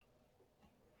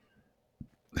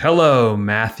Hello,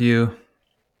 Matthew.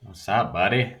 What's up,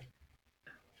 buddy?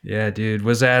 Yeah, dude.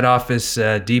 Was at Office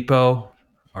Depot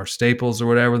or Staples or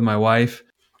whatever with my wife.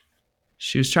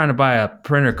 She was trying to buy a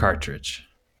printer cartridge.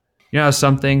 You know how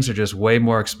some things are just way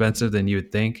more expensive than you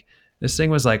would think? This thing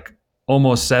was like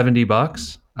almost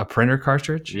 $70, a printer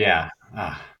cartridge. Yeah.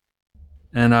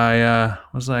 And I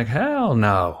was like, hell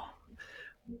no.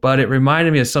 But it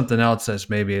reminded me of something else that's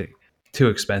maybe too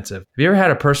expensive. Have you ever had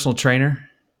a personal trainer?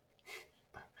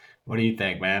 What do you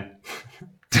think, man?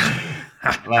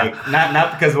 Like,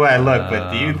 not because of the way I look,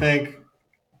 but do you Uh, think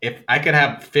if I could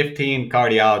have 15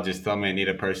 cardiologists tell me I need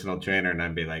a personal trainer and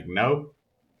I'd be like, nope,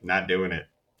 not doing it.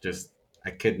 Just I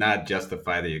could not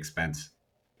justify the expense,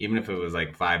 even if it was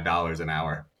like $5 an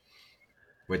hour,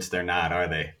 which they're not, are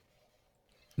they?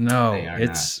 They no, are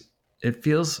not. it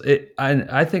feels it.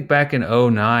 I think back in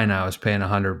 '09, I was paying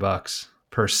 $100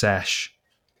 per sesh.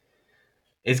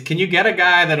 Can you get a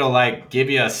guy that'll like give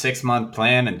you a 6 month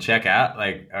plan and check out,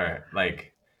 like, or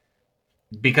like,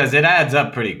 because it adds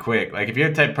up pretty quick. Like if you're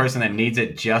the type of person that needs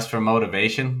it just for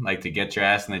motivation, like to get your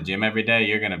ass in the gym every day,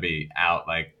 you're gonna be out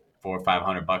like 400 or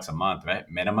 500 bucks a month, right?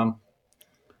 Minimum.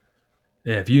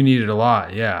 Yeah, if you need it a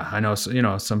lot, yeah, I know.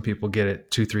 So, some people get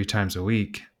it 2, 3 times a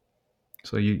week.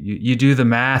 So you do the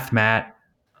math, Matt.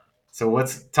 So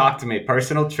what's talk to me?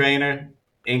 Personal trainer,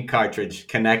 ink cartridge,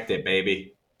 connect it,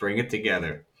 baby. Bring it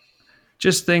together.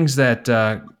 Just things that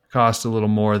cost a little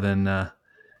more than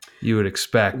you would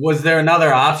expect. Was there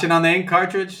another option on the ink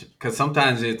cartridge? Because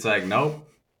sometimes it's like, nope,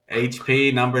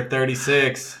 HP number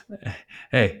 36.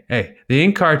 Hey, the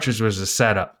ink cartridge was a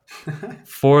setup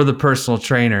for the personal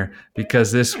trainer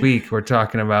because this week we're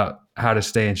talking about how to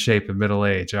stay in shape in middle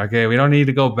age. Okay, we don't need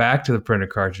to go back to the printer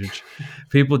cartridge.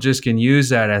 People just can use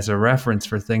that as a reference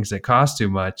for things that cost too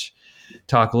much.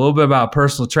 Talk a little bit about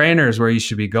personal trainers, where you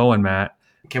should be going, Matt.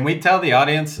 Can we tell the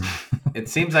audience? It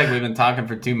seems like we've been talking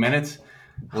for 2 minutes.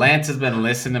 Lance has been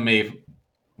listening to me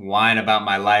whine about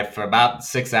my life for about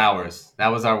 6 hours. That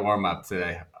was our warm up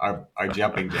today, our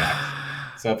jumping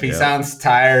jacks. So if he Yeah. sounds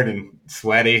tired and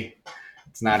sweaty,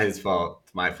 it's not his fault.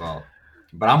 It's my fault.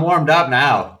 But I'm warmed up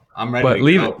now. I'm ready But to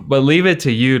leave it go. but leave it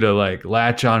to you to like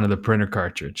latch onto the printer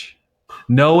cartridge.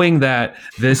 Knowing that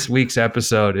this week's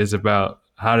episode is about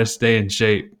how to stay in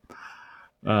shape.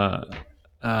 Uh,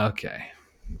 okay.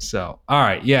 So, all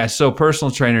right. Yeah. So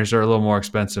personal trainers are a little more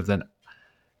expensive than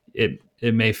it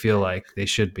may feel like they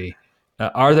should be.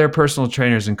 Are there personal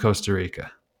trainers in Costa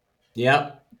Rica?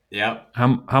 Yep. Yep.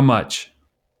 How much?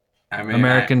 I mean,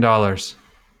 American dollars.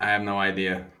 I have no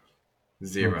idea.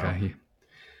 Zero. Okay.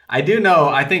 I do know.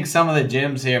 I think some of the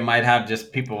gyms here might have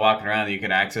just people walking around that you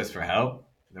could access for help.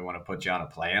 They want to put you on a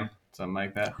plan, something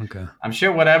like that. Okay. I'm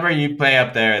sure whatever you pay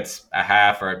up there, it's a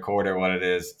half or a quarter what it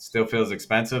is. Still feels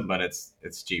expensive, but it's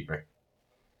cheaper.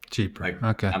 Cheaper. Like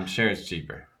Okay. I'm sure it's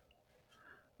cheaper.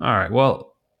 All right.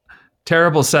 Well,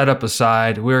 terrible setup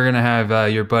aside, we're gonna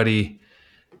have your buddy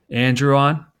Andrew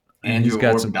on, and he's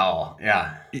Andrew got some. Orvedahl.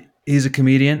 Yeah, He's a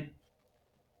comedian.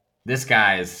 this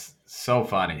guy is so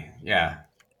funny. Yeah,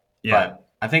 Yeah. but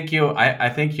I think you.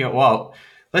 Well,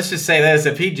 let's just say this: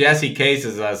 if he Jesse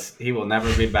cases us, he will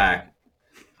never be back.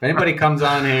 If anybody comes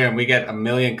on here and we get a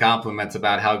million compliments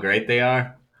about how great they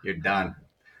are, you're done.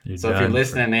 You're So if you're done.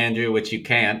 listening, Andrew, which you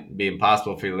can't, it'd be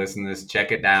impossible for you to listen to this,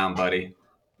 check it down, buddy.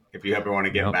 If you ever want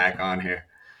to get Yep. back on here.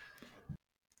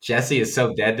 Jesse is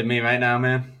so dead to me right now,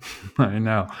 man. I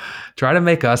know. Try to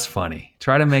make us funny.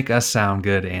 Try to make us sound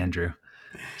good, Andrew.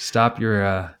 Stop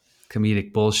your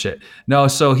comedic bullshit. No,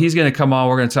 so he's going to come on.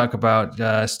 We're going to talk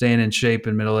about staying in shape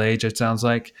in middle age. It sounds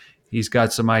like he's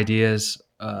got some ideas.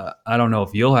 I don't know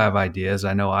if you'll have ideas.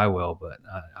 I know I will, but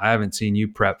I haven't seen you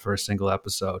prep for a single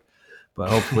episode. But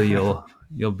hopefully you'll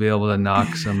be able to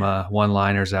knock some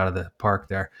one-liners out of the park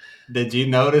there. Did you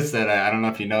notice that? I don't know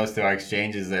if you noticed through our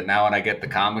exchanges that now when I get the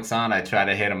comics on, I try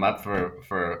to hit them up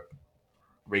for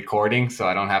recording so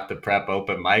I don't have to prep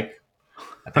open mic.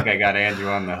 I think I got Andrew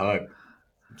on the hook.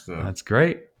 So, That's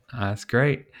great. That's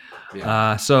great.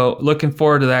 yeah. So looking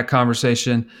forward to that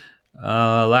conversation.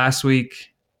 Last week,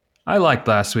 I liked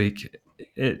last week.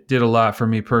 It did a lot for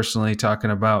me personally,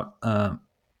 talking about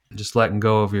just letting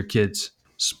go of your kids'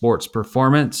 sports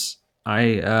performance.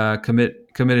 I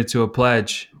committed to a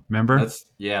pledge. Remember?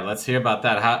 Let's hear about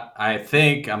that.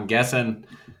 I'm guessing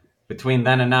between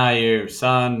then and now, your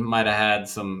son might have had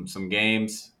some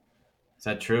games. Is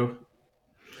that true?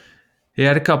 He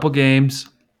had a couple games.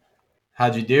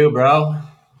 How'd you do, bro?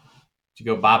 Did you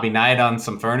go Bobby Knight on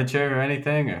some furniture or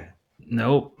anything? Or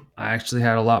Nope. I actually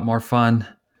had a lot more fun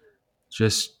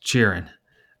just cheering.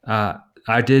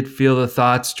 I did feel the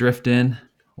thoughts drift in,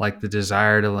 like the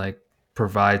desire to like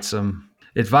provide some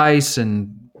advice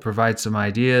and provide some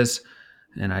ideas,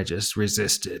 and I just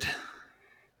resisted.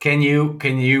 Can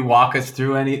you walk us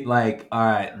through any, like, all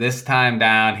right, this time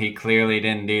down he clearly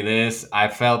didn't do this. I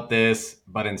felt this,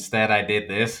 but instead I did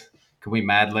this. Can we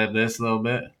mad lib this a little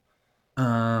bit?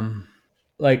 Um,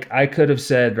 like I could have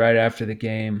said right after the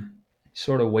game,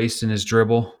 sort of wasting his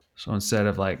dribble. So instead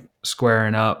of like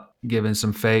squaring up, giving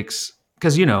some fakes,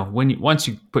 because once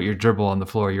you put your dribble on the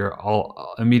floor, you're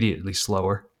all immediately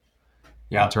slower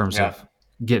in Yep, terms of yep.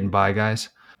 getting by guys.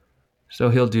 So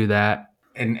he'll do that.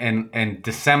 In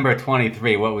December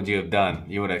 23, what would you have done?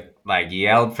 You would have like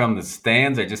yelled from the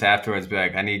stands, or just afterwards be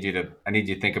like, I need you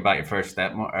to think about your first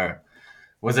step more, or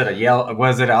was it a yell?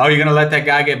 Was it, oh, you're gonna let that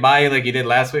guy get by you like you did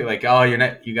last week? Like, oh, you're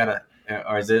not, you gotta,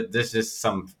 or is it this just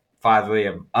some fatherly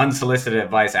unsolicited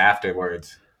advice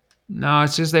afterwards? No,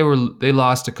 it's just they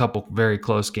lost a couple very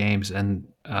close games, and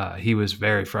he was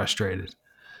very frustrated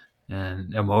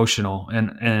and emotional.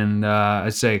 And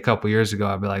I'd say a couple years ago,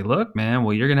 I'd be like, "Look, man,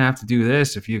 well, you're gonna have to do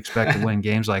this if you expect to win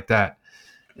games like that."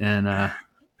 And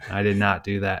I did not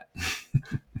do that.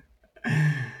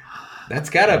 That's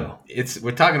gotta. So It's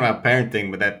we're talking about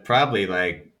parenting, but that probably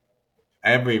like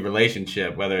every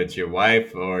relationship, whether it's your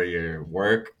wife or your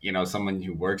work, someone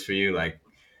who works for you, like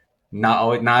not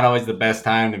always the best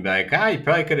time to be like, you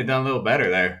probably could have done a little better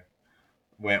there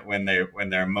when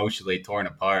they're emotionally torn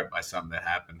apart by something that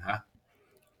happened, huh?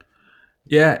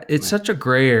 yeah, it's such a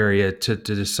gray area to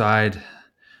decide.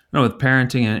 With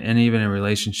parenting and even in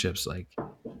relationships, like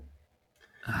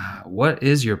what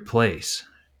is your place?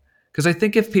 Because I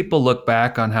think if people look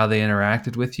back on how they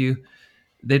interacted with you,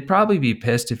 they'd probably be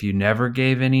pissed if you never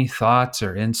gave any thoughts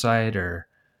or insight or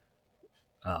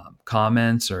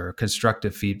comments or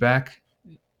constructive feedback,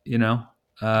 you know?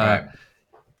 Uh, Right.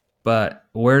 but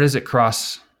where does it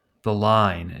cross the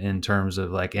line in terms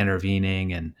of like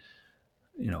intervening and,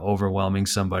 overwhelming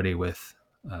somebody with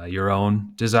your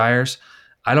own desires?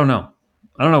 I don't know.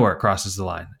 I don't know where it crosses the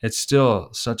line. It's still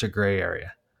such a gray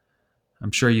area.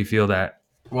 I'm sure you feel that.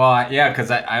 Well, yeah, because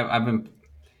I've been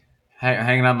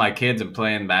hanging out with my kids and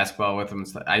playing basketball with them. And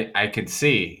stuff. I could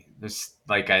see there's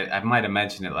like I might have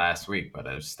mentioned it last week, but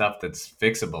there's stuff that's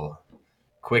fixable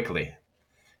quickly,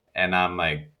 and I'm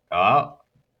like, oh,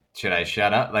 should I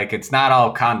shut up? Like, it's not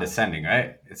all condescending,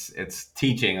 right? It's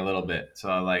teaching a little bit. So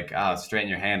I'm like, oh, straighten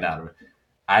your hand out.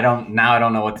 I don't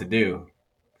know what to do.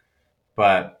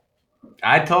 But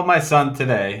I told my son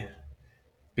today,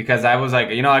 because I was like,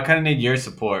 I kind of need your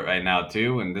support right now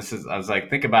too. And I was like,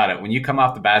 think about it. When you come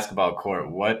off the basketball court,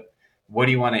 what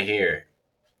do you want to hear?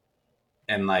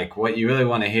 And like, what you really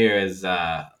want to hear is,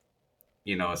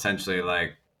 essentially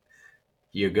like,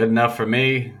 you're good enough for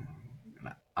me.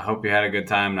 I hope you had a good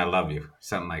time and I love you.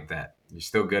 Something like that. You're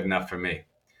still good enough for me.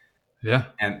 Yeah.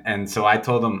 And so I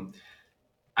told him,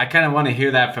 I kind of want to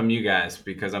hear that from you guys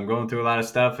because I'm going through a lot of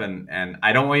stuff, and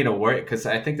I don't want you to worry because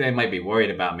I think they might be worried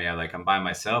about me. I'm by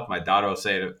myself. My daughter will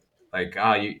say like,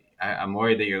 "Oh, I'm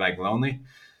worried that you're like lonely,"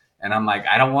 and I'm like,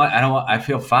 I don't want, I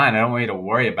feel fine. I don't want you to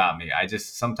worry about me. I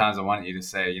just sometimes I want you to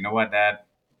say, you know what, Dad,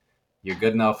 you're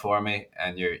good enough for me,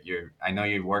 and I know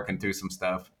you're working through some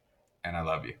stuff, and I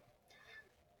love you.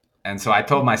 And so I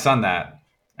told my son that.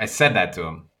 I said that to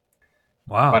him,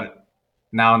 Wow. but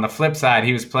now, on the flip side,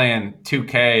 he was playing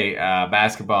 2K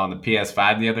basketball on the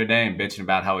PS5 the other day and bitching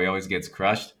about how he always gets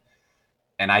crushed.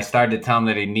 And I started to tell him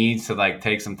that he needs to like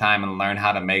take some time and learn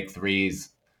how to make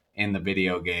threes in the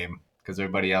video game because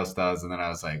everybody else does. And then I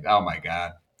was like, oh my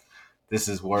god, this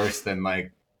is worse than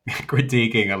like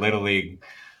critiquing a little league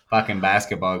fucking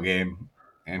basketball game.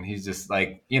 And he's just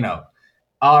like,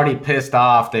 already pissed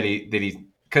off that he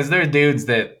because there are dudes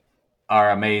that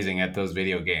are amazing at those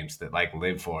video games that like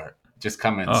live for it. Just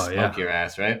come and Oh smoke yeah. your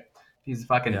ass, right? He's a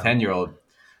fucking Yeah. 10-year-old.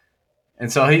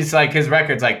 And so he's like his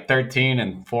record's like 13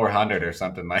 and 400 or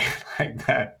something like like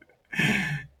that.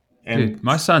 And Dude,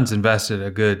 my son's invested a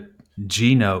good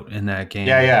G note in that yeah, game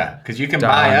to yeah, because you can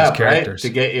dial buy in his up, right? To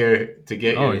characters.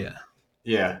 get Oh your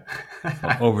yeah.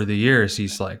 yeah. Over the years,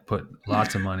 he's like put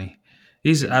lots of money. I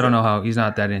don't know Exactly. how he's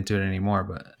not that into it anymore,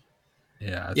 but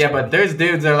yeah, that's Yeah, but funny. there's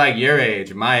dudes that are like your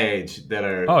age, my age,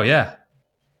 Oh yeah.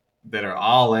 that are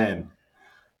all in.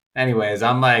 Anyways,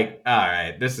 I'm like, all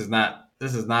right, this is not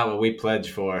what we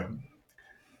pledged for.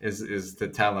 Is to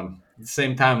tell him at the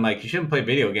same time, like, you shouldn't play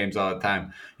video games all the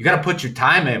time. You got to put your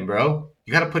time in, bro.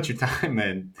 You got to put your time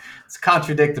in. It's a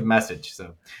contradictive message.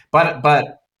 So,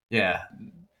 but yeah,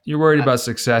 You're worried about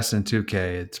success in 2K.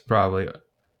 It's probably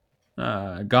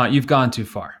gone. You've gone too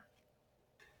far.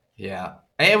 yeah.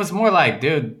 It was more like,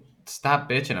 dude, stop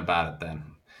bitching about it then.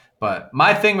 But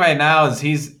my thing right now is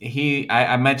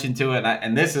I mentioned to it,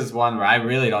 and this is one where I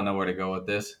really don't know where to go with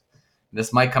this.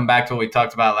 this might come back to what we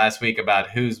talked about last week about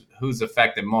who's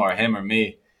affected more, him or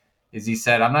me. Is he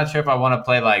said, I'm not sure if I want to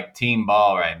play like team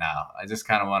ball right now. I just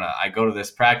kind of want to. I go to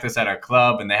this practice at our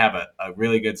club, and they have a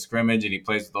really good scrimmage, and he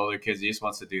plays with older kids. He just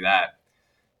wants to do that,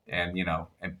 and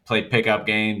and play pickup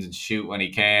games and shoot when he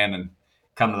can, and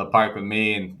come to the park with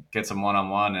me and get some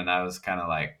one-on-one. And I was kind of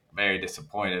like very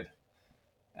disappointed.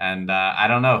 And I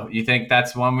don't know. You think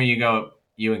that's one where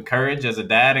you encourage as a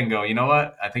dad and go, you know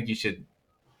what? I think you should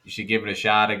give it a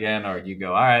shot again, or you go,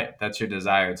 all right, that's your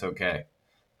desire. It's okay.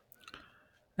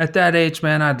 At that age,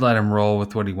 man, I'd let him roll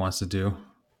with what he wants to do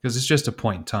because it's just a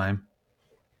point in time.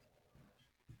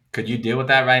 Could you deal with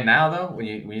that right now, though? When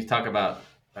you talk about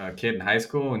a kid in high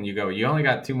school and you go, you only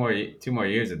got two more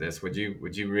years of this. Would you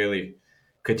really?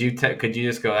 Could you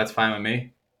just go? That's fine with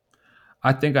me.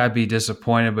 I think I'd be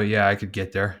disappointed, but yeah, I could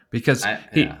get there because I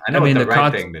know what the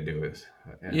right thing to do is.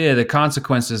 Yeah, the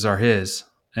consequences are his,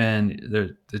 and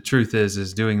the truth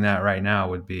is doing that right now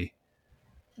would be,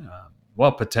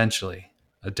 potentially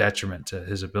a detriment to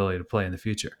his ability to play in the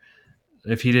future.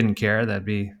 If he didn't care, that'd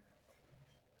be,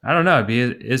 I don't know.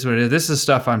 It is what it is. This is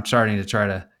stuff I'm starting to try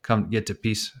to come to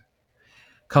peace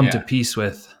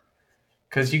with.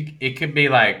 Because it could be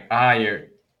like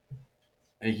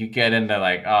you get into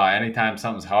like, anytime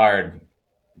something's hard,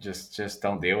 just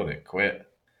don't deal with it. Quit.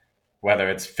 Whether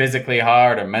it's physically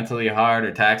hard or mentally hard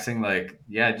or taxing, like,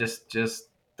 yeah, just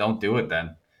don't do it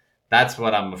then. That's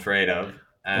what I'm afraid of.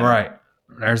 And right.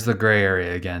 There's the gray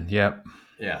area again. Yep.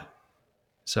 Yeah.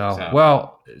 So,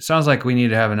 well, it sounds like we need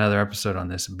to have another episode on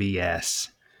this BS.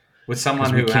 With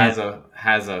someone who has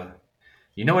a,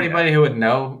 anybody who would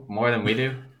know more than we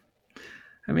do?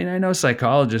 I mean, I know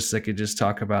psychologists that could just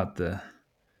talk about the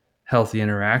healthy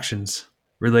interactions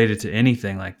related to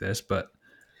anything like this, but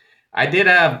I did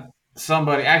have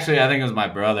somebody, actually, I think it was my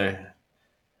brother,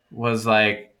 was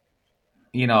like,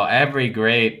 every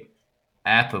great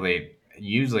athlete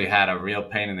usually had a real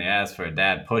pain in the ass for a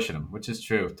dad pushing him, which is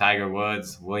true. Tiger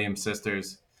Woods, Williams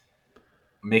sisters,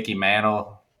 Mickey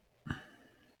Mantle.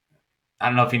 I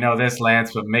don't know if you know this,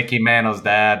 Lance, but Mickey Mantle's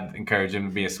dad encouraged him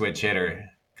to be a switch hitter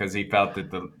because he felt that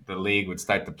the league would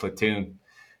start the platoon.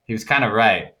 He was kind of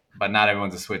right, but not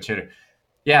everyone's a switch hitter.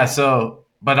 Yeah,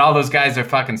 but all those guys are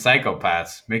fucking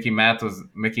psychopaths. Mickey Mantle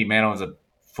was a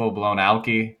full-blown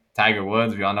alkie. Tiger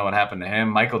Woods, we all know what happened to him.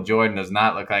 Michael Jordan does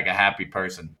not look like a happy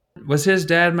person. Was his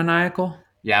dad maniacal?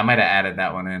 Yeah, I might have added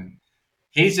that one in.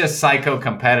 He's just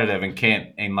psycho-competitive and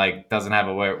doesn't have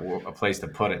a place to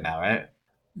put it now, right?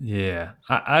 Yeah,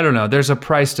 I don't know. There's a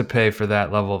price to pay for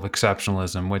that level of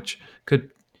exceptionalism, which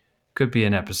could be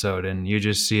an episode, and you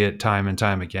just see it time and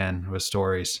time again with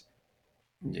stories.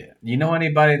 Yeah. You know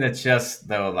anybody that's just,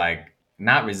 though, like,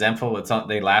 not resentful with something,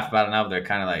 they laugh about it now, but they're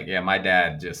kind of like, yeah, my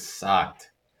dad just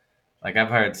sucked. Like, I've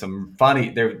heard some funny,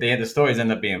 the stories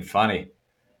end up being funny.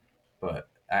 But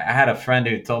I had a friend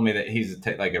who told me that he's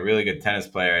like a really good tennis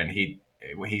player, and he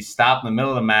stopped in the middle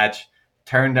of the match,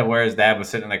 turned to where his dad was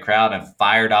sitting in the crowd, and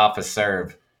fired off a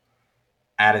serve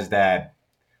at his dad.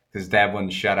 His dad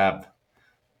wouldn't shut up.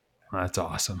 That's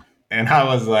awesome. And I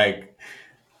was like,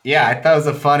 yeah, I thought it was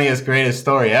the funniest, greatest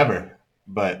story ever.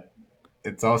 But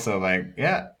it's also like,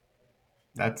 yeah,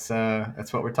 that's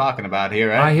what we're talking about here,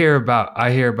 right? I hear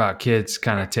about kids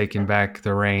kind of taking back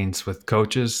the reins with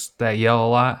coaches that yell a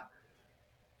lot,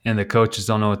 and the coaches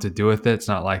don't know what to do with it. It's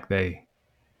not like they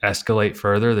escalate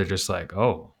further. They're just like,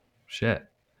 oh, shit.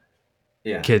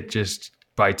 Yeah. Kid just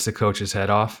bites the coach's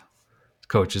head off. The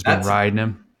coach has been riding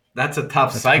him. That's a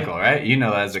tough cycle, right?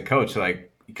 As a coach,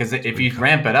 like, because if you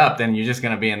ramp it up, then you're just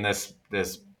going to be in this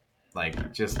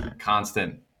like just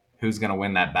constant who's going to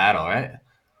win that battle, right?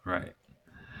 Right.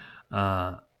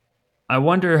 I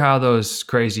wonder how those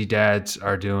crazy dads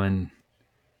are doing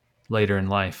later in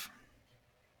life.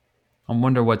 I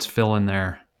wonder what's filling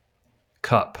their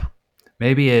cup.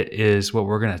 Maybe it is what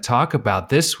we're going to talk about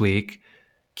this week.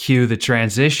 Cue the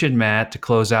transition, Matt, to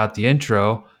close out the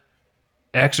intro.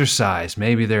 Exercise.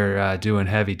 Maybe they're doing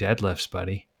heavy deadlifts,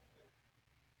 buddy.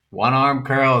 One arm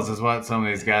curls is what some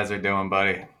of these guys are doing,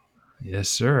 buddy. Yes,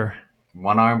 sir.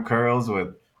 One arm curls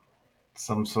with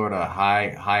some sort of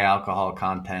high alcohol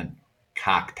content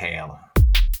cocktail.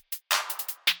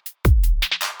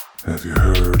 Have you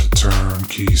heard of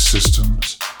turnkey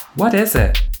systems? What is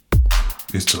it?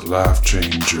 It's a life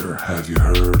changer. Have you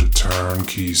heard of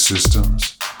turnkey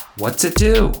systems? What's it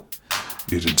do?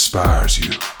 It inspires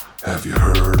you. Have you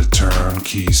heard of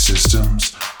turnkey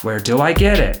systems? Where do I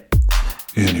get it?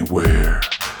 Anywhere.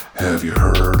 Have you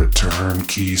heard of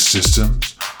turnkey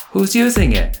systems? Who's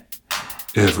using it?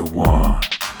 Everyone.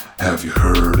 Have you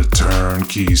heard of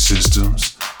turnkey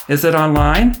systems? Is it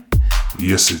online?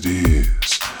 Yes, it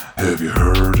is. Have you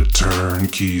heard of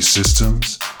turnkey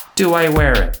systems? Do I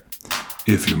wear it?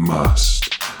 If you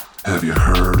must. Have you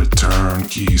heard of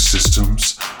turnkey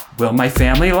systems? Will my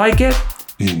family like it?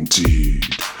 Indeed.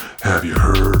 Have you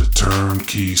heard of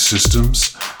turnkey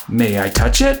systems? May I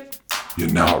touch it? You're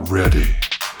not ready.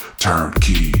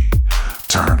 Turnkey,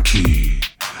 turnkey,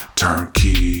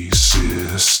 turnkey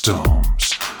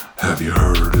systems. Have you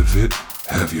heard of it?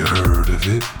 Have you heard of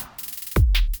it?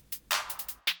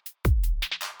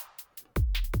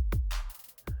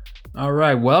 All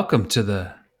right, welcome to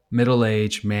the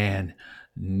Middle-Aged Man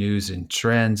News and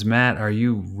Trends. Matt, are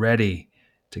you ready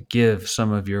to give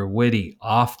some of your witty,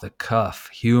 off-the-cuff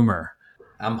humor?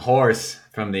 I'm hoarse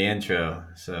from the intro,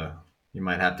 so you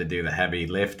might have to do the heavy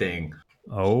lifting.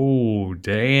 Oh,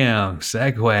 damn,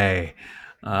 segue.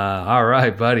 All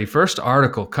right, buddy. First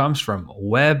article comes from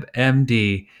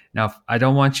WebMD. Now, I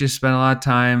don't want you to spend a lot of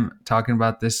time talking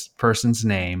about this person's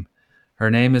name. Her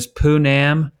name is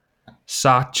Poonam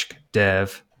Sachdev.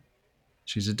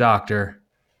 She's a doctor.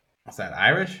 Is that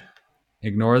Irish?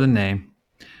 Ignore the name.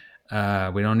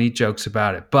 We don't need jokes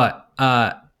about it. But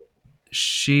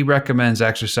she recommends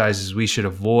exercises we should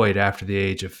avoid after the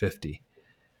age of 50.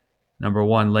 Number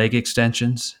 1, leg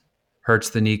extensions. Hurts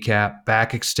the kneecap.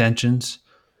 Back extensions.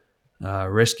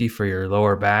 Risky for your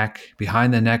lower back.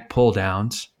 Behind the neck pull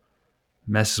downs.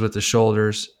 Messes with the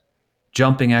shoulders.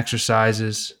 Jumping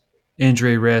exercises.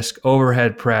 Injury risk.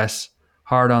 Overhead press.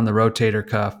 Hard on the rotator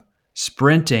cuff.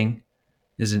 Sprinting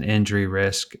is an injury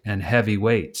risk, and heavy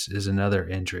weights is another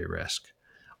injury risk.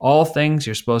 All things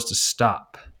you're supposed to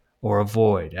stop or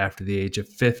avoid after the age of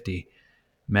 50.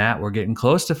 Matt, we're getting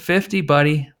close to 50,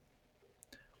 buddy.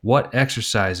 What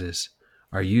exercises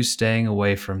are you staying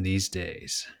away from these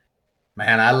days?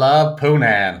 Man, I love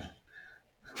Poonan.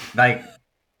 Like,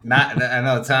 not. I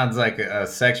know it sounds like a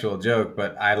sexual joke,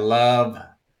 but I love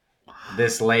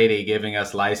this lady giving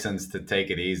us license to take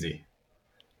it easy.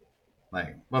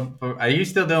 Like, are you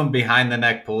still doing behind the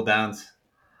neck pull downs?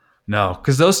 No,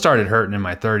 because those started hurting in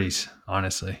my 30s,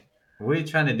 honestly. What are you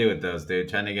trying to do with those, dude?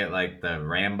 Trying to get like the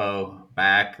Rambo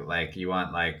back? Like you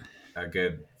want like a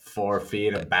good 4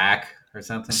 feet of back or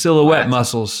something? Silhouette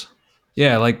muscles.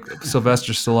 Yeah, like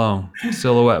Sylvester Stallone.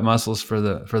 Silhouette muscles for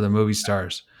the movie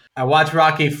stars. I watched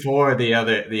Rocky 4 the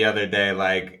other day.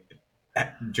 Like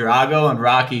Drago and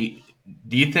Rocky.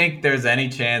 Do you think there's any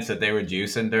chance that they were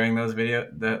juicing during those videos?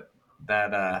 That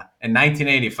in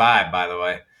 1985, by the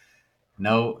way.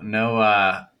 No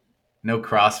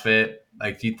CrossFit.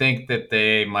 Like, do you think that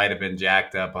they might have been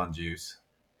jacked up on juice?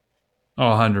 Oh,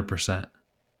 100%.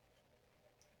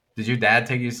 Did your dad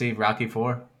take you to see Rocky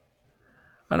 4?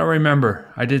 I don't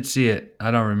remember. I did see it.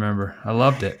 I don't remember. I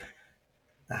loved it.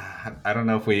 I don't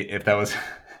know if that was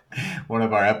one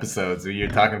of our episodes where you're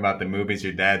talking about the movies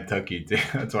your dad took you to.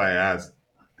 That's why I asked.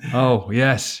 Oh,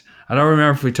 yes. I don't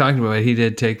remember if we talked about it. He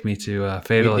did take me to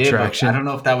Fatal Attraction. I don't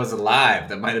know if that was live.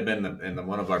 That might have been in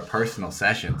one of our personal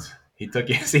sessions. He took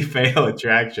you to see Fatal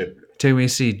Attraction. Took me to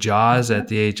see Jaws at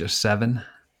the age of 7.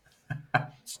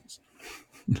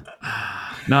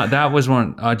 No, that was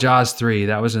one. Jaws 3.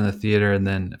 That was in the theater, and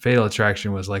then Fatal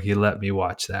Attraction was like he let me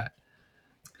watch that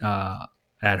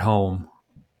at home.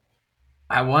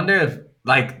 I wonder if,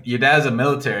 like, your dad's a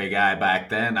military guy back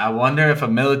then. I wonder if a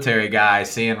military guy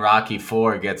seeing Rocky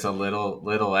 4 gets a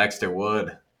little extra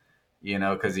wood, you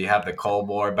know, because you have the Cold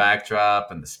War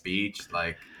backdrop and the speech.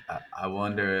 Like, I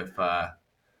wonder if,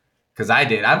 because I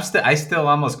did. I still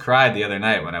almost cried the other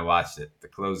night when I watched it, the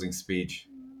closing speech.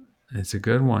 It's a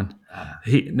good one.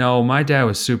 My dad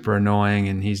was super annoying,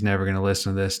 and he's never going to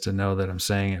listen to this to know that I'm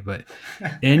saying it. But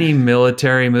any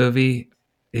military movie,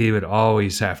 he would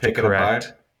always have to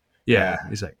correct. Yeah,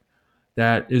 he's like,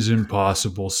 "That is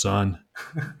impossible, son.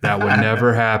 That would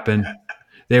never happen.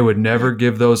 They would never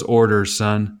give those orders,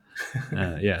 son."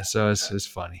 So it's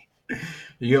funny.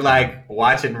 You like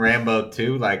watching Rambo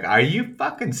 2? Like, are you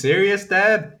fucking serious,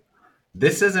 Dad?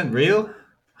 This isn't real?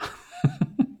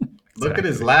 Look at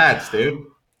his lats, dude.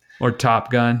 Or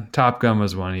Top Gun. Top Gun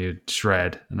was one you'd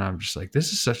shred. And I'm just like,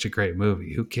 this is such a great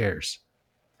movie. Who cares?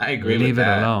 I agree Leave with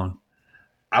that. Leave it alone.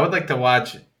 I would like to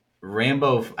watch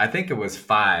Rambo. I think it was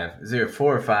 5. Is it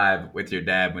 4 or 5 with your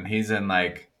dad when he's in,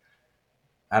 like,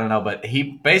 I don't know, but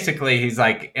he's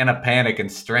like in a panic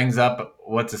and strings up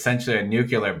what's essentially a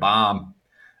nuclear bomb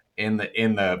in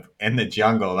the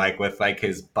jungle, like with like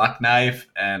his buck knife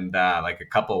and like a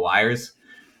couple wires.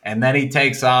 And then he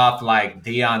takes off like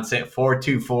Dion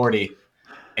 4240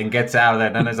 and gets out of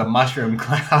there. Then there's a mushroom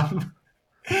cloud.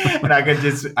 And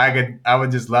I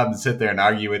would just love to sit there and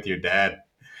argue with your dad.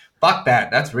 Fuck that.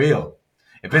 That's real.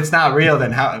 If it's not real,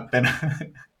 then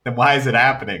then why is it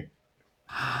happening?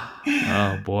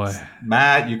 Oh boy.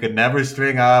 Matt, you could never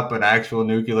string up an actual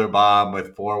nuclear bomb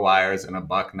with 4 wires and a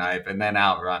buck knife and then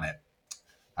outrun it.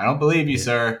 I don't believe you, Yeah.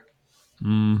 sir.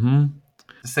 Mm-hmm.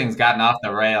 This thing's gotten off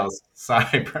the rails.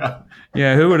 Sorry, bro.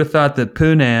 Yeah, who would have thought that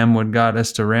Poonam would got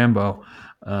us to Rambo?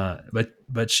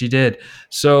 But she did.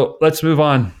 So let's move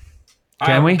on.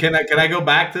 Can we? Can I go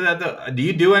back to that though? Do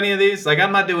you do any of these? Like,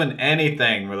 I'm not doing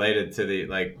anything related to the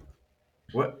like.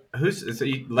 What? Who's so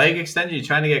leg extension? You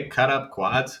trying to get cut up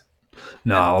quads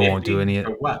No, at I won't do 50 any.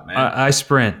 or what, man? I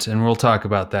sprint, and we'll talk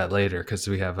about that later because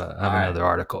we All have right, another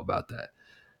article about that.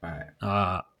 all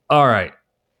right. All right,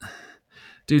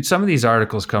 dude. Some of these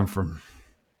articles come from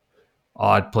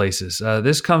odd places.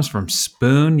 This comes from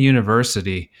Spoon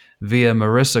University via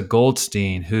Marissa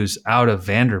Goldstein, who's out of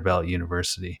Vanderbilt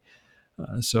University.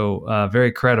 So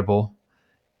very credible.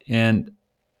 And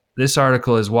this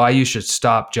article is why you should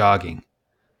stop jogging.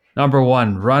 Number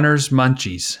one, runner's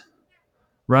munchies.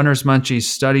 Runner's munchies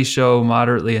studies show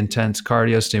moderately intense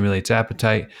cardio stimulates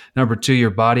appetite. Number two, your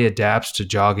body adapts to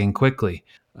jogging quickly.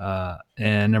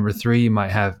 And number three, you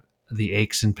might have the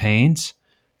aches and pains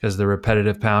because of the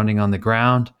repetitive pounding on the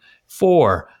ground.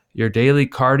 Four, your daily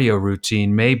cardio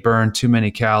routine may burn too many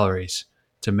calories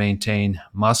to maintain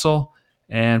muscle.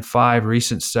 And five,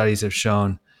 recent studies have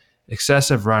shown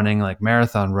excessive running, like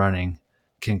marathon running,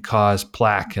 can cause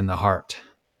plaque in the heart.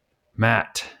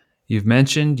 Matt, you've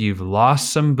mentioned you've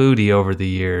lost some booty over the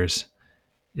years.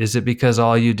 Is it because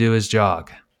all you do is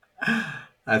jog?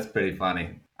 That's pretty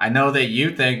funny. I know that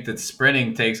you think that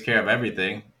sprinting takes care of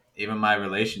everything, even my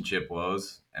relationship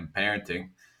woes and parenting.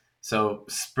 So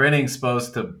sprinting's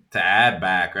supposed to add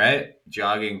back, right?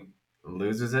 Jogging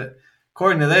loses it.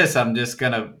 According to this, I'm just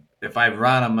gonna if I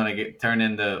run, I'm gonna get turned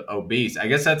into obese. I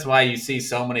guess that's why you see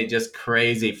so many just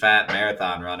crazy fat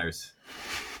marathon runners.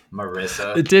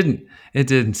 Marissa. It didn't. It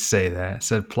didn't say that. It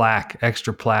said plaque,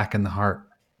 extra plaque in the heart.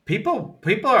 People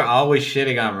are always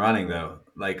shitting on running though.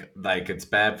 Like it's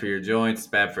bad for your joints, it's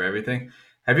bad for everything.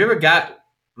 Have you ever got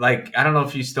like I don't know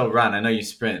if you still run. I know you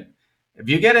sprint. If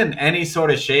you get in any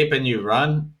sort of shape and you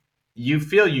run, you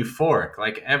feel euphoric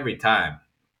like every time.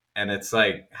 And it's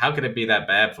like, how could it be that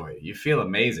bad for you? You feel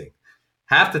amazing.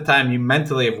 Half the time you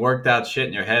mentally have worked out shit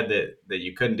in your head that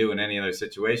you couldn't do in any other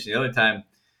situation. The other time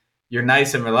you're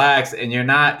nice and relaxed and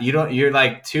you're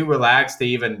like too relaxed to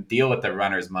even deal with the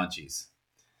runner's munchies.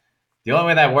 The only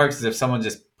way that works is if someone's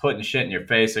just putting shit in your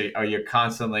face or you're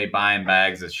constantly buying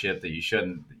bags of shit that you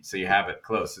shouldn't, so you have it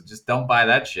close. So just don't buy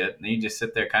that shit, and then you just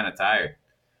sit there kind of tired.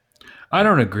 I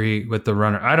don't agree with the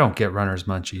runner. I don't get runner's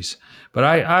munchies, but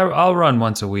I'll run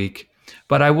once a week.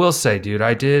 But I will say, dude,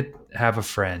 I did have a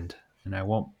friend, and I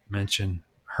won't mention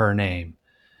her name,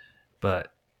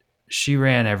 but she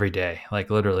ran every day, like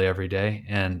literally every day,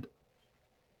 and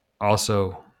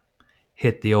also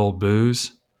hit the old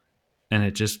booze, and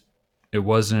it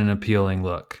wasn't an appealing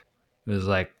look. It was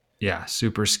like, yeah,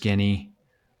 super skinny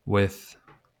with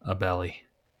a belly.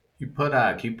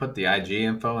 Can you put the IG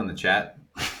info in the chat?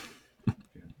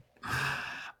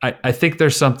 I think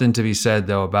there's something to be said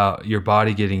though about your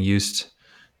body getting used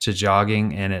to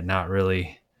jogging and it not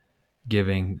really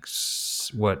giving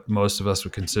what most of us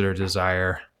would consider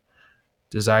desired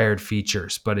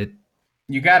features. But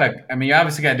You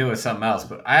obviously gotta do it with something else.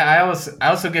 But I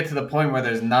also get to the point where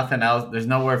there's nothing else. There's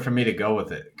nowhere for me to go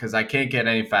with it because I can't get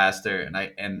any faster.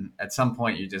 And at some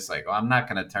point you're just like, oh, I'm not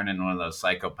gonna turn into one of those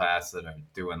psychopaths that are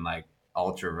doing like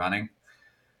ultra running.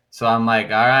 So I'm like,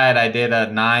 all right, I did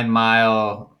a 9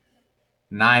 miles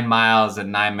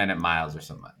and 9 minute miles or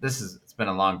something. It's been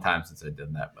a long time since I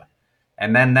did that, but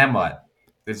and then what?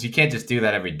 Because you can't just do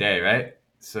that every day, right?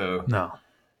 So no.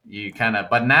 you kind of,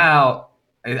 but now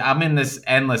I'm in this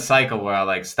endless cycle where I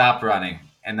like stop running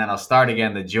and then I'll start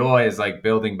again. The joy is like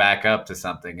building back up to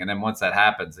something, and then once that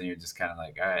happens, then you're just kind of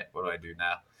like, all right, what do I do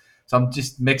now? So I'm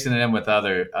just mixing it in with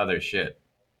other shit.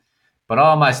 But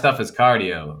all my stuff is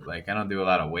cardio. Like I don't do a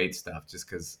lot of weight stuff just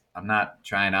because I'm not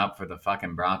trying out for the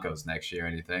fucking Broncos next year or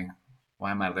anything.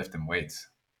 Why am I lifting weights?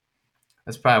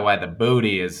 That's probably why the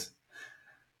booty is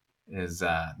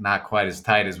not quite as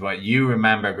tight as what you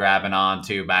remember grabbing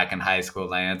onto back in high school,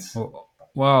 Lance.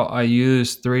 Well, I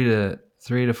use 3 to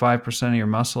 5% of your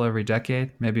muscle every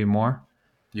decade, maybe more.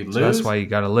 You lose. So that's why you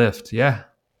got to lift. Yeah.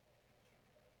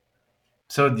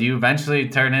 So do you eventually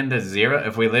turn into zero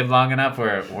if we live long enough?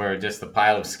 We're just a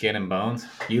pile of skin and bones.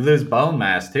 You lose bone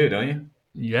mass too, don't you?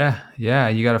 Yeah.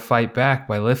 You got to fight back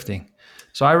by lifting.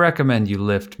 So I recommend you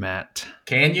lift, Matt.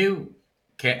 Can you?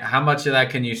 How much of that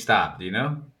can you stop? Do you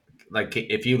know? Like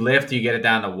if you lift, you get it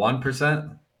down to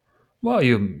 1%. Well,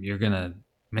 you're gonna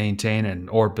maintain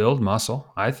or build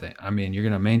muscle. I think. I mean, you're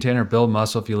gonna maintain or build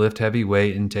muscle if you lift heavy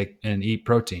weight and eat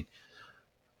protein.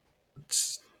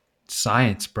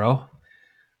 science, bro.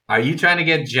 Are you trying to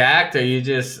get jacked, or you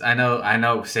just? I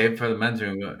know. Save for the men's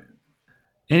room.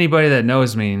 Anybody that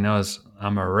knows me knows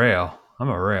I'm a rail. I'm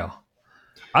a rail.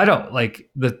 I don't like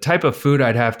the type of food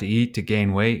I'd have to eat to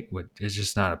gain weight is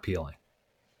just not appealing.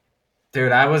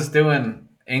 Dude, I was doing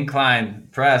incline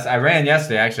press. I ran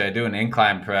yesterday. Actually, I do an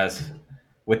incline press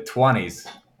with 20s,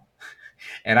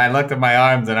 and I looked at my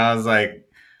arms and I was like,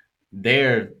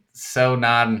 they're so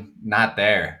not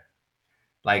there.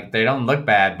 Like they don't look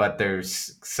bad, but they're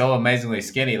so amazingly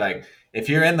skinny. Like if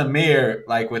you're in the mirror,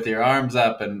 like with your arms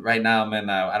up, and right now I'm in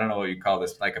I don't know what you call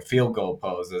this, like a field goal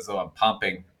pose, as though I'm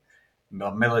pumping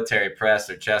a military press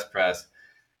or chest press,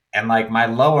 and like my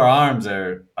lower arms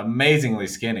are amazingly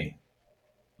skinny.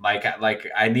 Like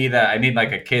I need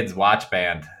like a kid's watch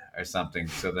band or something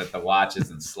so that the watch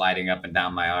isn't sliding up and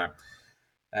down my arm.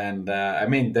 And I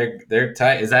mean they're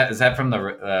tight. Is that from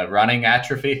the running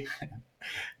atrophy?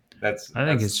 I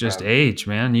think That's it's the just problem. age,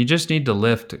 man. You just need to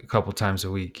lift a couple times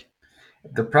a week.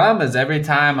 The problem is every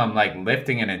time I'm like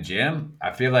lifting in a gym,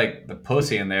 I feel like the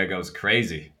pussy in there goes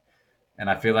crazy, and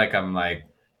I feel like I'm like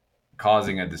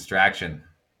causing a distraction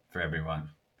for everyone.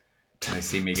 And they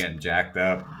see me getting jacked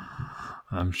up.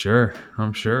 I'm sure.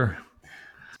 I'm sure.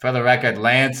 For the record,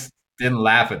 Lance didn't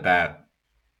laugh at that.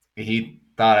 He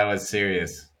thought I was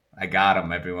serious. I got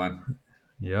him, everyone.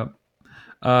 Yep.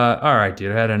 All right,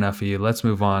 dude. I had enough of you. Let's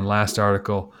move on. Last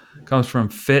article comes from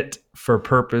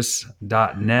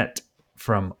fitforpurpose.net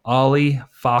from Ollie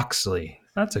Foxley.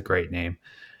 That's a great name.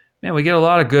 Man, we get a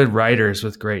lot of good writers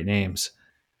with great names.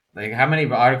 Like, how many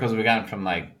articles have we gotten from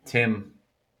like Tim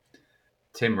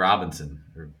Robinson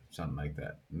or something like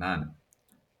that? None.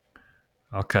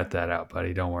 I'll cut that out,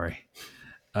 buddy. Don't worry.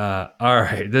 All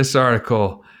right. This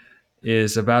article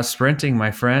is about sprinting,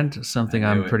 my friend, something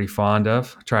I I'm knew it. pretty fond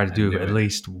of. Try to I do knew at it.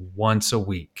 least once a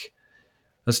week.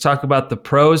 Let's talk about the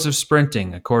pros of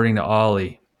sprinting, according to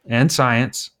Ollie and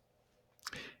science.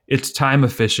 It's time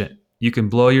efficient. You can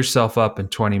blow yourself up in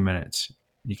 20 minutes.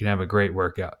 You can have a great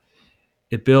workout.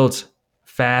 It builds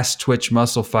fast twitch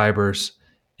muscle fibers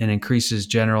and increases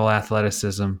general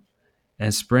athleticism.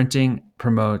 And sprinting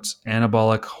promotes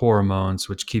anabolic hormones,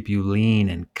 which keep you lean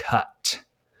and cut.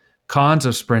 Cons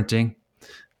of sprinting: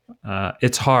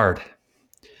 it's hard.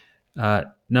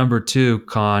 Number two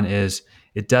con is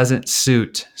it doesn't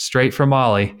suit, straight from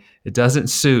Ollie, it doesn't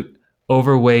suit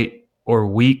overweight or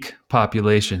weak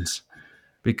populations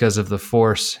because of the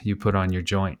force you put on your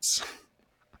joints.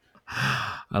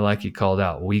 I like you called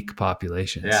out weak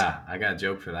populations. Yeah, I got a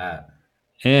joke for that.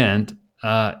 And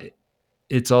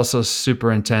it's also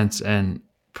super intense and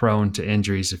prone to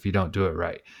injuries if you don't do it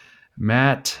right.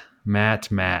 Matt.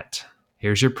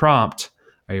 Here's your prompt.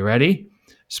 Are you ready?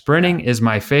 Sprinting Yeah. is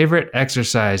my favorite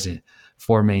exercise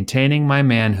for maintaining my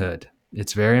manhood.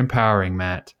 It's very empowering,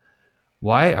 Matt.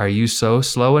 Why are you so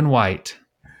slow and white,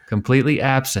 completely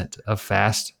absent of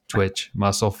fast twitch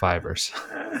muscle fibers?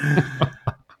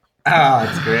 Oh,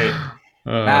 it's great.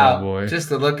 Oh, Now, boy. just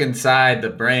to look inside the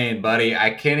brain, buddy,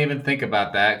 I can't even think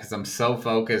about that because I'm so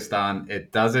focused on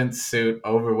it doesn't suit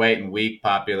overweight and weak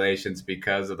populations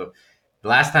because of the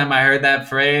last time I heard that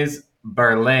phrase,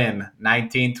 Berlin,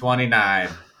 1929,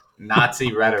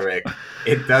 Nazi rhetoric.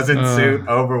 It doesn't suit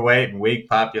Uh, overweight and weak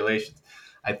populations.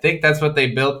 I think that's what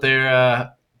they built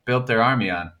their army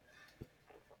on,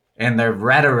 and their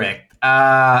rhetoric.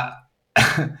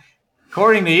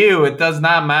 According to you, it does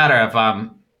not matter if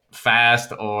I'm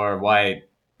fast or white.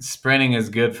 Sprinting is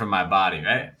good for my body,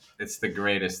 right? It's the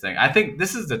greatest thing. I think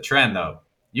this is the trend, though.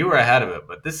 You were ahead of it,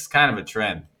 but this is kind of a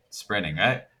trend, sprinting,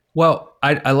 right? well,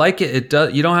 I like it. It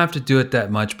does. You don't have to do it that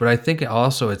much, but I think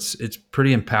it's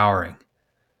pretty empowering.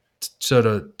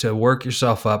 So to work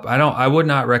yourself up, I would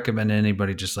not recommend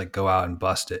anybody just like go out and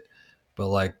bust it, but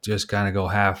like just kind of go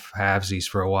halvesies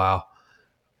for a while.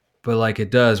 But like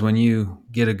it does when you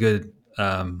get a good,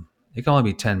 it can only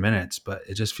be 10 minutes, but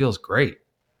it just feels great.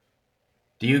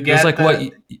 Do you Feels get like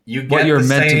the you what get you're the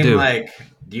meant to same do. like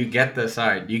do you get the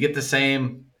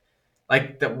same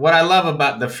what I love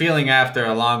about the feeling after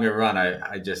a longer run,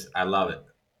 I love it.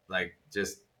 Like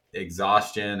just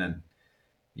exhaustion and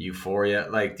euphoria.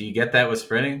 Like do you get that with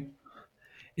sprinting?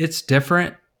 It's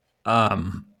different.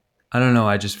 Um, I don't know.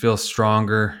 I just feel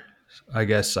stronger, I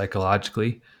guess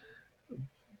psychologically.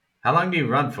 How long do you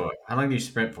run for? How long do you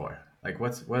sprint for? Like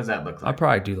what does that look I'll like?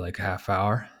 probably do like a half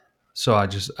hour. So I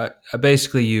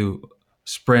basically you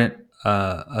sprint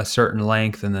a certain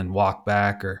length and then walk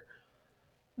back, or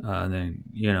and then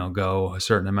go a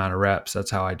certain amount of reps.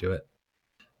 That's how I do it.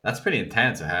 That's pretty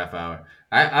intense, a half hour.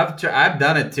 I've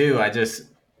done it too. I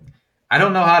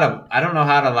don't know how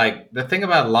to like the thing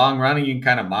about long running. You can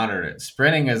kind of monitor it.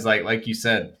 Sprinting is like you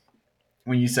said.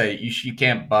 when you say you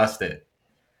can't bust it,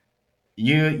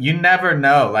 you never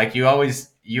know. Like you're always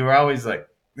like,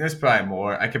 there's probably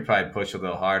more. I could probably push a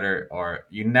little harder, or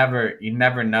you never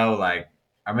know. Like,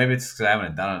 or maybe it's because I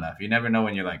haven't done enough. You never know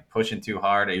when you're like pushing too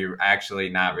hard, or you're actually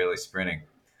not really sprinting.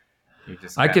 You're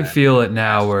just I kind can of feel it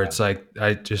now fast where it's chest. like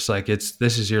I just like this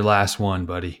is your last one,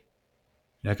 buddy.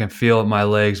 I can feel my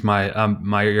legs,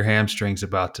 my your hamstrings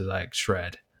about to like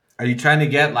shred. Are you trying to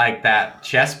get like that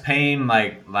chest pain,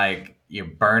 like you're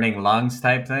burning lungs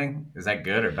type thing? Is that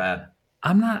good or bad?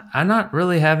 I'm not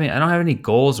really having I don't have any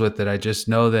goals with it. I just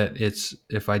know that it's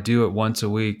if I do it once a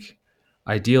week,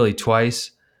 ideally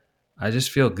twice, I just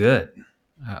feel good.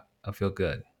 I feel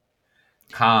good.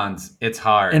 Cons, it's And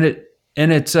hard.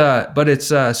 it's but it's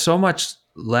so much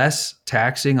less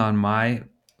taxing on my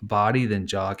body than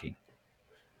jogging.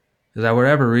 Because for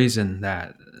whatever reason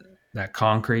that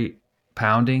concrete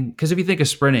pounding, because if you think of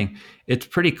sprinting, it's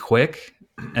pretty quick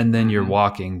and then you're Hmm.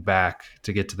 walking back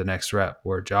to get to the next rep.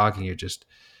 Where jogging, you're just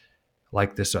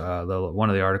like this. One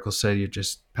of the articles said you're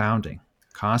just pounding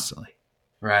constantly.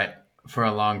 Right. For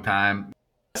a long time.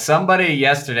 Somebody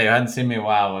yesterday who hadn't seen me in a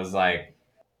while was like,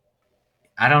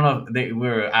 I don't know. We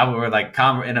were like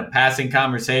in a passing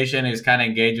conversation. He was kind of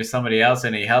engaged with somebody else,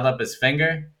 and he held up his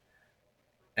finger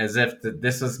as if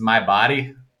this was my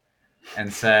body,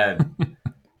 and said,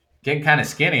 "Getting kind of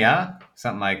skinny, huh?"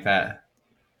 Something like that.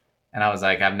 And I was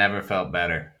like, "I've never felt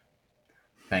better.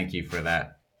 Thank you for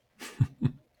that."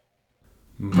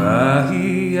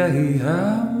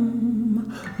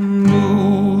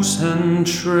 News and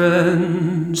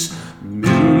trends,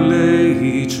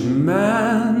 middle-aged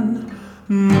man,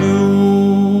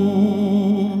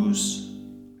 news.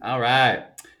 All right.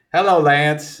 Hello,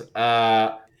 Lance.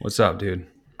 What's up, dude?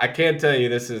 I can't tell you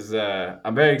this is.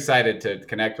 I'm very excited to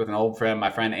connect with an old friend, my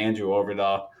friend Andrew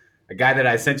Orvedahl, a guy that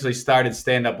I essentially started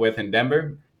stand up with in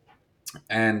Denver,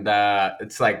 and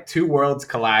it's like two worlds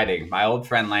colliding. My old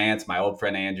friend Lance, my old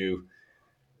friend Andrew.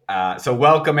 So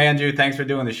welcome, Andrew. Thanks for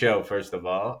doing the show. First of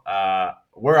all,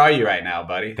 where are you right now,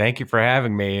 buddy? Thank you for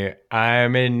having me.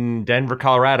 I'm in Denver,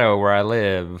 Colorado, where I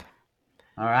live.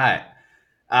 All right.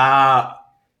 Uh,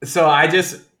 so I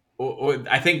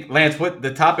think Lance, what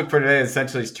the topic for today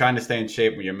essentially is trying to stay in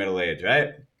shape when you're middle aged, right?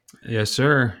 Yes,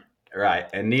 sir. Right,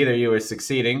 and neither of you are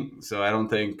succeeding, so I don't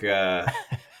think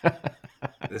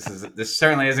this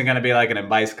certainly isn't going to be like an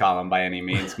advice column by any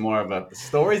means. More of a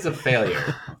stories of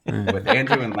failure with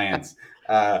Andrew and Lance.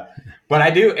 But I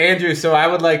do, Andrew. So I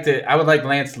would like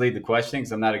Lance to lead the questioning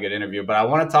because I'm not a good interviewer. But I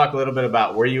want to talk a little bit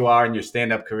about where you are in your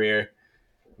stand-up career,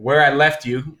 where I left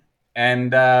you,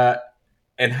 and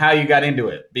how you got into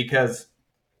it, because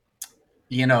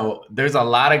there's a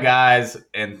lot of guys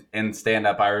in stand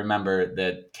up I remember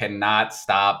that cannot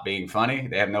stop being funny.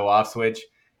 They have no off switch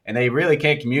and they really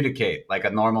can't communicate like a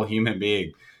normal human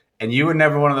being. And you were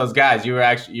never one of those guys. You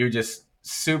were just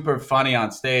super funny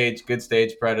on stage, good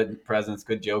stage presence,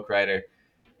 good joke writer.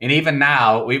 And even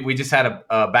now, we just had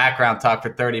a background talk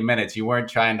for 30 minutes. You weren't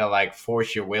trying to like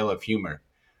force your will of humor.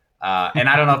 And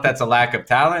I don't know if that's a lack of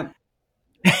talent.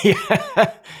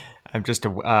 Yeah. I'm just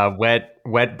a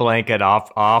wet blanket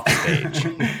off stage.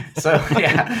 So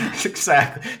yeah,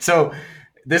 exactly. So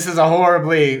this is a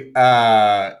horribly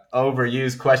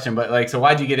overused question, but like, so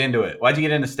why'd you get into it? Why'd you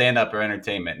get into stand up or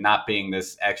entertainment, not being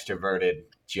this extroverted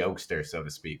jokester, so to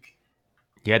speak?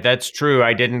 Yeah, that's true.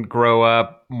 I didn't grow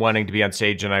up wanting to be on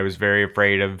stage, and I was very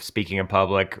afraid of speaking in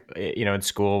public. In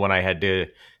school, when I had to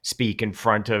speak in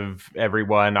front of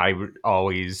everyone, I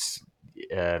always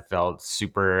felt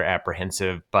super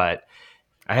apprehensive. But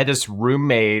I had this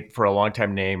roommate for a long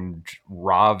time named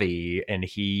Ravi, and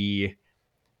he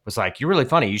was like, "You're really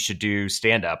funny. You should do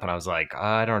stand up." And I was like,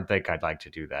 "I don't think I'd like to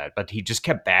do that." But he just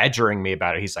kept badgering me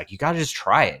about it. He's like, "You got to just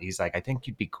try it." He's like, "I think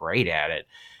you'd be great at it."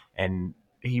 And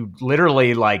he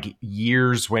literally, like,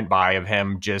 years went by of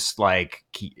him just like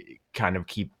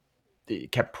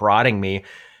kept prodding me.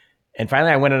 And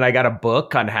finally I went and I got a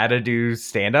book on how to do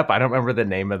stand up. I don't remember the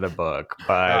name of the book,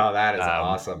 but Oh, that is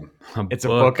awesome. it's a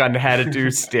book on how to do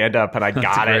stand up, and I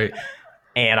got great. it.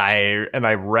 And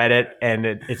I read it, and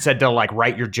it said to like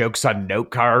write your jokes on note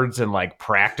cards and like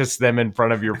practice them in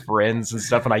front of your friends and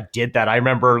stuff. And I did that. I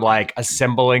remember like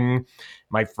assembling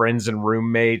my friends and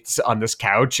roommates on this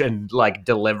couch and like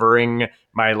delivering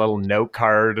my little note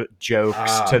card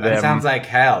jokes to them. That sounds like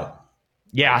hell.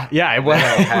 Yeah, it was,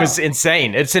 it was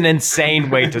insane. It's an insane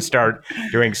way to start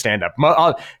doing stand-up.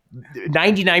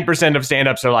 99% of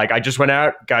stand-ups are like, I just went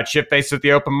out, got shit-faced at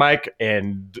the open mic,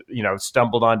 and,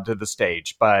 stumbled onto the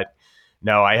stage. But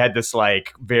no, I had this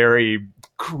like very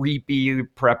creepy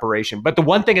preparation. But the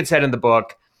one thing it said in the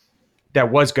book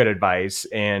that was good advice,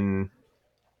 and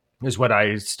is what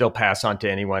I still pass on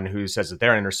to anyone who says that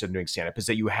they're interested in doing stand-up, is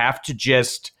that you have to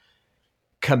just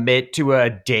commit to a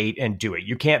date and do it.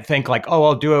 You can't think like, oh,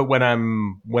 I'll do it when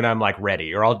I'm like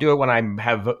ready, or I'll do it when I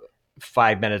have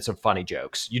 5 minutes of funny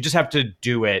jokes. You just have to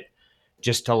do it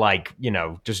just to like,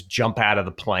 just jump out of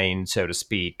the plane, so to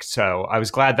speak. So I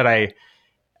was glad that I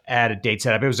had a date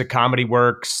set up. It was at Comedy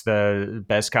Works, the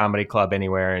best comedy club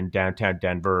anywhere in downtown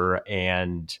Denver.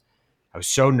 And I was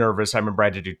so nervous. I remember I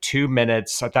had to do 2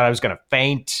 minutes. I thought I was going to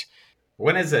faint.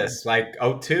 When is this? Like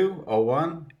 02,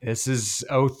 01? This is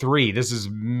 03. This is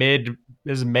May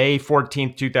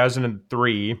 14th,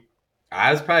 2003.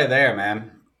 I was probably there,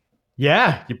 man.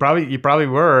 Yeah, you probably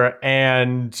were.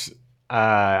 And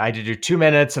I had to do 2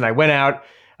 minutes and I went out,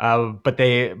 but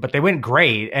they went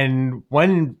great. And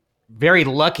one very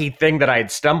lucky thing that I had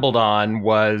stumbled on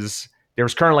was there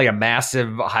was currently a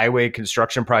massive highway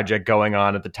construction project going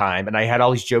on at the time. And I had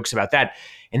all these jokes about that.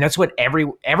 And that's what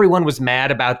everyone was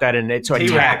mad about that. And so it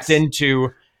tapped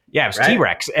into, it was right?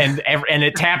 T-Rex. And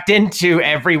it tapped into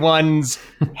everyone's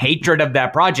hatred of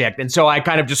that project. And so I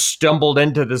kind of just stumbled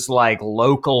into this like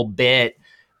local bit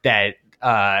that,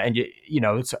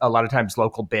 it's a lot of times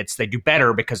local bits, they do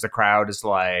better because the crowd is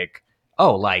like,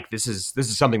 oh, like this is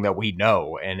something that we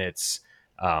know. And it's,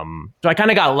 so I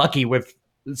kind of got lucky with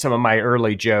some of my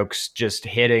early jokes just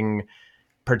hitting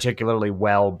particularly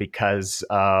well because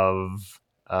of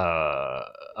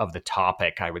the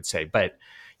topic, I would say. But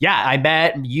yeah, I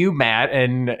met you, Matt,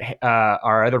 and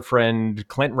our other friend,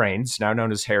 Clint Rains, now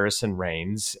known as Harrison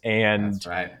Rains. And that's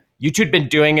right. You two had been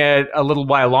doing it a little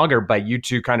while longer, but you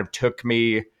two kind of took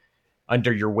me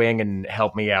under your wing and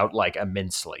helped me out like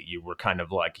immensely. You were kind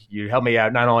of like, you helped me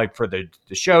out not only for the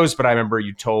shows, but I remember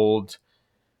you told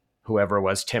whoever it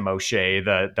was, Tim O'Shea,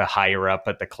 the higher up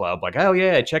at the club, like, oh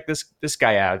yeah, check this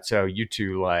guy out. So you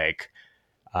two like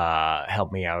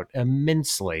helped me out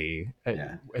immensely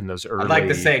in those early. I'd like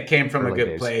to say it came from a good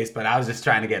days. place, but I was just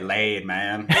trying to get laid,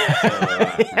 man. So,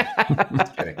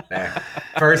 just kidding. There.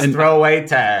 First throwaway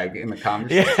tag in the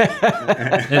conversation.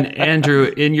 Yeah. And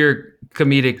Andrew, in your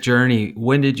comedic journey,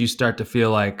 when did you start to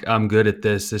feel like I'm good at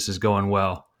this? This is going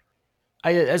well.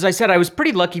 As I said, I was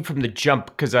pretty lucky from the jump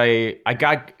because I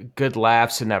got good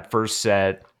laughs in that first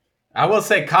set. I will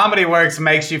say Comedy Works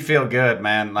makes you feel good,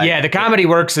 man. Like, yeah, the Comedy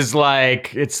Works is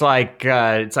like it's like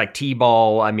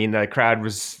T-ball. I mean, the crowd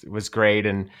was great,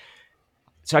 and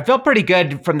so I felt pretty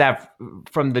good from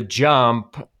the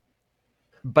jump.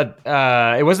 But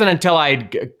it wasn't until I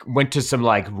went to some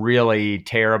like really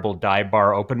terrible dive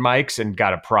bar open mics and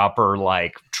got a proper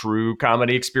like true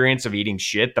comedy experience of eating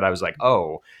shit that I was like,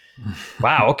 oh,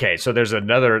 wow, okay, so there's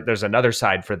another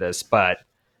side for this. But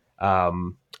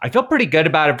I felt pretty good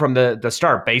about it from the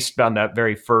start based on that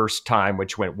very first time,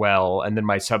 which went well. And then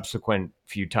my subsequent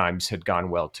few times had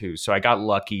gone well too. So I got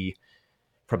lucky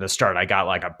from the start. I got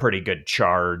like a pretty good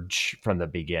charge from the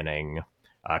beginning.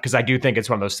 Because I do think it's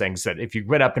one of those things that if you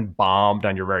went up and bombed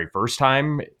on your very first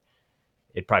time,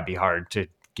 it'd probably be hard to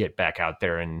get back out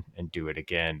there and do it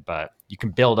again. But you can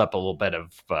build up a little bit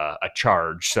of a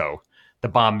charge. So the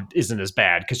bomb isn't as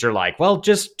bad because you're like, well,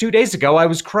 just 2 days ago I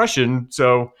was crushing.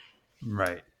 So,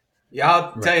 right. Yeah,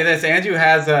 I'll tell you this. Andrew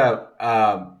has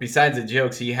besides the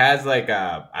jokes, he has like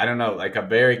like a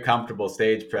very comfortable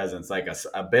stage presence, like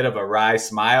a bit of a wry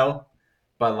smile,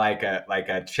 but like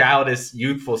a childish,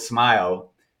 youthful smile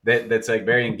that's like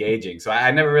very engaging. So I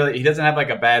never really, he doesn't have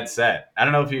like a bad set. I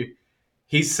don't know if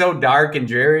he's so dark and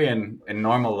dreary in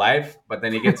normal life, but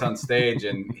then he gets on stage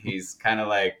and he's kind of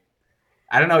like,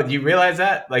 I don't know. Do you realize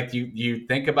that? Like you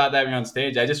think about that when you're on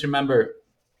stage? I just remember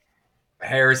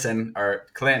Harrison or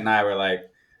Clint and I were like,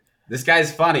 this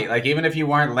guy's funny. Like even if you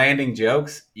weren't landing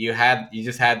jokes, you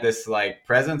just had this like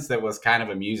presence that was kind of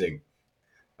amusing,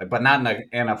 like, but not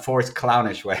in a forced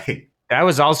clownish way. That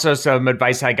was also some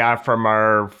advice I got from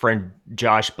our friend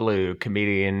Josh Blue,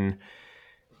 comedian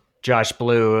Josh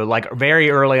Blue. Like very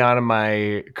early on in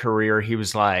my career,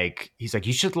 he's like,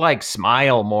 you should like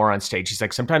smile more on stage. He's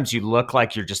like, sometimes you look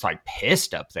like you're just like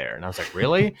pissed up there. And I was like,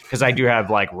 really? Because I do have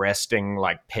like resting,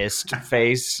 like pissed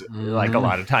face. Like a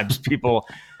lot of times people,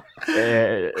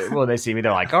 when they see me,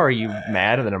 they're like, oh, are you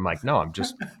mad? And then I'm like, no, I'm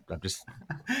just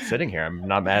sitting here. I'm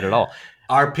not mad at all.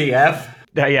 RPF.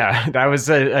 Yeah, that was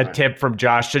a tip from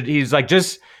Josh. He's like,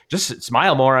 just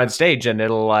smile more on stage, and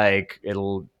I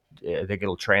think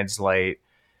it'll translate,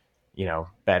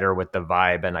 better with the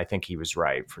vibe. And I think he was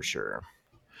right for sure.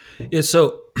 Yeah.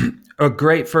 So a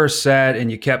great first set, and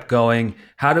you kept going.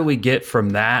 How do we get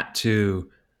from that to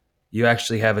you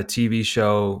actually have a TV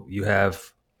show? You have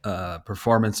a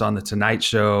performance on the Tonight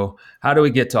Show. How do we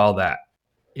get to all that?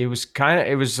 it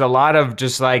was a lot of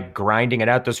just like grinding it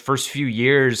out. Those first few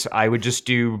years, I would just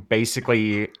do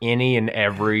basically any and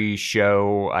every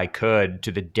show I could,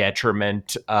 to the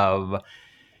detriment of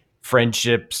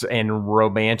friendships and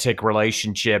romantic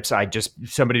relationships.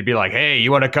 Somebody'd be like, "Hey,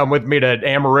 you want to come with me to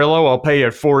Amarillo? I'll pay you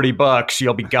 $40.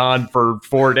 You'll be gone for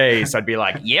 4 days." I'd be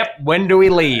like, "Yep. When do we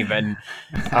leave?" And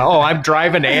I'm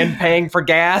driving and paying for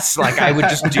gas. Like, I would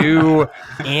just do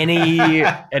any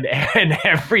and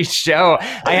every show.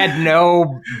 I had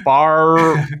no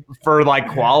bar for like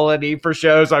quality for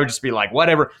shows. I would just be like,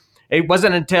 whatever. It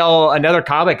wasn't until another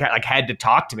comic like had to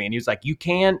talk to me, and he was like, "You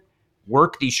can't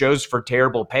work these shows for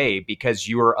terrible pay because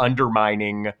you are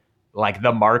undermining like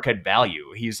the market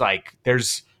value." He's like,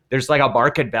 there's like a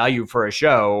market value for a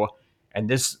show, and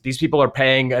these people are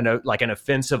paying an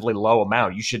offensively low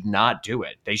amount. You should not do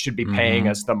it. They should be paying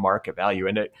us the market value.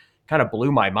 And it kind of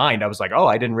blew my mind. I was like, oh,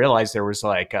 I didn't realize there was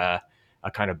like a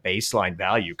kind of baseline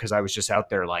value, because I was just out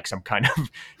there like some kind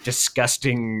of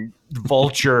disgusting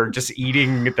vulture just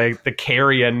eating the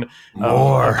carrion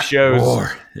of shows.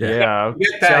 More. Yeah.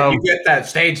 You get that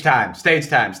stage time,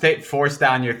 forced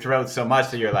down your throat so much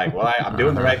that you're like, well, I'm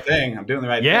doing the right thing. I'm doing the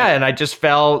right thing. Yeah, and I just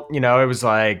felt, it was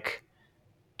like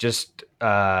just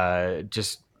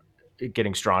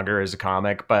getting stronger as a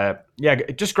comic. But yeah,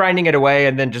 just grinding it away,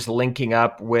 and then just linking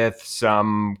up with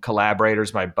some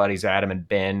collaborators, my buddies Adam and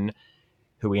Ben,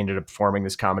 who we ended up forming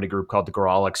this comedy group called the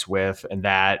Grolics with, and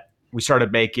that we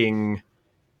started making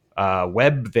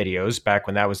web videos back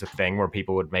when that was a thing, where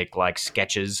people would make like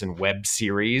sketches and web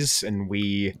series, and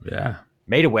we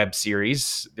made a web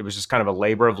series. It was just kind of a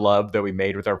labor of love that we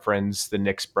made with our friends, the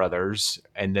Nix brothers,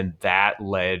 and then that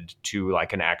led to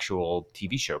like an actual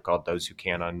TV show called Those Who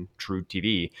Can on True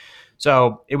TV.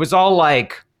 So it was all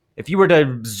like, if you were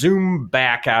to zoom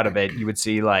back out of it, you would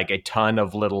see like a ton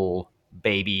of little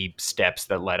baby steps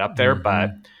that led up there.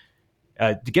 But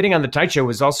getting on the Tonight Show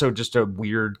was also just a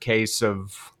weird case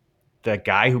of the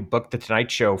guy who booked the Tonight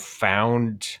Show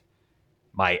found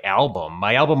my album.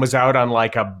 My album was out on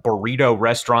like a burrito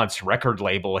restaurant's record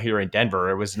label here in Denver.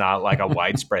 It was not like a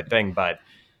widespread thing, but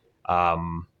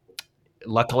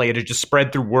luckily it had just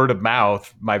spread through word of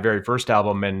mouth, my very first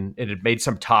album, and it had made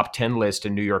some top 10 list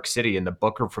in New York City. And the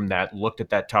booker from that looked at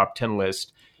that top 10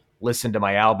 list, listened to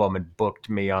my album, and booked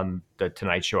me on the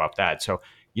Tonight Show off that. So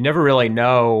you never really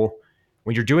know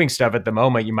when you're doing stuff at the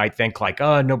moment. You might think like,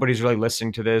 oh, nobody's really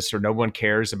listening to this, or no one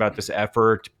cares about this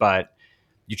effort, but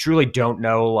you truly don't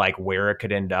know like where it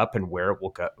could end up and where it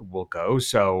will go.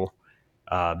 So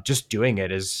just doing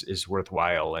it is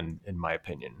worthwhile, in my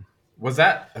opinion.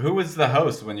 Who was the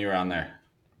host when you were on there?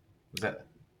 Was that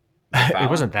it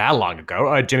wasn't that long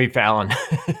ago. Jimmy Fallon.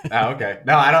 Oh, okay.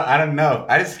 No, I don't know.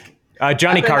 I just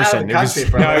Johnny Carson. It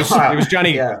was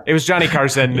Johnny. Yeah. It was Johnny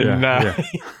Carson. Yeah.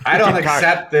 I don't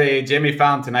accept the Jimmy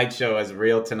Fallon Tonight Show as a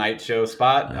real Tonight Show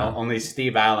spot. No. Only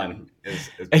Steve Allen is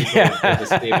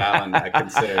the Steve Allen I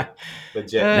consider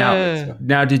legit.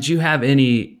 Now, did you have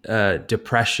any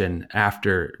depression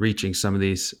after reaching some of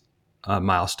these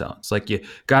milestones? Like, you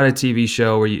got a TV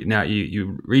show where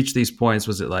you reach these points.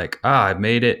 Was it like, I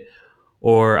made it?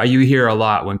 Or you hear a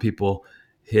lot when people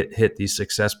hit these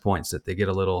success points that they get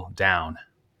a little down?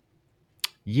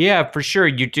 Yeah, for sure.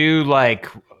 You do like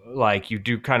you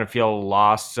do kind of feel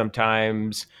lost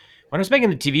sometimes. When I was making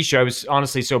the TV show, I was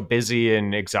honestly so busy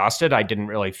and exhausted, I didn't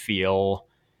really feel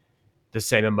the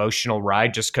same emotional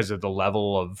ride, just because of the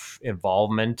level of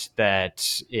involvement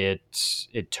that it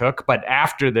took. But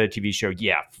after the TV show,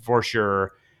 yeah, for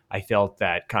sure, I felt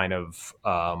that kind of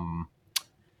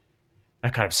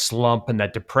slump and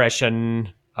that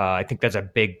depression. I think that's a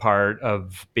big part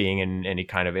of being in any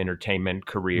kind of entertainment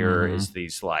career, is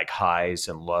these like highs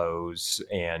and lows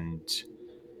and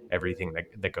everything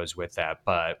that goes with that.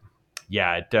 But yeah,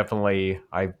 I definitely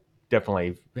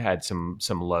had some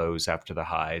lows after the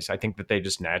highs. I think that they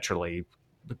just naturally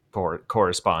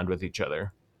correspond with each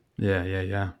other.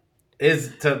 Yeah.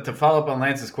 Is to follow up on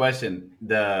Lance's question,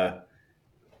 I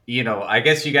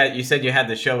guess you said you had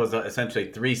the show was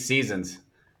essentially 3 seasons.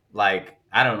 Like,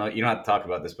 I don't know, you don't have to talk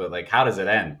about this, but like, how does it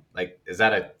end? Like, is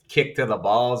that a kick to the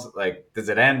balls? Like, does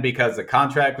it end because the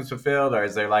contract was fulfilled, or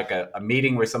is there like a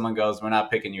meeting where someone goes, we're not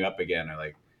picking you up again? Or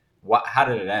like, how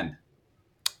did it end?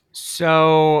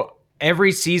 So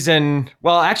every season,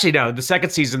 well, actually, no, the second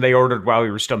season they ordered while we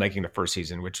were still making the first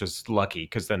season, which was lucky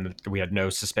because then we had no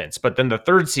suspense. But then the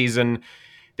third season,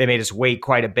 they made us wait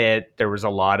quite a bit. There was a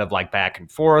lot of like back and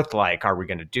forth, like, are we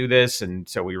going to do this? And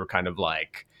so we were kind of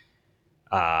like,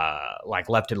 like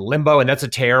left in limbo, and that's a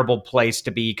terrible place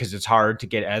to be because it's hard to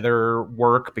get other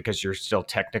work because you're still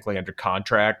technically under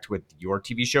contract with your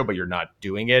TV show, but you're not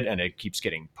doing it, and it keeps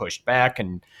getting pushed back.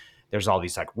 And there's all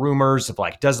these like rumors of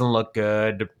like doesn't look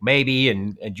good, maybe,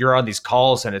 and you're on these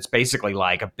calls, and it's basically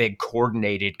like a big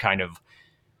coordinated kind of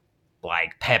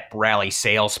like pep rally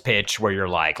sales pitch where you're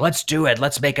like, let's do it.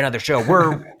 Let's make another show.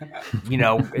 We're,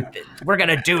 we're going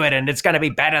to do it and it's going to be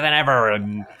better than ever.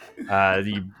 And,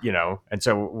 and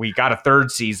so we got a third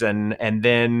season. And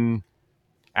then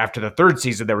after the third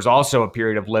season, there was also a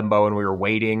period of limbo and we were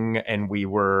waiting and we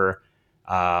were,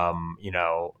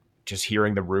 just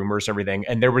hearing the rumors and everything.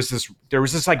 And there was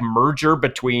this like merger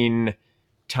between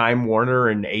Time Warner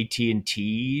and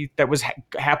AT&T that was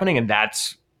happening. And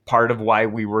that's part of why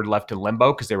we were left in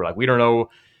limbo, because they were like, we don't know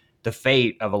the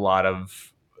fate of a lot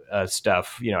of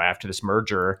stuff, after this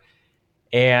merger.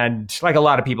 And like a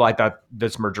lot of people, I thought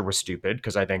this merger was stupid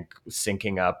because I think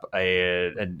syncing up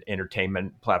an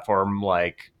entertainment platform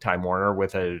like Time Warner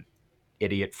with a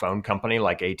idiot phone company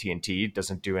like AT&T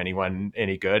doesn't do anyone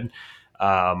any good.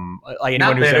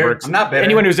 Anyone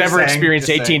who's ever experienced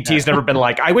AT&T has never been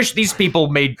like, I wish these people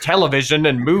made television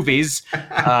and movies.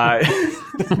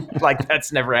 Like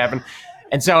that's never happened.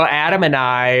 And so Adam and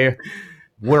I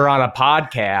were on a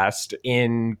podcast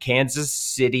in Kansas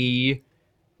City,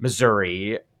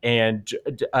 Missouri, and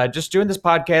just doing this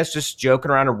podcast, just joking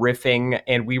around and riffing.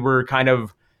 And we were kind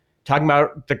of talking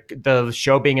about the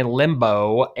show being in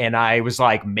limbo, and I was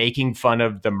like making fun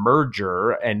of the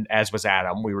merger, and as was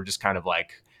Adam. We were just kind of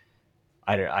like,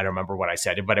 I don't remember what I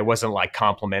said, but it wasn't like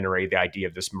complimentary, the idea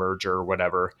of this merger or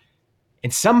whatever.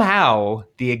 And somehow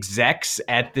the execs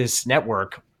at this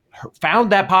network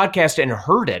found that podcast and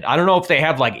heard it. I don't know if they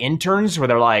have like interns where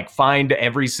they're like, find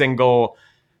every single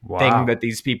thing that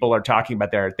these people are talking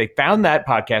about there. They found that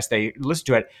podcast, they listened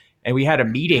to it, and we had a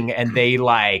meeting, and they were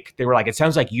like, it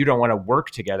sounds like you don't want to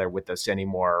work together with us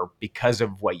anymore because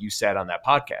of what you said on that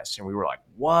podcast. And we were like,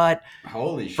 what?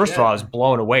 Holy shit. First of all, I was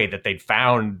blown away that they'd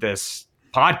found this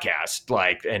podcast,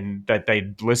 like, and that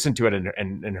they'd listened to it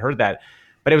and heard that.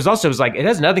 But it was like, it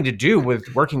has nothing to do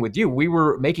with working with you. We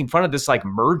were making fun of this like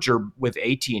merger with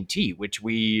AT&T, which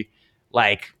we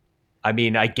like, I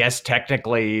mean, I guess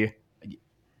technically,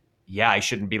 I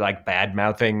shouldn't be like bad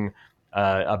mouthing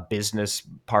a business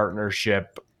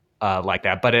partnership like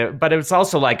that, but it's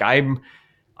also like I'm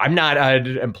not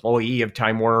an employee of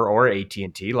Time Warner or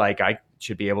AT&T. Like I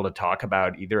should be able to talk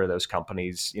about either of those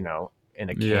companies, in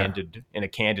a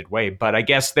candid way. But I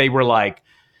guess they were like,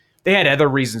 they had other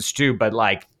reasons too, but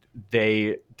like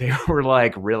they were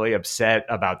like really upset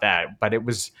about that. But it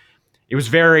was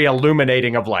very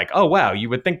illuminating of like, oh wow, you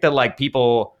would think that like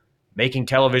people making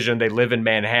television, they live in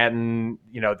Manhattan,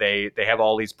 they have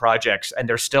all these projects, and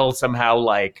they're still somehow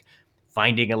like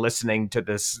finding and listening to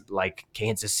this like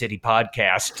Kansas City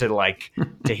podcast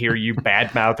to hear you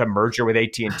badmouth a merger with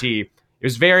AT&T. It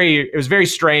was very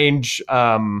strange.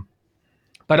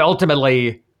 But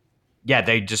ultimately,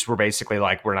 they just were basically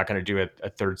like, we're not going to do a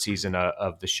third season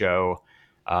of the show.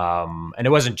 And it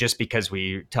wasn't just because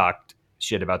we talked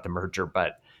shit about the merger,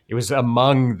 but it was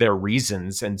among their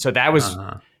reasons. And so that was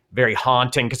very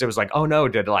haunting, because it was like, oh no,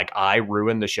 did like I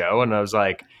ruin the show? And I was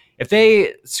like, if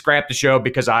they scrapped the show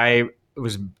because I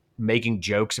was making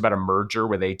jokes about a merger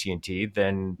with AT&T,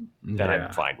 then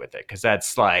I'm fine with it. Because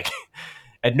that's like,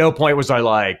 at no point was I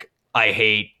like, I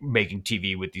hate making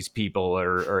TV with these people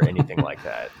or anything like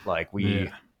that. Like we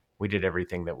did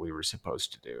everything that we were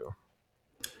supposed to do.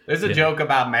 There's a joke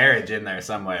about marriage in there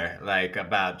somewhere, like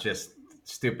about just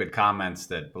stupid comments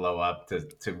that blow up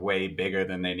to way bigger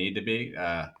than they need to be.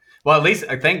 Well, at least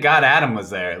thank God Adam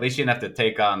was there. At least you didn't have to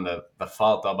take on the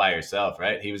fault all by yourself,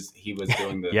 right? He was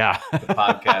doing the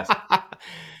podcast.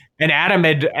 And Adam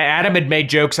had made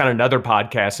jokes on another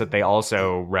podcast that they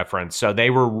also referenced. So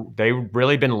they've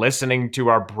really been listening to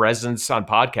our presence on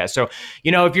podcasts. So,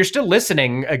 if you're still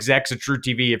listening, execs of True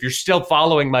TV, if you're still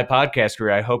following my podcast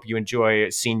career, I hope you enjoy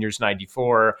Seniors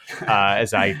 94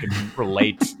 as I can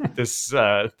relate this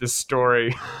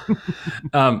story.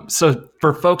 So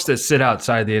for folks that sit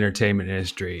outside the entertainment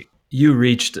industry, you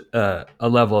reached a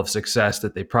level of success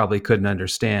that they probably couldn't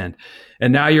understand.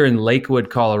 And now you're in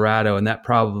Lakewood, Colorado, and that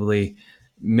probably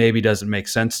maybe doesn't make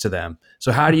sense to them.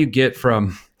 So how do you get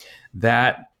from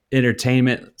that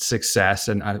entertainment success,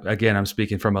 and again, I'm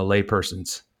speaking from a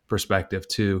layperson's perspective,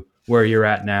 to where you're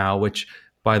at now, which,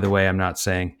 by the way, I'm not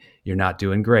saying you're not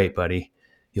doing great, buddy.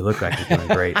 You look like you're doing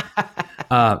great.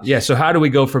 So how do we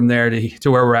go from there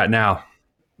to where we're at now?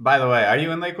 By the way, are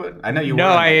you in Lakewood? I know you. No,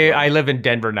 I live in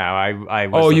Denver now. I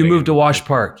was you moved to Wash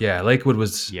Park. Yeah, Lakewood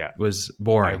was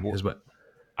boring.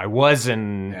 I was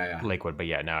in Yeah. Lakewood, but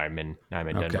now I'm in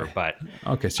Denver. But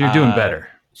okay, so you're doing better.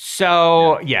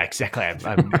 So yeah, exactly.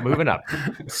 I'm moving up.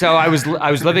 So I was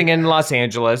living in Los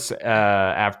Angeles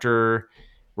after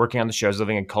working on the shows.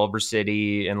 Living in Culver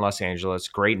City in Los Angeles,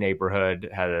 great neighborhood.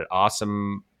 Had an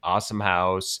awesome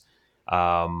house.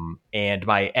 And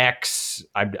my ex,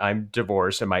 I'm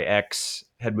divorced, and my ex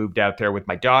had moved out there with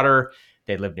my daughter.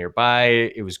 They lived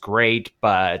nearby. It was great,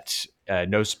 but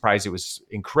no surprise, it was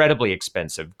incredibly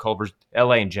expensive.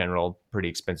 LA in general, pretty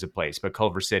expensive place, but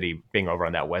Culver City, being over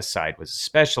on that west side, was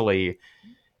especially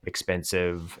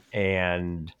expensive.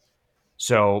 And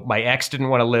so my ex didn't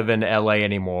want to live in LA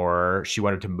anymore. She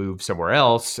wanted to move somewhere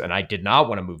else, and I did not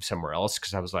want to move somewhere else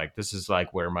because I was like, this is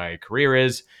like where my career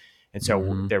is. And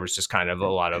so there was just kind of a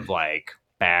lot of like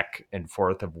back and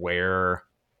forth of where,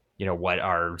 what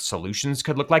our solutions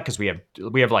could look like, because we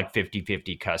have like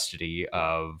 50-50 custody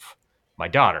of my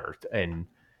daughter, and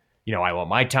I want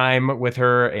my time with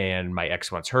her and my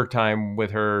ex wants her time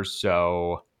with her.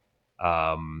 So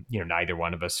neither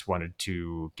one of us wanted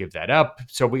to give that up.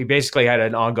 So we basically had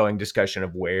an ongoing discussion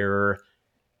of where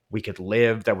we could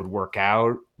live that would work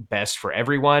out best for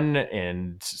everyone.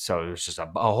 And so there's just a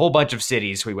whole bunch of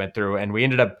cities we went through, and we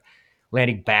ended up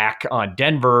landing back on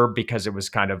Denver because it was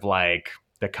kind of like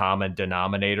the common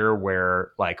denominator,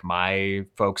 where like my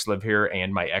folks live here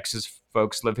and my ex's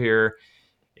folks live here.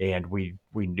 And we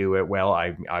knew it well.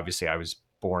 I was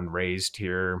born, raised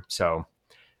here. So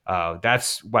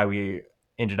that's why we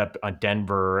ended up on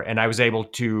Denver, and I was able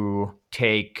to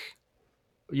take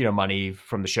money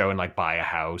from the show and like buy a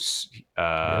house.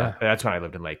 That's when I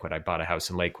lived in Lakewood. I bought a house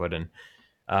in Lakewood,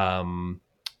 and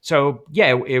so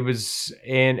yeah, it was.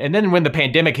 And then when the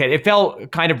pandemic hit, it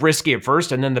felt kind of risky at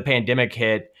first, and then the pandemic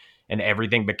hit, and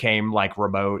everything became like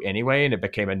remote anyway, and it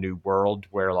became a new world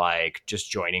where like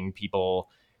just joining people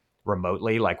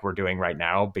remotely like we're doing right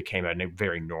now became a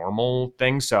very normal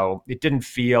thing. So it didn't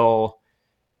feel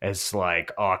as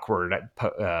like awkward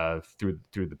through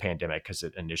the pandemic as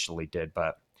it initially did.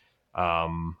 But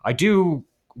I do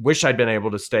wish I'd been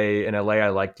able to stay in LA. I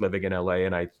liked living in LA,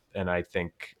 and I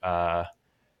think I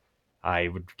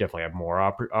would definitely have more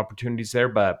opportunities there.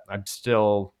 But I'm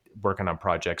still working on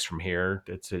projects from here.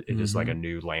 It is like a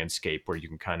new landscape where you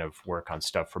can kind of work on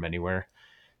stuff from anywhere.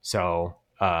 So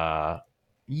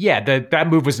that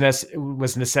move was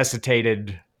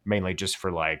necessitated mainly just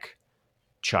for like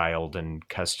child and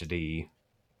custody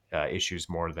issues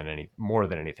more than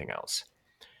anything else.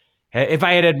 If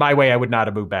I had my way, I would not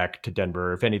have moved back to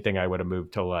Denver. If anything, I would have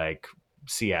moved to like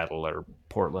Seattle or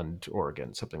Portland,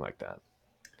 Oregon, something like that.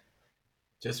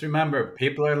 Just remember,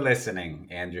 people are listening,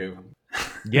 Andrew.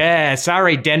 Yeah,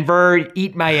 sorry, Denver,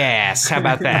 eat my ass. How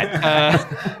about that?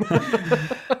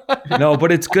 No,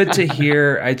 but it's good to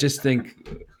hear. I just think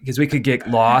because we could get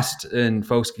lost, and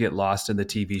folks could get lost in the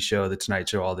TV show, the Tonight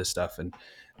Show, all this stuff, and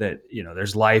that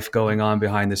there's life going on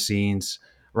behind the scenes.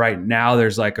 Right now,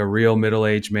 there's like a real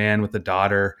middle-aged man with a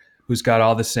daughter who's got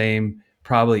all the same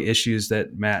probably issues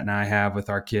that Matt and I have with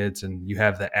our kids, and you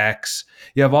have the ex.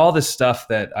 You have all this stuff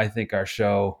that I think our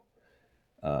show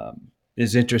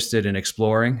is interested in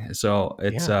exploring. So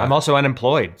it's I'm also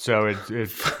unemployed, so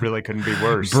it really couldn't be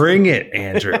worse. Bring it,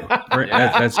 Andrew.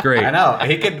 That's great. I know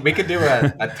we could do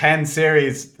a 10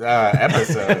 series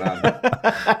episode on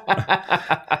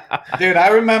dude.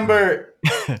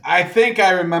 I think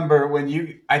I remember when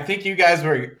you guys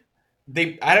were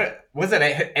was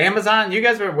it Amazon? You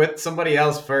guys were with somebody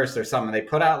else first or something. They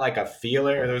put out like a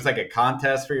feeler, or there was like a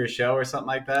contest for your show or something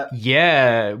like that.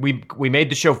 Yeah, we made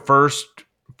the show first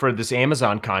for this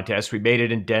Amazon contest. We made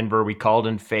it in Denver. We called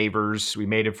in favors. We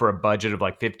made it for a budget of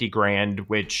like $50,000,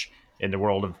 which in the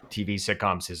world of TV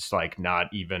sitcoms is like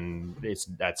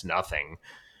that's nothing.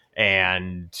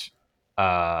 And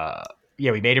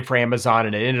we made it for Amazon,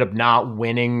 and it ended up not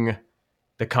winning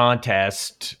the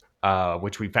contest,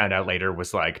 which we found out later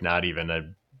was like not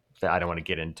even I don't want to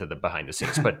get into the behind the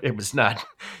scenes, but it was not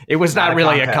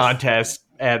really a contest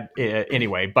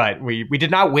anyway. But we did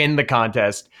not win the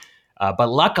contest. But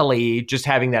luckily, just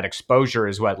having that exposure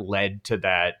is what led to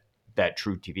that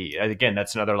True TV. Again,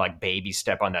 that's another like baby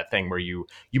step on that thing where you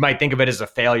might think of it as a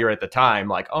failure at the time,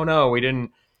 like, oh no, we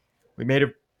made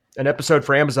an episode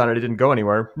for Amazon and it didn't go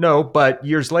anywhere. No, but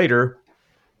years later,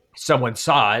 someone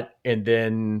saw it, and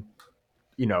then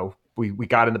we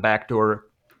got in the back door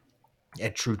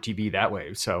at True TV that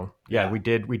way. So yeah, we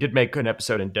did make an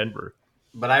episode in Denver.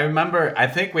 But I remember, I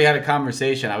think we had a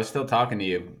conversation. I was still talking to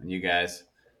you guys.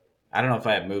 I don't know if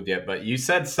I had moved yet, but you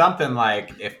said something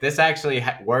like, if this actually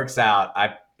works out,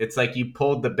 it's like you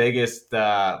pulled the biggest,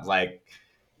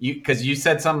 because you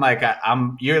said something like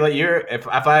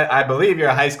I believe you're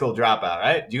a high school dropout,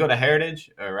 right? Did you go to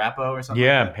Heritage or Rapo or something?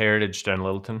 Yeah, like that? Heritage down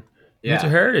Littleton. Went to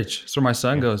Heritage. That's where my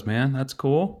son goes, man. That's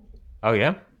cool. Oh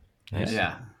yeah, nice.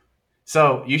 Yeah.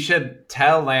 So you should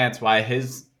tell Lance why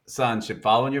his son should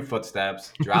follow in your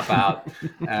footsteps, drop out,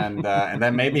 and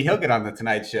then maybe he'll get on the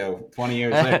Tonight Show 20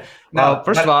 years later. Well,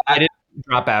 first of all, I didn't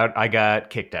drop out. I got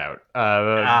kicked out.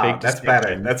 Big that's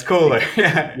better. That's cooler.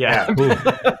 Yeah.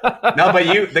 No,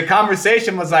 but the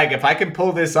conversation was like, if I can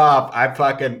pull this off,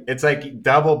 it's like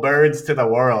double birds to the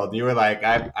world. You were like,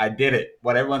 I did it.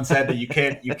 What everyone said that you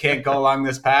can't go along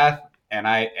this path, and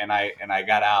I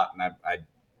got out, and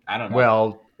I don't know.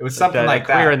 Well, it was something like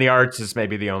that. Career in the arts is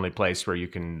maybe the only place where you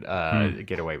can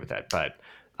get away with that. But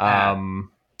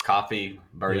coffee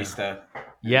barista.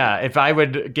 Yeah, if I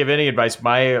would give any advice,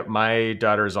 my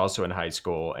daughter is also in high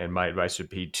school, and my advice would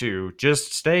be to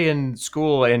just stay in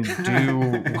school and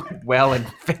do well and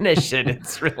finish it.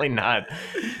 It's really not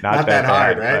that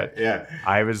hard, right? Yeah.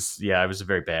 I was a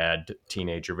very bad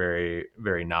teenager, very,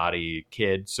 very naughty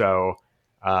kid. So,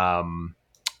 my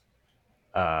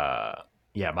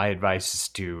advice is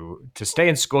to stay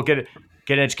in school, get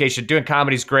an education. Doing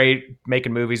comedy is great.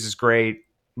 Making movies is great.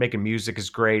 Making music is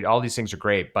great. All these things are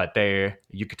great, but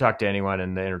you could talk to anyone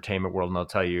in the entertainment world and they'll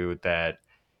tell you that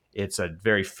it's a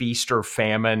very feast or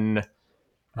famine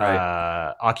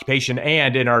occupation.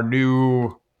 And in our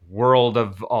new world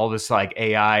of all this like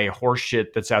AI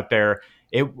horseshit that's out there,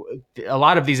 a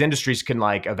lot of these industries can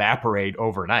like evaporate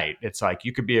overnight. It's like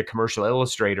you could be a commercial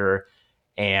illustrator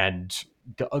and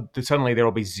suddenly there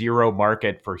will be zero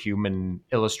market for human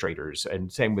illustrators.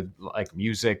 And same with like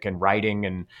music and writing,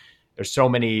 and there's so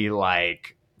many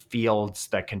like fields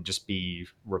that can just be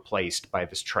replaced by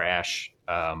this trash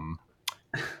AI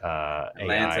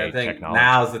Lance, I think technology.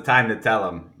 Now's the time to tell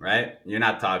them, right? You're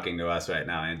not talking to us right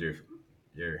now, Andrew.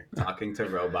 You're talking to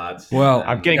robots. Well,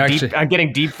 I'm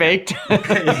getting deep faked.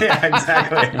 Yeah,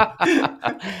 exactly.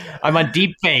 I'm on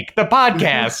Deep Fake, the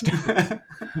podcast.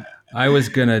 I was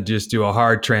going to just do a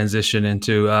hard transition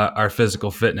into our physical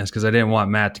fitness because I didn't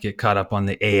want Matt to get caught up on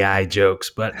the AI jokes,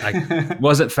 but I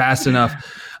wasn't fast enough.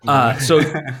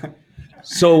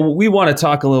 So we want to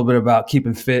talk a little bit about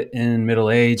keeping fit in middle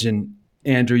age. And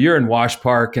Andrew, you're in Wash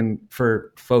Park. And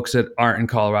for folks that aren't in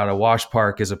Colorado, Wash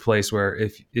Park is a place where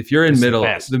if you're in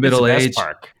the middle age,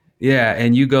 park. Yeah,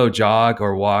 and you go jog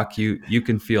or walk, you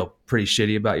can feel pretty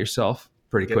shitty about yourself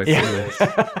pretty quickly. Yeah.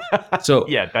 So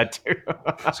yeah, that too.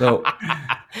 So,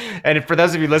 and for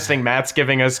those of you listening, Matt's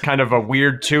giving us kind of a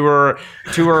weird tour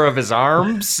of his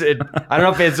arms. I don't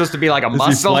know if it's supposed to be like a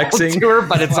muscle tour,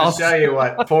 but it's also. I'll tell you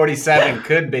what 47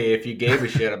 could be if you gave a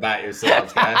shit about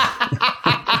yourselves, guys.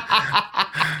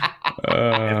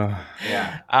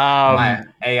 Yeah. My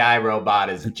AI robot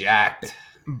is jacked.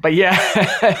 But yeah,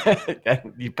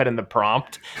 you put in the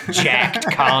prompt, jacked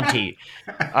Conti.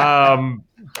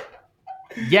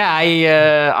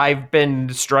 Yeah, I've been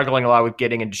struggling a lot with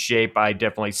getting into shape. I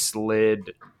definitely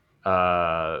slid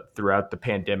throughout the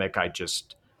pandemic. I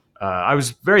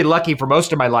was very lucky for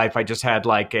most of my life. I just had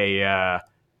like that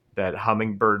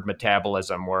hummingbird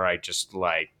metabolism where I just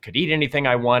like could eat anything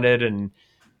I wanted and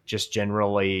just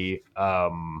generally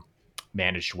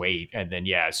managed weight. And then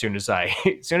as soon as I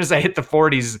hit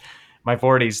my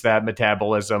 40s, that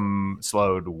metabolism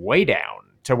slowed way down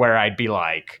to where I'd be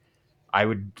like, I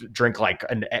would drink like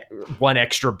one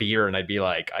extra beer and I'd be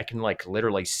like, I can like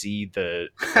literally see the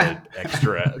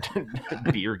extra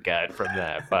beer gut from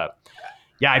that. But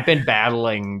yeah, I've been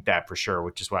battling that for sure,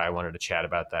 which is why I wanted to chat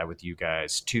about that with you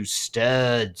guys. Two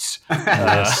studs.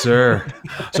 Yes, sir.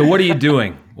 So what are you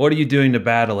doing? What are you doing to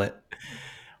battle it?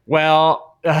 Well,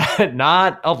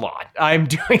 not a lot. I'm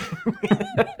doing.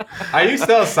 Are you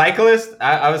still a cyclist?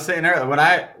 I was saying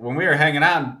earlier when we were hanging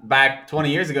out back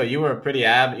 20 years ago, you were pretty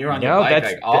avid. You were on your bike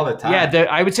like all the time. Yeah,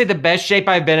 I would say the best shape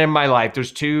I've been in my life.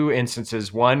 There's two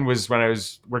instances. One was when I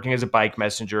was working as a bike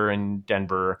messenger in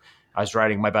Denver. I was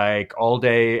riding my bike all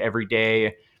day, every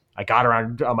day. I got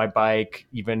around on my bike,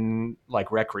 even like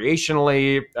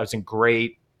recreationally. I was in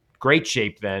great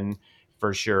shape then,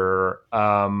 for sure.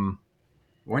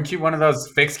 Weren't you one of those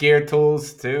fixed gear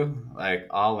tools too? Like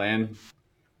all in?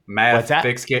 What's that?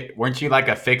 Fixed gear. Weren't you like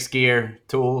a fixed gear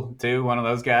tool too? One of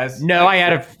those guys? No, I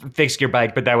had a fixed gear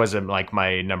bike, but that wasn't like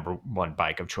my number one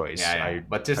bike of choice. Yeah.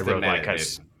 But just admit like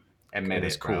it. Admit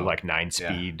this it, cool bro. like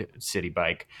 9-speed city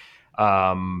bike.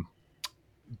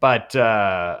 But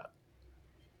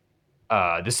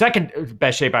The second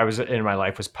best shape I was in my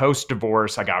life was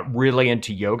post-divorce. I got really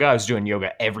into yoga. I was doing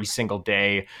yoga every single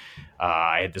day.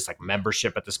 I had this like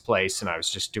membership at this place, and I was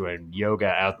just doing yoga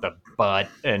out the butt.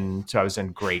 And so I was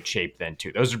in great shape then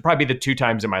too. Those are probably the 2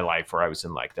 times in my life where I was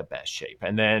in like the best shape.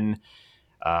 And then,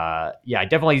 I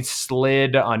definitely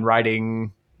slid on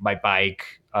riding my bike.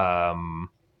 I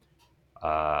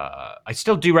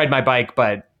still do ride my bike,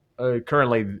 but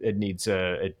currently it needs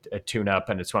a tune up,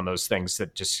 and it's one of those things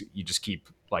that you just keep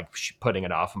like putting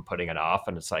it off and putting it off,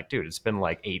 and it's like, dude, it's been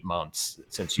like 8 months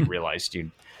since you realized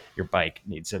your bike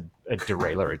needs a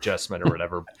derailleur adjustment or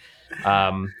whatever.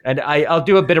 And I'll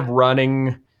do a bit of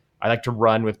running. I like to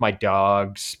run with my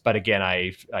dogs, but again,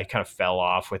 I kind of fell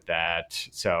off with that.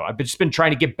 So I've just been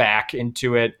trying to get back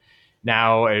into it.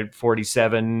 Now at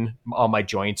 47, all my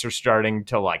joints are starting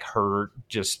to like hurt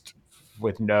just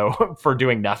for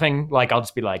doing nothing. Like I'll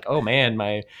just be like, oh man,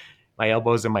 my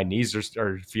elbows and my knees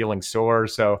are feeling sore.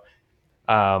 So,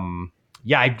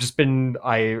 I've been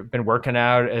working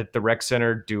out at the rec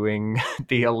center doing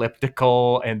the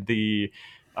elliptical and the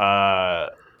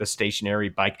stationary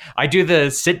bike. I do the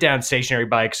sit down stationary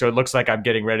bike. So it looks like I'm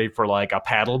getting ready for like a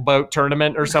paddle boat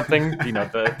tournament or something,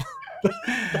 the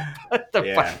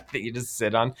bike that you just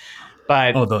sit on.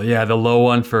 But the low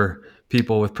one for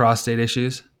people with prostate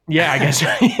issues. Yeah, I guess.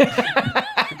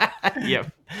 Yeah.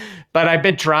 But I've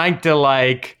been trying to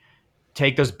like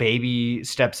take those baby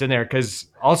steps in there, because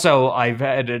also I've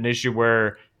had an issue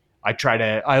where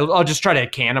I'll just try to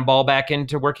cannonball back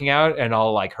into working out, and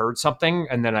I'll like hurt something,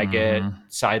 and then I get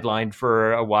sidelined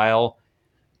for a while,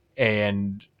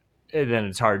 and then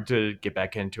it's hard to get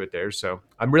back into it there. So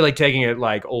I'm really taking it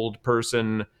like old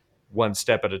person, one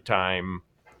step at a time,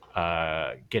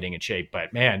 getting in shape.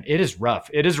 But man, it is rough.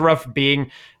 It is rough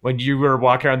being when you were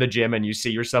walking around the gym and you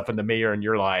see yourself in the mirror and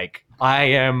you're like, I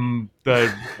am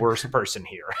the worst person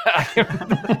here.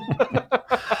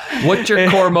 What's your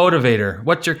core motivator?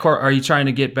 Are you trying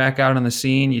to get back out on the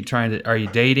scene? Are you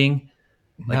dating?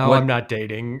 No, I'm not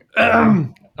dating.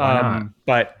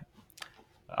 But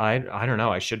I don't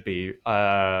know. I should be.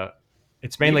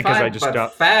 It's mainly because I just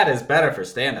don't. Fat is better for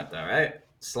stand-up, though, right?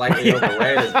 Slightly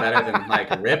overweight is better than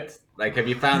like ripped. Like, have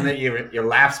you found that your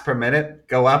laughs per minute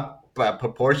go up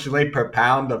proportionally per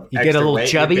pound of you get a little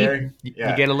chubby? You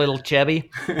get a little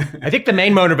chubby. I think the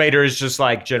main motivator is just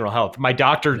like general health. My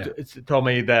doctor told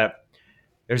me that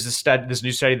there's this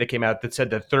new study that came out that said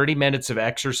that 30 minutes of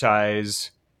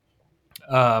exercise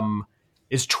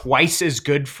is twice as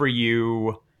good for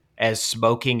you as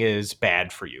smoking is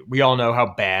bad for you. We all know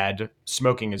how bad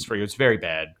smoking is for you. It's very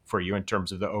bad for you in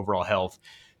terms of the overall health.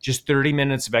 Just 30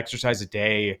 minutes of exercise a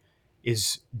day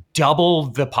is double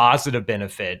the positive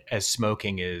benefit as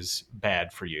smoking is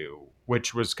bad for you,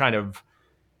 which was kind of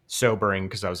sobering,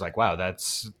 because I was like, wow,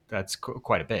 that's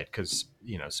quite a bit, because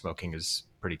smoking is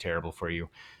pretty terrible for you.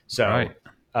 So right.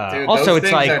 Dude, also those it's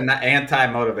things like are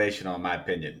anti-motivational in my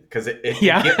opinion, because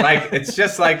it's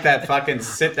just like that fucking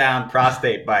sit down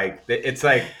prostate bike. It's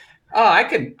like,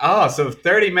 so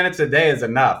 30 minutes a day is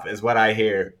enough is what I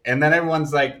hear. And then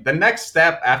everyone's like, the next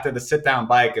step after the sit down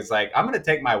bike is like, I'm going to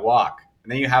take my walk.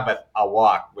 And then you have a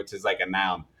walk, which is like a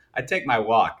noun. I take my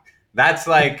walk. That's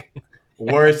like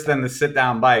worse than the sit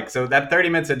down bike. So that 30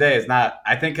 minutes a day is not,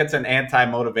 I think it's an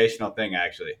anti-motivational thing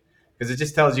actually. Because it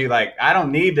just tells you, like, I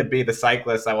don't need to be the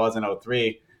cyclist I was in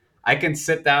 2003. I can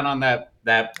sit down on that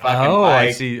fucking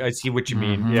bike. I see what you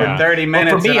mean. For Yeah. 30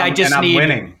 minutes. Well, for me, I'm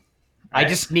winning. I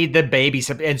just need the baby.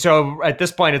 And so at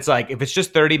this point, it's like, if it's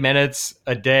just 30 minutes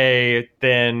a day,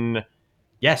 then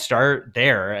start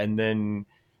there, and then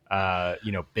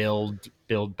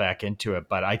build back into it.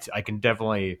 But I can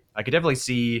definitely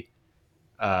see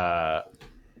what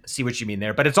you mean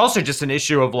there. But it's also just an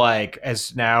issue of like,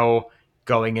 as now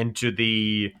going into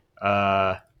the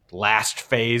last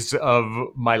phase of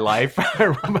my life.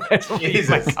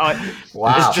 Jesus.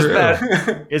 Wow.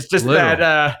 It's just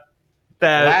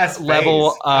that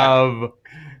level of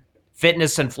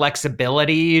fitness and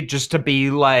flexibility, just to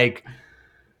be like,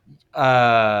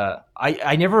 I'll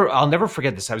never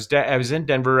forget this. I was in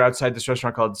Denver outside this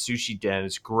restaurant called Sushi Den.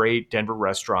 It's a great Denver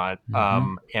restaurant.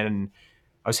 And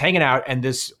I was hanging out, and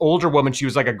this older woman, she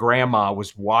was like a grandma,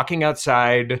 was walking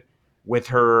outside with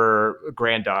her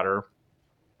granddaughter,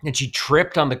 and she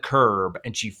tripped on the curb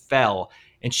and she fell,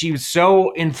 and she was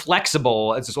so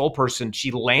inflexible as this old person.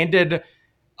 She landed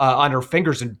on her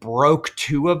fingers and broke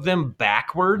 2 of them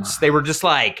backwards. They were just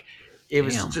like, it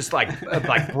was just like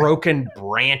broken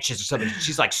branches or something.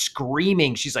 She's like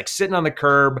screaming. She's like sitting on the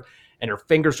curb and her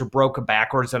fingers were broken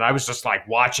backwards. And I was just like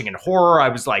watching in horror. I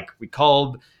was like, we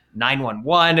called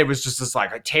 911. It was just this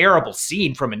like a terrible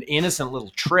scene from an innocent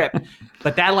little trip.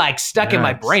 But that like stuck in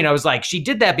my brain. I was like, she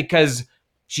did that because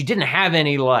she didn't have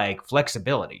any like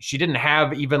flexibility. She didn't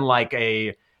have even like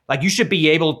you should be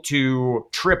able to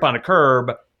trip on a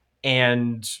curb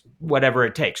and whatever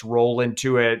it takes, roll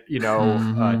into it,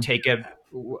 take it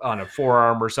on a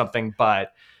forearm or something.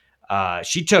 But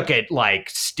she took it like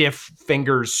stiff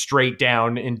fingers straight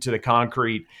down into the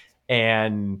concrete.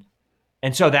 And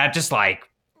so that just like,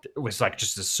 it was like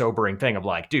just a sobering thing of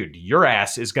like, dude, your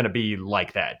ass is going to be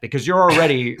like that because you're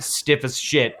already stiff as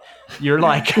shit. You're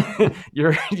like,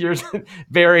 you're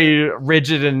very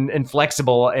rigid and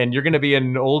flexible, and you're going to be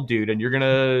an old dude, and you're going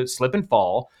to slip and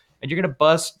fall, and you're going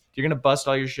to bust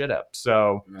all your shit up.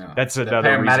 So that's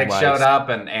another reason why. The paramedics showed up,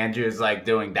 and Andrew's like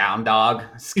doing down dog,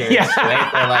 scared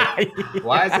straight. They're like,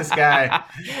 why is this guy?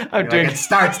 It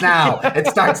starts now. It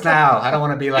starts now. I don't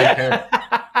want to be like her.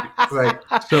 Like,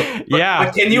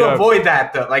 but can you avoid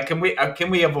that though? Like, can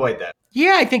we avoid that?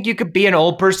 Yeah, I think you could be an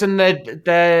old person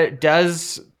that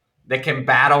can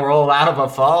battle roll out of a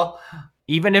fall,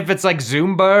 even if it's like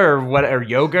Zumba or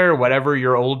yoga or whatever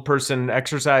your old person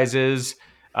exercise is.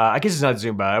 I guess it's not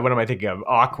Zumba. What am I thinking of?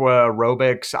 Aqua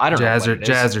aerobics. I don't know.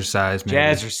 Jazzercise. Maybe.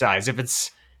 Jazzercise.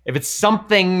 If it's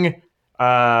something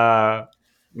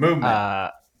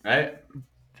movement, right?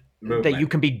 Movement. That you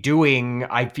can be doing,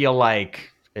 I feel like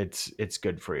it's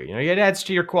good for you. It adds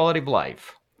to your quality of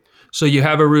life. So you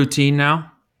have a routine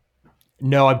now?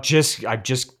 No, I'm just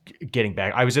getting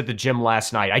back. I was at the gym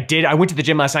last night. I went to the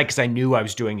gym last night because I knew I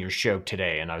was doing your show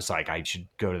today, and I was like, I should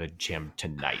go to the gym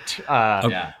tonight.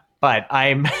 But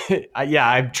I'm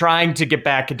trying to get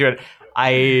back into it.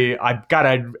 I've got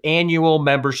an annual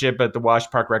membership at the Wash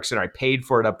Park Rec Center. I paid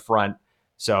for it up front,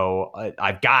 so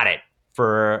I've got it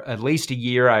for at least a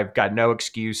year. I've got no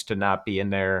excuse to not be in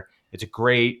there. It's a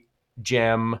great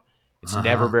gym. It's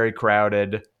never very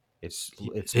crowded. It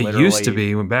used to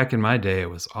be. When back in my day, it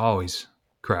was always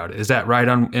crowded. Is that right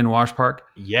in Wash Park?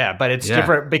 Yeah, but it's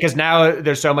different because now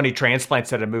there's so many transplants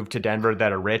that have moved to Denver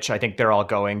that are rich. I think they're all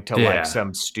going to like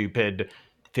some stupid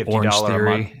 $50 a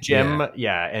month gym.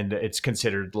 Yeah, and it's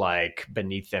considered like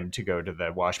beneath them to go to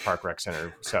the Wash Park Rec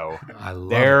Center. So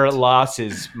their loss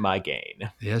is my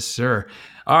gain. Yes, sir.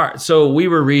 All right. So we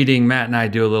were reading, Matt and I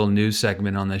do a little news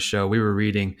segment on this show. We were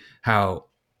reading how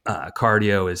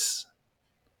cardio is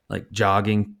like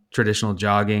jogging, traditional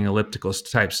jogging, elliptical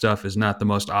type stuff is not the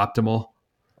most optimal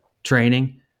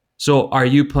training. So are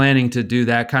you planning to do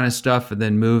that kind of stuff and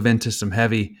then move into some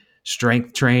heavy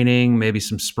strength training, maybe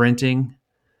some sprinting?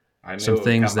 I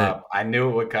knew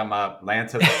it would come up.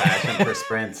 Lance has a passion for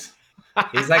sprints.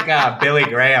 He's like a Billy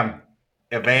Graham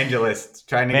evangelist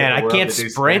trying to get the world I can't to do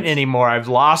sprint sprints. anymore. I've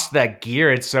lost that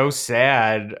gear. It's so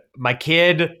sad. My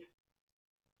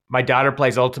daughter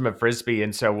plays ultimate frisbee,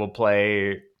 and so we'll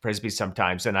play frisbee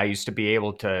sometimes. And I used to be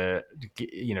able to,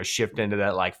 shift into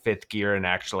that like fifth gear and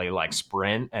actually like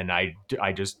sprint. And I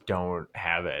just don't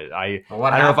have it. I don't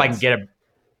know if I can get it.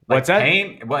 What's that?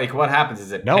 Pain? Like what happens?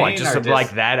 Is it no? Pain I just am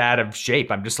like that out of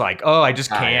shape. I'm just like, I just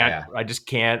can't. I just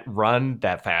can't run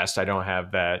that fast. I don't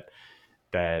have that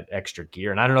extra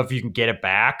gear, and I don't know if you can get it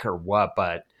back or what.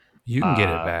 But you can get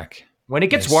it back when it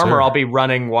gets warmer. I'll be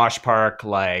running Wash Park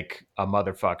like a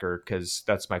motherfucker because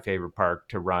that's my favorite park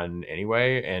to run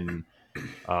anyway. And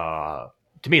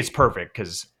to me, it's perfect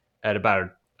because at about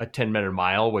a 10-minute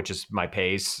mile, which is my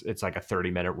pace, it's like a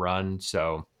 30-minute run.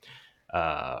 So.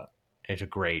 It's a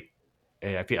great.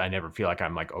 I never feel like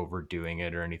I'm like overdoing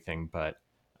it or anything, but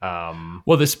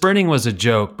well, the sprinting was a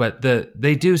joke, but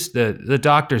the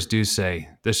doctors do say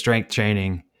the strength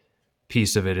training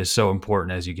piece of it is so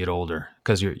important as you get older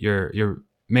because you're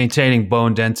maintaining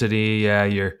bone density. Yeah,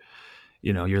 you're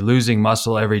losing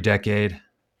muscle every decade.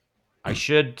 I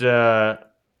should.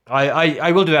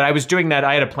 I will do that. I was doing that.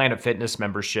 I had a Planet Fitness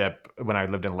membership when I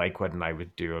lived in Lakewood, and I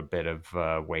would do a bit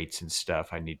of weights and stuff.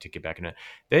 I need to get back into it.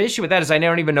 The issue with that is I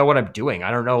don't even know what I'm doing.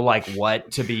 I don't know like what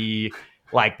to be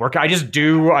like work. I just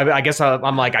do. I guess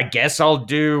I'm like, I guess I'll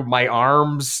do my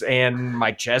arms and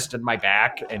my chest and my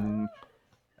back, and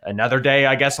another day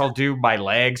I guess I'll do my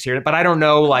legs here. But I don't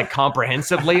know like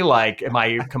comprehensively. Like, am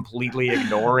I completely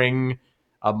ignoring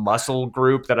a muscle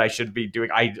group that I should be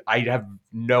doing? I have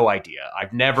no idea.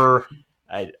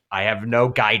 I have no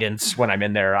guidance when I'm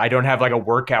in there. I don't have like a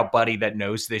workout buddy that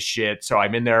knows this shit. So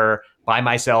I'm in there by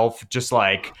myself, just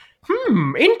like,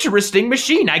 interesting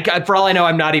machine. For all I know,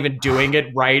 I'm not even doing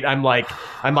it right. I'm like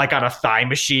on a thigh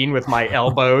machine with my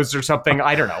elbows or something.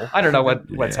 I don't know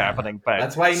what's happening, but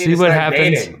that's why you need see to what start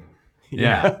happens. Dating.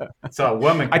 Yeah. So a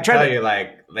woman can tell you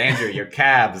like, Landry, your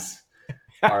calves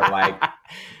are like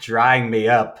drying me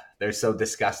up. they're so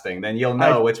disgusting. Then you'll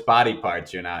know which body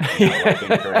parts you're not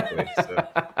working correctly. So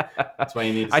that's why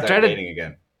you need to I try start to dating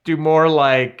again. do more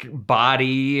like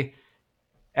body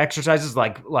exercises,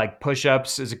 like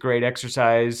push-ups is a great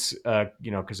exercise.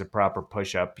 Because a proper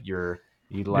push-up, you're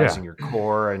utilizing your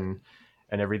core and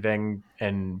everything,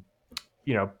 and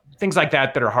things like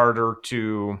that are harder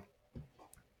to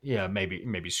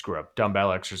maybe screw up.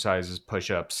 Dumbbell exercises,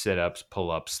 push-ups, sit-ups,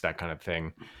 pull-ups, that kind of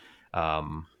thing.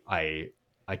 I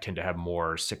tend to have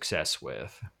more success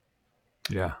with.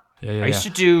 Yeah. I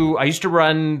used to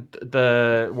run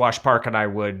the Wash Park, and I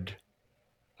would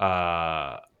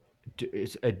stop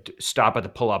at the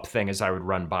pull-up thing as I would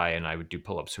run by, and I would do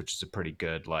pull-ups, which is a pretty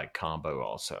good like combo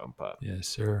also. But yes,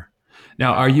 sir.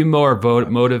 Now, are you more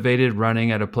motivated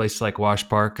running at a place like Wash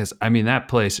Park? Because I mean, that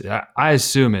place, I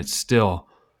assume it's still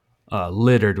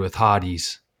littered with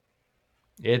hotties.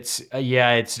 It's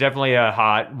definitely a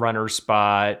hot runner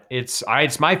spot. It's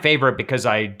my favorite because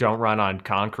I don't run on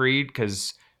concrete,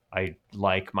 because I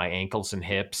like my ankles and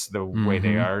hips the way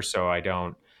they are. So I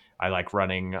like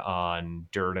running on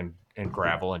dirt and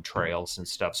gravel and trails and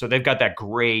stuff. So they've got that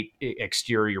great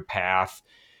exterior path.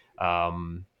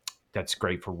 That's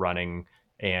great for running.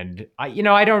 And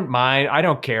I don't mind. I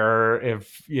don't care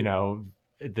if,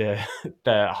 the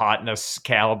hotness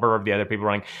caliber of the other people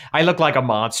running. I look like a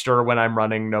monster when I'm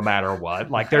running, no matter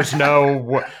what. Like there's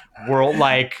no world,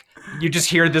 like you just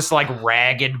hear this like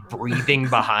ragged breathing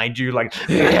behind you, like,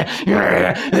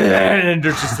 and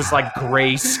there's just this like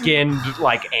gray skinned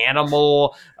like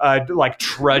animal like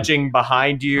trudging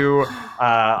behind you.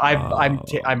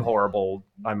 I'm horrible.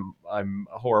 I'm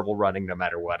horrible running no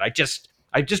matter what. I just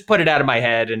put it out of my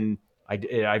head, and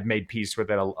I've made peace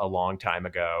with it a long time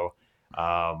ago.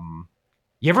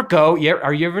 You ever go?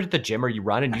 Are you ever at the gym or you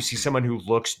run and you see someone who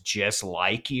looks just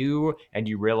like you, and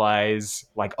you realize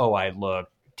like, oh, I look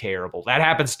terrible? That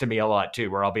happens to me a lot too,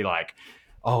 where I'll be like,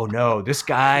 oh no, this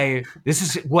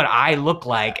is what I look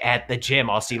like at the gym.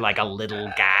 I'll see like a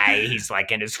little guy. He's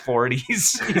like in his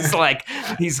 40s. He's like,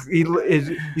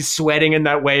 he's sweating in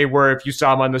that way where if you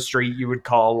saw him on the street, you would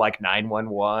call like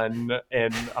 911.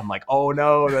 And I'm like, oh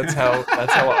no, that's how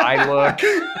I look.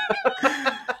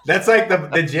 That's like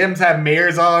the gyms have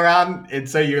mirrors all around. And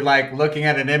so you're like looking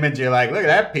at an image. You're like, look at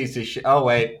that piece of shit. Oh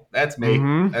wait, that's me.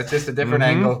 Mm-hmm. That's just a different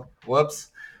angle. Whoops.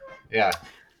 Yeah.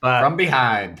 From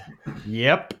behind.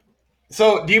 Yep.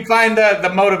 So do you find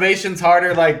the motivation's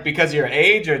harder, like because of your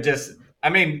age, or just,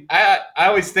 I mean, I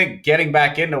always think getting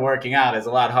back into working out is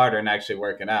a lot harder than actually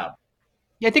working out.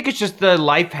 Yeah, I think it's just the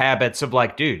life habits of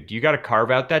like, dude, you got to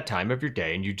carve out that time of your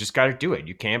day and you just got to do it.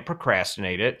 You can't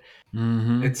procrastinate it.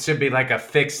 Mm-hmm. It should be like a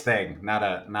fixed thing, not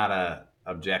a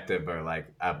objective or like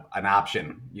an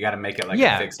option. You got to make it like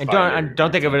a fixed. And part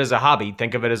don't think of it as a hobby.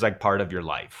 Think of it as like part of your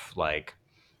life. Like,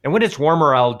 and when it's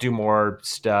warmer, I'll do more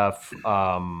stuff.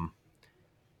 I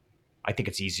think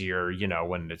it's easier,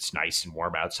 when it's nice and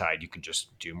warm outside, you can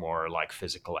just do more like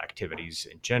physical activities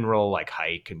in general, like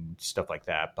hike and stuff like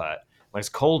that. But when it's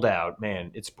cold out, man,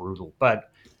 it's brutal.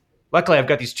 But luckily I've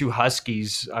got these two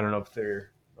huskies. I don't know if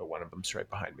one of them's right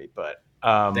behind me, but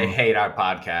they hate our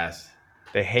podcast.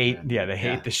 They hate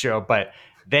the show, but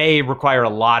they require a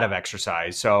lot of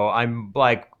exercise. So I'm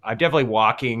definitely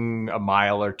walking a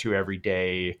mile or two every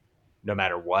day, no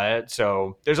matter what.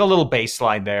 So there's a little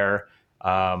baseline there.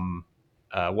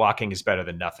 Walking is better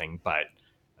than nothing, but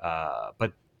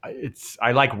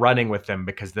I like running with them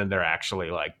because then they're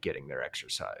actually like getting their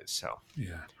exercise. So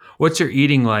yeah. What's your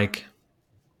eating like?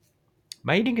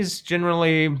 My eating is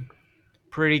generally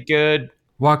pretty good.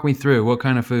 Walk me through. What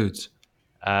kind of foods?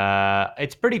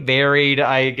 It's pretty varied,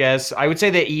 I guess. I would say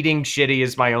that eating shitty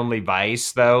is my only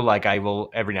vice, though. Like I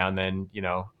will every now and then,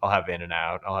 I'll have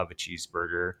In-N-Out, I'll have a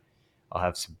cheeseburger, I'll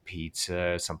have some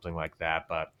pizza, something like that.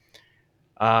 But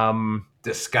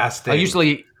disgusting. I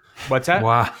usually, what's that?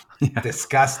 Wow. Yeah.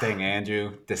 Disgusting,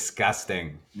 Andrew.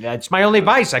 Disgusting. Yeah, it's my only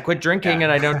vice. I quit drinking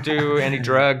and I don't do any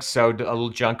drugs, so a little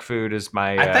junk food is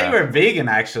my. I thought you were vegan,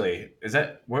 actually. Is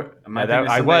that what?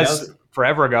 I was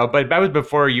forever ago, but that was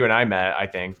before you and I met, I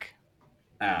think.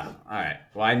 Oh, all right.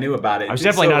 Well, I knew about it. I was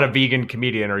definitely not a vegan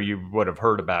comedian, or you would have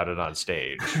heard about it on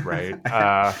stage, right?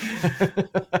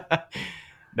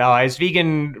 No, I was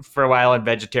vegan for a while and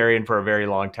vegetarian for a very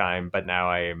long time, but now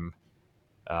I am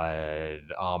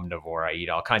omnivore. I eat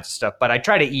all kinds of stuff, but I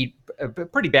try to eat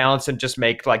pretty balanced and just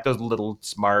make like those little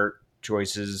smart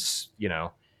choices,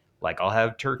 like I'll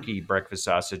have turkey breakfast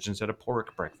sausage instead of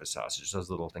pork breakfast sausage, those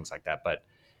little things like that. But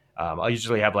I'll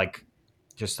usually have like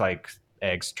just like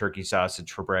eggs, turkey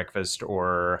sausage for breakfast,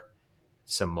 or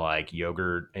some like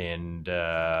yogurt and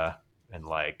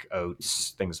like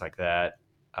oats, things like that.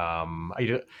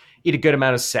 I eat a good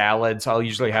amount of salads. I'll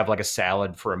usually have like a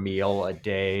salad for a meal a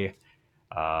day.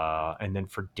 And then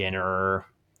for dinner,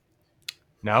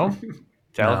 no?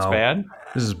 Salad's No, bad?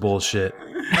 this is bullshit.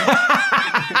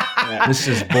 Yeah. This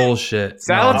is bullshit.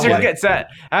 Salads no, are I'm good.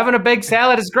 Having a big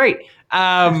salad is great.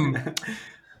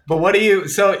 But what do you?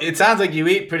 So it sounds like you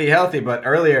eat pretty healthy. But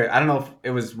earlier, I don't know if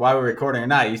it was while we were recording or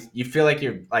not. You feel like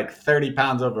you're like 30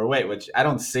 pounds overweight, which I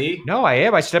don't see. No, I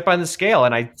am. I step on the scale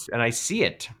and I see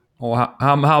it. Oh,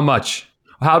 how much?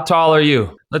 How tall are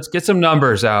you? Let's get some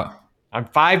numbers out. I'm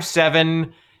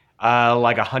 5'7",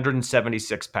 like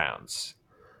 176 pounds.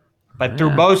 But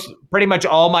through pretty much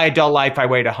all my adult life, I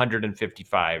weighed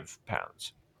 155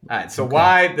 pounds. All right. So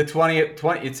why the 20?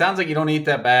 It sounds like you don't eat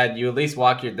that bad. You at least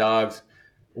walk your dogs.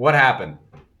 What happened?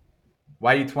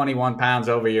 Why are you 21 pounds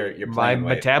over your My playing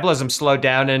weight? metabolism slowed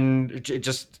down and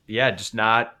just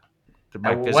not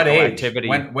my At physical what age? activity.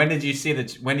 When did you see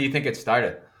that? When do you think it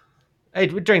started?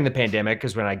 During the pandemic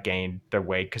is when I gained the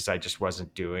weight because I just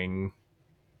wasn't doing.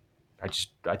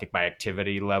 I think my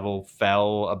activity level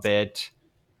fell a bit,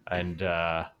 and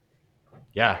yeah,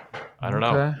 I don't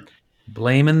know.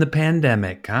 Blaming the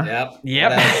pandemic, huh?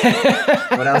 Yep.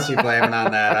 What else you blaming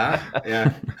on that, huh?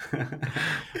 Yeah.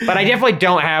 But I definitely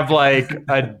don't have like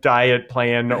a diet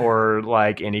plan or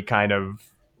like any kind of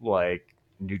like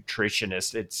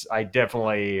nutritionist. I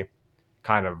definitely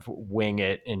kind of wing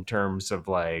it in terms of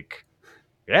like,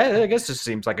 yeah, I guess this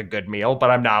seems like a good meal, but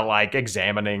I'm not like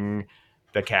examining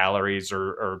the calories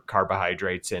or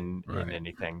carbohydrates in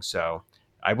anything. So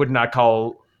I would not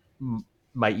call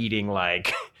my eating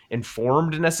like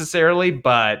informed necessarily,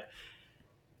 but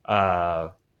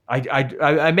I'm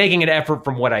making an effort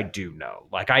from what I do know.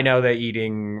 Like I know that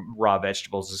eating raw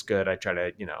vegetables is good. I try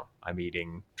to,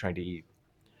 trying to eat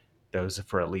those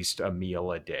for at least a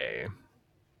meal a day.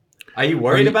 Are you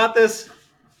worried about this?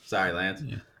 Sorry, Lance.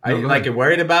 Yeah. Are you like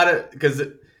worried about it? Because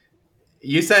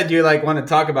you said you like want to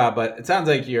talk about, but it sounds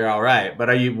like you're all right. But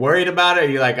are you worried about it? Are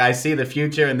you like, I see the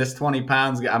future in this 20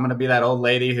 pounds, I'm going to be that old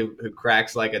lady who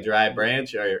cracks like a dry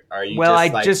branch? Or are you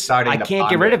starting to can't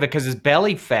get rid of it because it's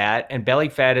belly fat, and belly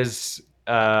fat is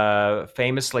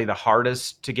famously the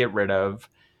hardest to get rid of.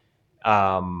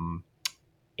 And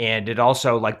it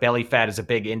also, like, belly fat is a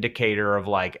big indicator of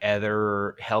like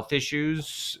other health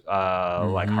issues,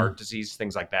 like heart disease,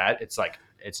 things like that. It's like,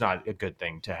 it's not a good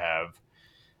thing to have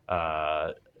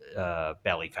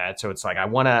belly fat. So it's like, I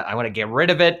want to get rid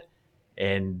of it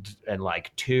and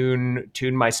like tune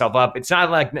myself up. It's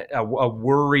not like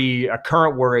a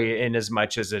current worry in as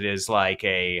much as it is like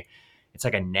it's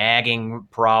like a nagging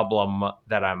problem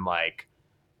that I'm like,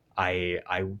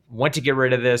 I want to get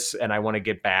rid of this and I want to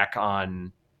get back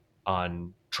on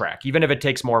track, even if it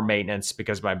takes more maintenance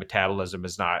because my metabolism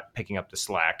is not picking up the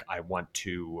slack. I want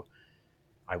to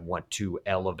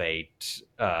elevate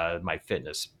my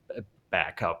fitness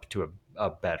back up to a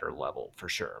better level for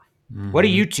sure. What do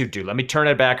you two do? Let me turn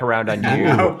it back around on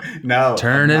you. No.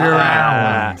 Turn it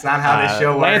around. It's not how this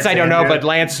show works. Lance, I don't know, but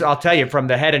Lance, I'll tell you, from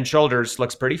the head and shoulders,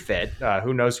 looks pretty fit.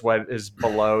 Who knows what is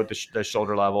below the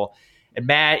shoulder level? And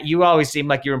Matt, you always seem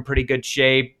like you're in pretty good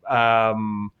shape.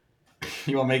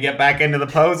 You want me to get back into the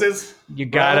poses? You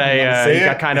got you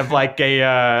got kind of like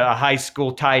a high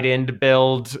school tight end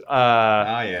build. Oh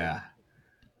yeah.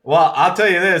 Well, I'll tell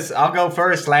you this. I'll go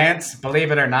first, Lance.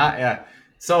 Believe it or not, yeah.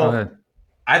 So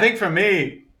I think for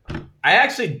me, I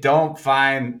actually don't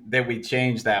find that we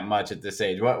change that much at this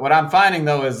age. What I'm finding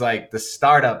though is like the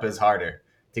startup is harder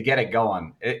to get it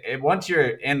going. Once you're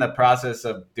in the process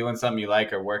of doing something you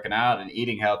like or working out and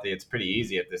eating healthy, it's pretty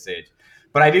easy at this age.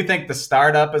 But I do think the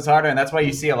startup is harder, and that's why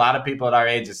you see a lot of people at our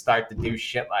age start to do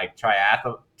shit like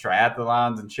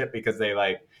triathlons and shit because they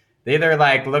either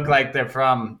like look like they're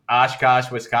from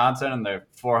Oshkosh, Wisconsin, and they're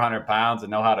 400 pounds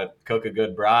and know how to cook a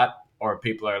good brat, or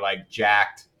people are like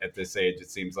jacked at this age. It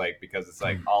seems like because it's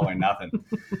like all or nothing.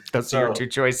 Those are your two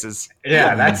choices.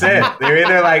 Yeah, that's it. They're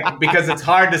either like because it's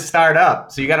hard to start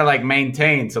up, so you got to like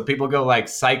maintain. So people go like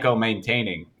psycho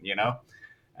maintaining,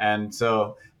 and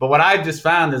so. But what I've just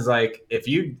found is like if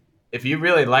you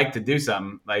really like to do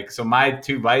something, like so my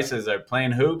two vices are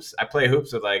playing hoops. I play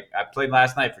hoops with I played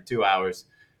last night for 2 hours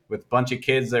with a bunch of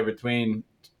kids that are between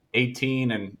 18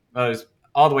 and it was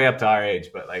all the way up to our age,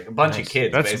 but like a bunch of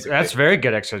kids. That's very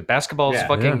good exercise. Basketball is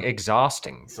fucking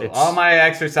exhausting. So all my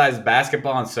exercise is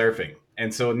basketball and surfing.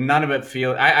 And so none of it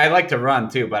feels I like to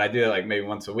run too, but I do it like maybe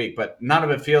once a week, but none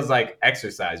of it feels like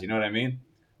exercise. You know what I mean?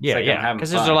 Yeah, yeah. Because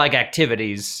those are like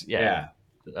activities. Yeah.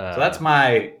 So that's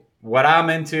what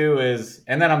I'm into is,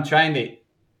 and then I'm trying to,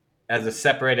 as a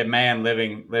separated man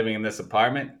living in this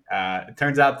apartment, it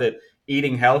turns out that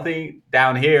eating healthy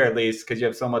down here, at least, because you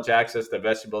have so much access to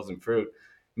vegetables and fruit,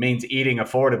 means eating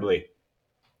affordably.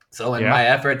 So in my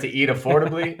effort to eat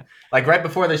affordably, like right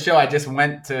before the show, I just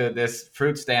went to this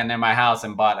fruit stand near my house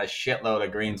and bought a shitload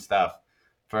of green stuff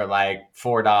for like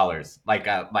 $4, like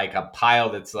a pile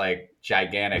that's like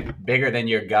gigantic, bigger than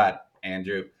your gut,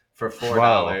 Andrew, for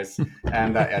 $4.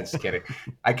 And I'm just kidding.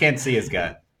 I can't see his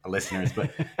gut, listeners, but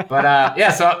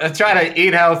yeah. So I try to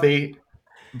eat healthy,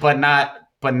 but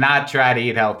not try to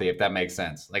eat healthy, if that makes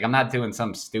sense. Like I'm not doing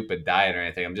some stupid diet or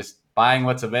anything. I'm just buying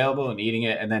what's available and eating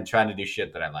it, and then trying to do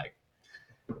shit that I like.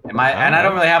 And I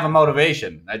don't really have a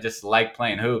motivation. I just like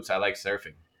playing hoops. I like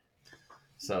surfing.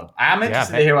 So I'm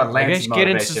interested to hear what Lance's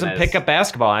motivation is. Get into some pickup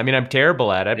basketball. I mean, I'm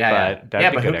terrible at it, but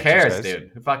that'd be good who cares, exercise.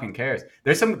 Dude? Who fucking cares?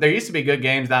 There used to be good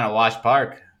games down at Wash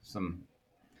Park.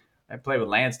 I played with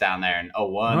Lance down there in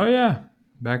 01. Oh yeah,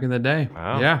 back in the day.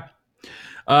 Wow.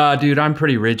 Yeah. Dude, I'm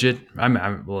pretty rigid. I'm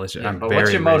very but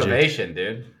what's your motivation,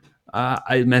 rigid.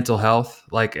 Dude? Mental health.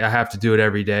 Like I have to do it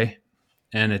every day,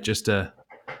 and it just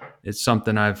it's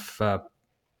something I've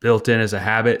built in as a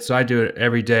habit. So I do it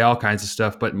every day, all kinds of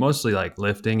stuff, but mostly like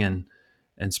lifting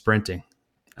and sprinting.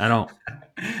 I don't.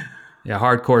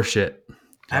 Hardcore shit.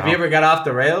 Have you ever got off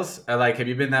the rails? Or like, have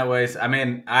you been that way? I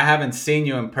mean, I haven't seen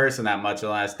you in person that much in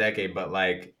the last decade, but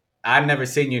like, I've never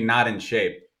seen you not in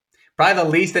shape. Probably the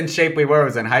least in shape we were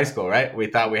was in high school, right? We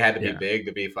thought we had to be big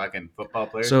to be fucking football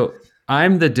players. So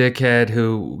I'm the dickhead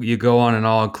who you go on an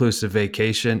all-inclusive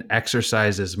vacation,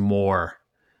 exercises more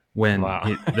when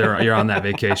you're on that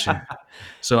vacation.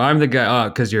 So I'm the guy,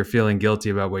 because you're feeling guilty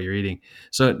about what you're eating.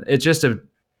 So it's just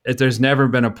there's never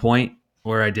been a point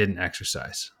where I didn't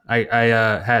exercise. I've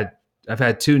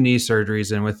had 2 knee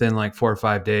surgeries, and within like 4 or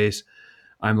 5 days,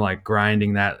 I'm like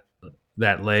grinding that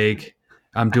leg.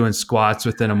 I'm doing squats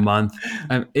within a month.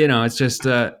 It's just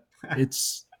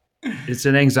it's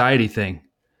an anxiety thing.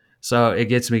 So it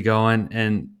gets me going,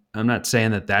 and I'm not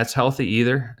saying that that's healthy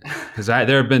either, because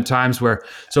there have been times where,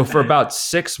 so for about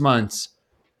 6 months,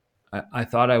 I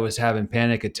thought I was having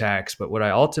panic attacks, but what I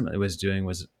ultimately was doing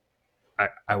was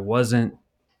I wasn't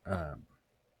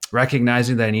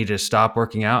recognizing that I needed to stop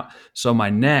working out. So my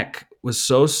neck was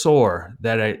so sore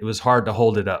that it was hard to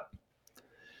hold it up.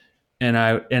 And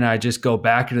I just go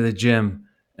back into the gym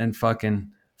and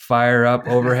fucking fire up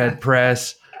overhead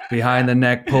press, behind the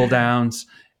neck pull downs,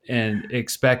 and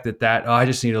expect that I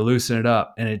just need to loosen it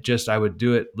up. And I would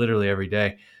do it literally every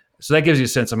day. So that gives you a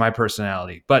sense of my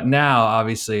personality. But now,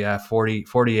 obviously,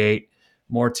 48,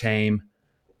 more tame,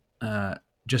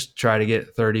 just try to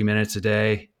get 30 minutes a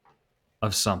day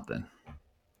of something.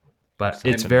 But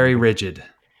it's very rigid.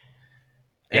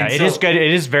 Yeah, it is good.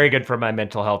 It is very good for my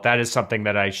mental health. That is something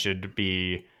that I should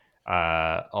be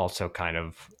also kind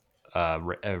of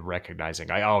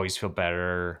recognizing. I always feel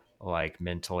better, like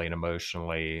mentally and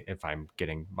emotionally, if I'm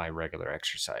getting my regular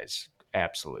exercise.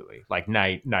 Absolutely, like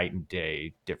night and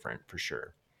day, different for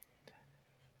sure.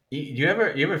 You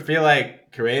ever feel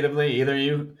like creatively, either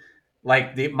you,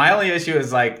 like my only issue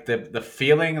is like the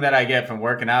feeling that I get from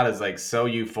working out is like so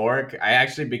euphoric. I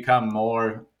actually become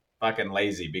more fucking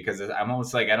lazy because I'm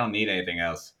almost like I don't need anything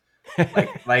else.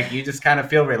 Like you just kind of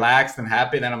feel relaxed and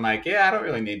happy. Then I'm like, I don't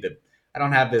really need to. I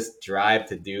don't have this drive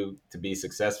to be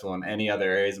successful in any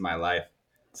other areas of my life.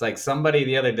 It's like somebody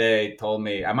the other day told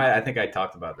me, I think I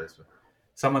talked about this.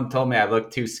 Someone told me I look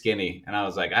too skinny, and I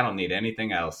was like, I don't need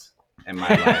anything else in my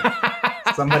life.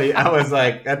 I was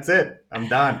like, that's it. I'm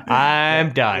done.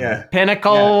 I'm done. Yeah.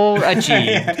 Pinnacle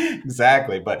achieved.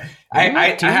 Exactly. But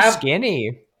I have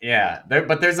skinny. Yeah.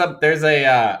 There's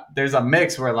a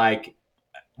mix where like,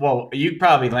 well,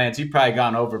 Lance, you've probably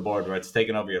gone overboard where it's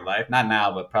taken over your life. Not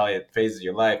now, but probably at phases of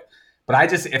your life.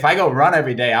 But if I go run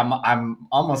every day, I'm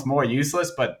almost more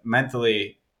useless, but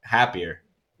mentally happier.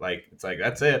 Like, it's like,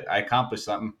 that's it. I accomplished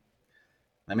something.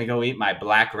 Let me go eat my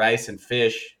black rice and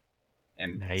fish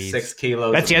and 6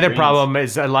 kilos. That's the other problem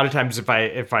is a lot of times if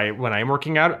I when I'm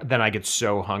working out, then I get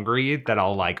so hungry that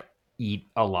I'll like eat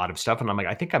a lot of stuff. And I'm like,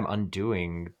 I think I'm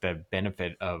undoing the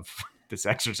benefit of this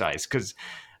exercise because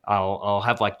I'll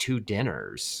have like 2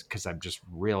 dinners because I'm just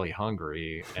really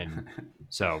hungry. And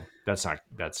so that's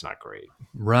not great.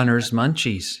 Runner's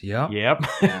munchies. Yep. Yeah,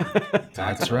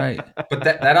 that's right. But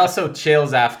that also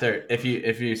chills after if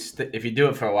you do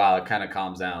it for a while, it kind of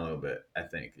calms down a little bit. I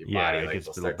think your body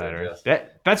gets a little better.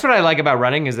 That's what I like about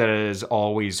running is that it is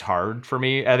always hard for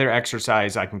me. Other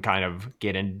exercise I can kind of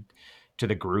get into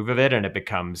the groove of it and it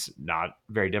becomes not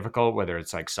very difficult, whether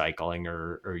it's like cycling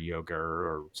or yoga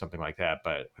or something like that.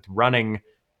 But with running,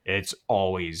 it's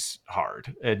always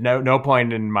hard. At no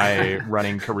point in my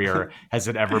running career has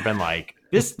it ever been like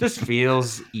this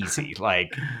feels easy.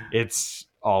 Like it's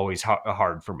always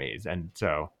hard for me. And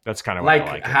so that's kind of why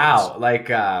I like how?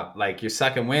 Like you're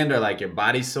sucking wind, or like your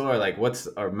body's sore, like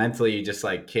or mentally you just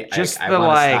like can't, just I the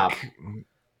want to stop.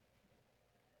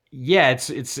 Yeah,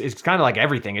 it's kind of like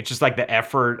everything. It's just like the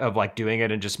effort of like doing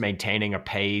it and just maintaining a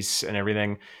pace and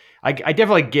everything. I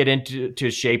definitely get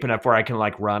into shape enough where I can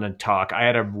like run and talk. I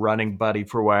had a running buddy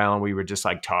for a while and we would just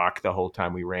like talk the whole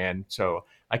time we ran. So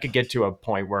I could get to a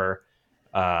point where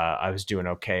I was doing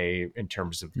okay in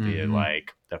terms of the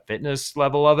like the fitness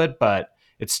level of it, but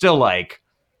it's still like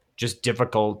just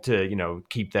difficult to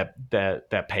keep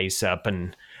that pace up.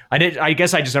 And I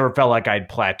guess I just never felt like I'd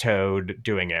plateaued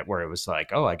doing it, where it was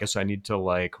like, oh, I guess I need to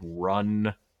like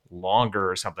run longer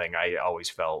or something. I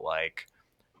always felt like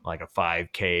a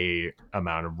 5K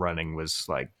amount of running was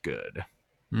like good.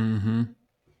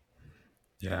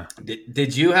 Yeah.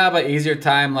 Did you have an easier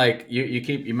time? Like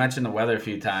you mentioned the weather a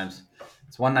few times.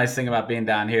 It's one nice thing about being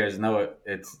down here is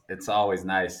it's always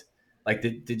nice. Like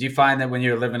did you find that when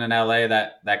you were living in LA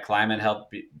that climate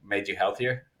made you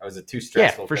healthier? Or was it too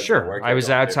stressful? Yeah, for sure. I was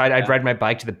outside. I'd ride my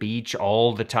bike to the beach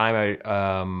all the time.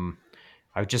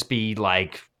 I would just be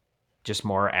like just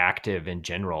more active in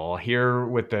general. Here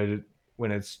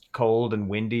when it's cold and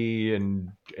windy and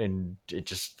it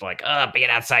just like being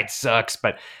outside sucks.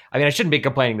 But I mean, I shouldn't be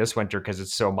complaining this winter because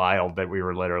it's so mild that we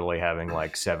were literally having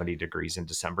like 70 degrees in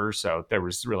December. So there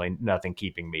was really nothing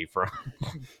keeping me from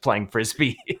playing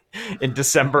frisbee in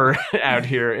December out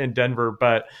here in Denver.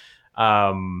 But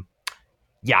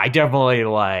yeah, I definitely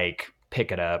like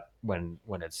pick it up when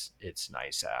it's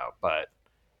nice out. But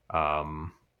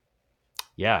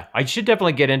yeah, I should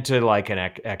definitely get into like an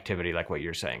activity like what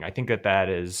you're saying. I think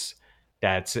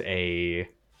that's a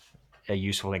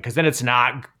useful thing, because then it's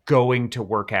not going to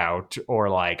work out or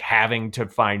like having to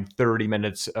find 30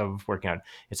 minutes of working out.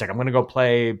 It's like, I'm going to go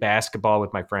play basketball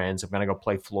with my friends. I'm going to go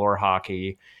play floor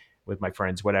hockey with my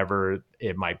friends, whatever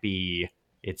it might be.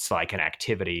 It's like an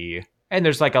activity, and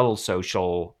there's like a little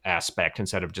social aspect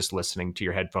instead of just listening to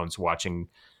your headphones, watching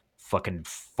fucking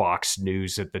Fox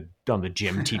News on the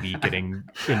gym TV getting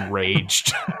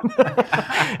enraged.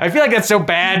 I feel like that's so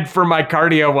bad for my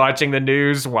cardio, watching the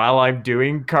news while I'm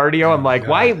doing cardio. I'm like,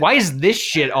 why is this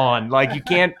shit on? Like you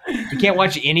can't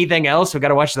watch anything else. We got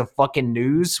to watch the fucking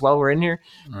news while we're in here.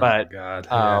 But God,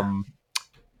 yeah.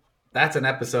 That's an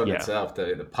episode itself.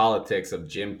 The politics of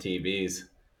gym TVs.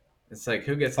 It's like,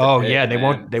 who gets? Yeah,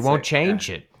 they won't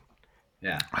change it.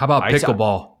 Yeah. How about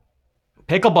pickleball?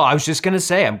 Pickleball, I was just going to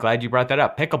say, I'm glad you brought that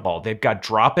up. Pickleball. They've got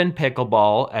drop-in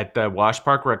pickleball at the Wash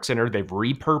Park Rec Center. They've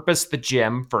repurposed the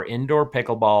gym for indoor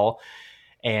pickleball,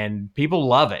 and people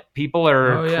love it. People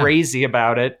are crazy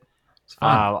about it.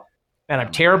 And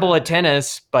I'm terrible at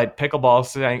tennis, but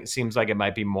pickleball seems like it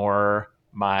might be more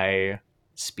my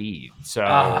speed. So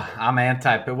I'm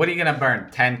anti. But what are you going to burn?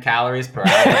 10 calories per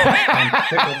hour on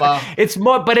pickleball? It's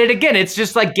more, but it's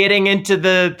just like getting into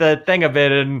the thing of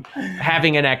it and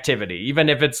having an activity, even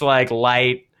if it's like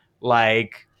light,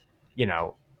 like, an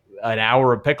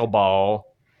hour of pickleball.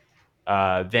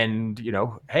 Then,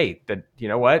 hey, you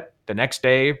know what? The next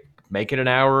day, make it an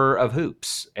hour of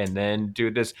hoops and then do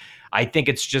this. I think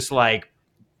it's just like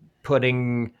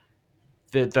putting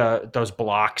those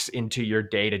blocks into your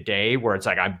day to day, where it's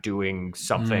like I'm doing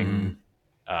something,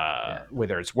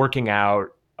 whether it's working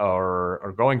out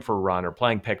or going for a run or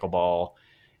playing pickleball,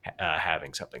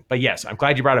 having something. But yes, I'm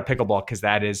glad you brought up pickleball, because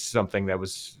that is something that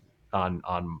was on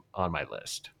my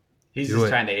list. He's just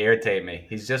trying to irritate me.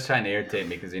 He's just trying to irritate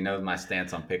me because he knows my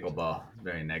stance on pickleball.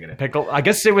 Very negative. I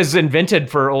guess it was invented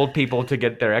for old people to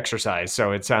get their exercise,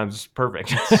 so it sounds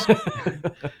perfect.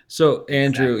 So,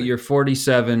 Andrew, you're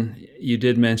 47. You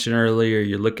did mention earlier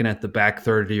you're looking at the back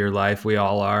third of your life. We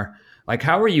all are. Like,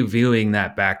 how are you viewing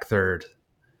that back third?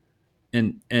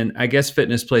 And I guess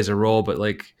fitness plays a role, but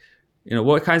like,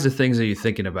 what kinds of things are you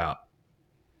thinking about?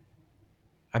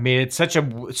 I mean, it's such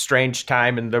a strange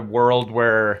time in the world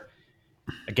where,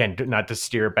 again, not to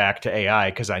steer back to AI,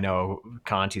 because I know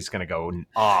Conti's going to go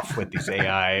off with these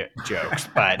AI jokes,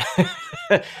 but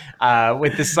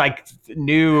with this like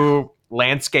new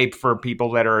landscape for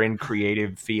people that are in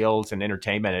creative fields and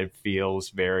entertainment, it feels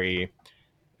very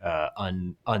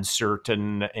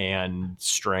uncertain and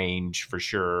strange for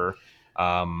sure.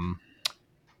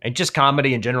 And just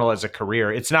comedy in general as a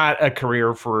career, it's not a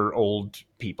career for old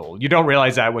people. You don't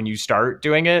realize that when you start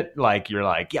doing it. Like, you're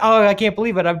like, oh, I can't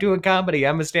believe it, I'm doing comedy,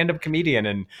 I'm a stand-up comedian.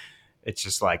 And it's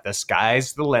just like, the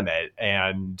sky's the limit.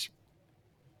 And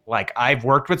like, I've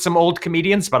worked with some old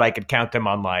comedians, but I could count them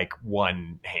on like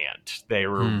one hand. They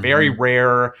were very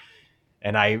rare.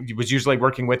 And I was usually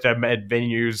working with them at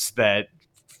venues that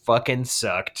fucking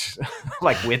sucked.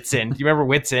 Like Wits End. You remember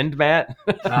Wits End, Matt?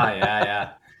 Oh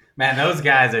yeah. Man, those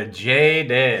guys are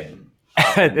jaded.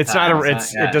 It's not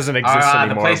Oftentimes, it doesn't exist Our, the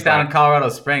anymore. place down in but Colorado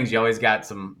Springs, you always got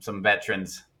some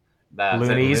veterans. Is it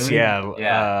Loonies, Looney? yeah.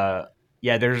 Yeah.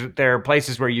 Yeah, there are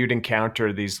places where you'd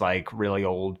encounter these like really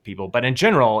old people, but in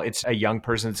general, it's a young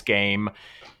person's game,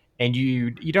 and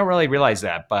you don't really realize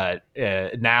that. But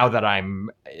now that I'm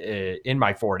in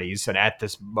my 40s and at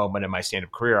this moment in my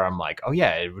stand-up career, I'm like, oh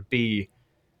yeah, it would be.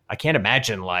 I can't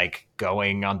imagine like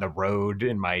going on the road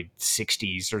in my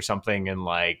 60s or something and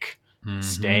like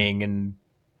staying in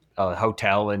a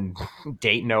hotel in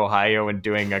Dayton, Ohio, and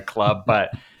doing a club.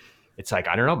 But it's like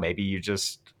I don't know, maybe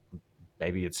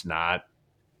it's not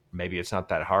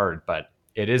that hard, but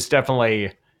it is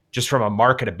definitely just from a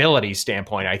marketability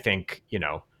standpoint. I think,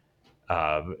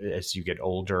 as you get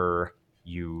older,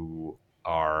 you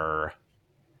are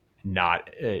not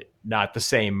the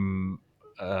same.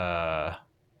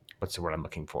 What's the word I'm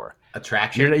looking for?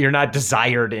 Attraction. You're not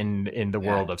desired in the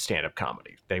world of stand-up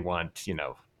comedy. They want,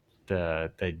 the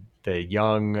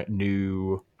young,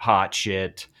 new, hot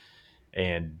shit.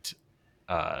 And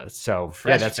so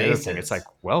Fresh that's the other thing. It's like,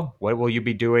 well, what will you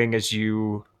be doing as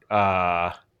you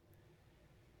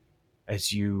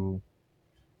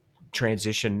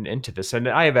transition into this? And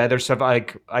I have other stuff.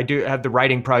 Like I do have the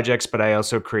writing projects, but I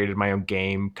also created my own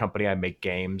game company. I make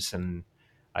games and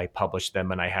I publish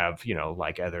them, and I have,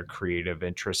 like other creative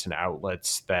interests and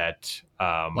outlets that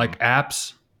Like app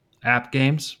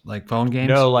games, like phone games.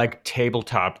 No, like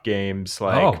tabletop games,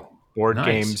 like board nice.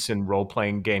 games and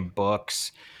role-playing game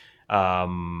books.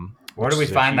 Where do we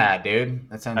find that, dude?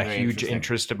 That sounds a very huge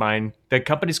interest of mine. The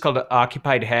company's called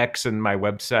Occupied Hex, and my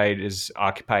website is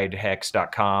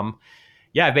occupiedhex.com.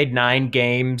 Yeah, I've made 9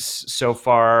 games so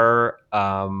far.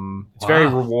 It's very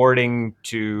rewarding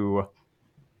to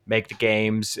make the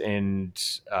games, and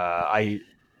I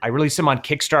release them on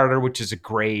Kickstarter, which is a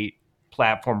great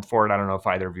platform for it. I don't know if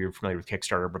either of you are familiar with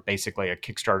Kickstarter, but basically a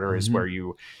Kickstarter is where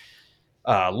you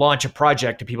launch a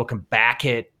project and people can back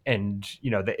it, and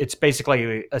it's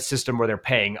basically a system where they're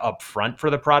paying up front for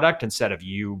the product instead of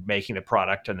you making the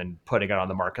product and then putting it on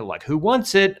the market like who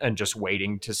wants it and just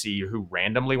waiting to see who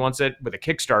randomly wants it. With a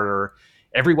Kickstarter,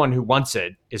 everyone who wants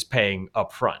it is paying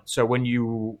up front. So when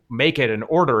you make it and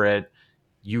order it,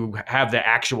 you have the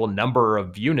actual number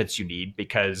of units you need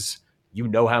because you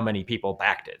know how many people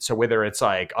backed it. So whether it's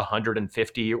like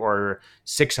 150 or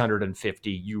 650,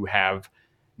 you have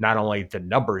not only the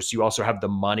numbers, you also have the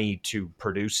money to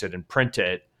produce it and print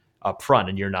it up front,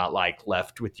 and you're not like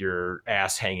left with your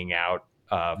ass hanging out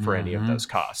for any of those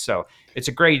costs. So it's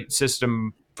a great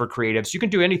system for creatives. You can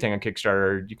do anything on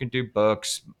Kickstarter. You can do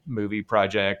books, movie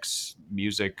projects,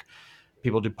 music.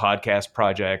 People do podcast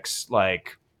projects.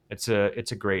 Like it's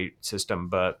a great system.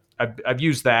 But I've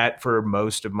used that for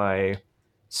most of my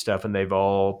stuff, and they've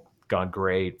all gone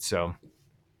great. So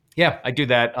yeah, I do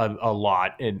that a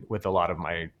lot with a lot of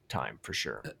my time for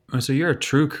sure. So you're a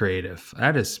true creative.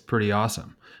 That is pretty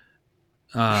awesome.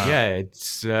 Yeah,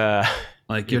 it's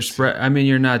like you're spread. I mean,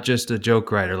 you're not just a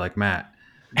joke writer like Matt.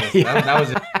 That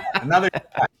was another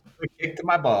kick to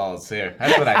my balls here.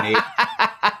 That's what I need.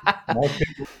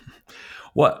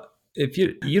 What if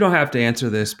you don't have to answer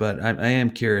this, but I am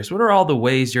curious. What are all the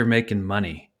ways you're making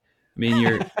money? I mean,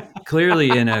 you're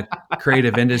clearly in a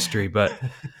creative industry, but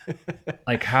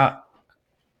like how?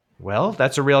 Well,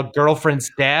 that's a real girlfriend's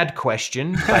dad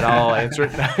question, but I'll answer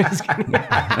it.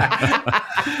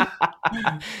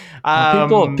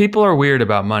 People are weird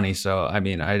about money, so I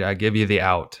mean, I give you the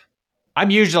out. I'm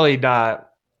usually not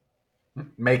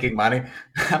making money.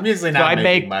 I'm usually not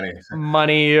making money.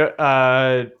 Money.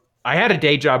 I had a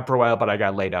day job for a while, but I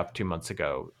got laid off 2 months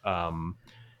ago.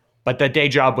 But the day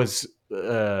job was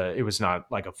it was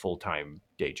not like a full-time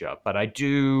day job, but I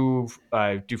do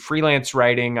freelance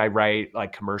writing. I write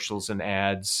like commercials and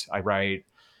ads. I write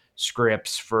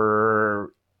scripts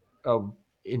for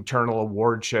internal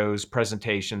award shows,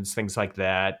 presentations, things like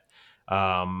that.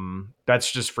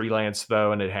 That's just freelance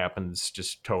though, and it happens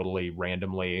just totally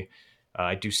randomly.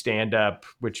 I do stand-up,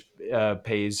 which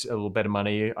pays a little bit of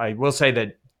money. I will say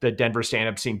that the Denver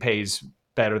stand-up scene pays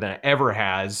better than it ever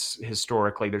has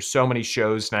historically. There's so many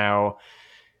shows now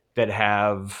that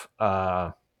have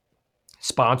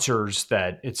sponsors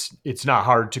that it's not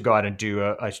hard to go out and do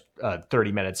a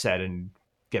 30-minute set and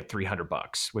get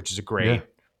 $300, which is a great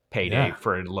payday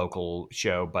for a local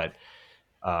show. But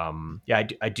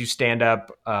I do stand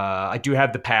up. I do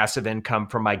have the passive income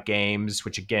from my games,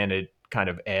 which again, it kind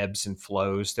of ebbs and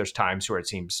flows. There's times where it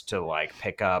seems to like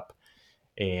pick up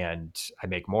and I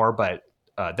make more, but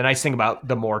the nice thing about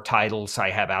the more titles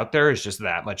I have out there is just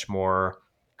that much more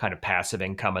kind of passive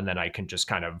income, and then I can just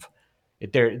kind of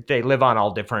they live on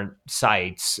all different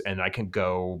sites, and I can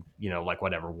go, like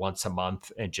whatever, once a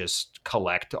month and just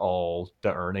collect all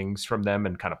the earnings from them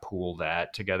and kind of pool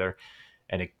that together.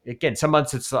 And again, some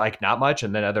months it's like not much,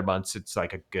 and then other months it's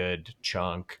like a good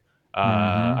chunk.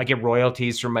 I get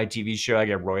royalties from my TV show. I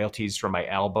get royalties from my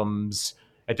albums.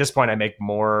 At this point, I make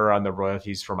more on the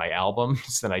royalties for my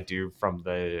albums than I do from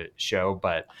the show.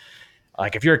 But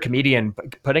like, if you're a comedian,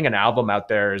 putting an album out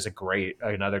there is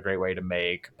another great way to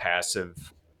make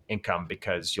passive income,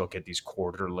 because you'll get these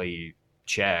quarterly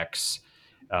checks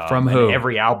From who? And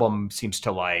every album seems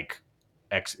to like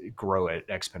grow it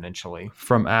exponentially.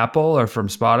 From Apple or from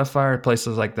Spotify or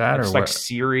places like that? It's like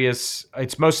Sirius.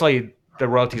 It's mostly the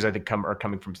royalties I think are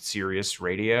coming from Sirius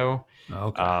Radio.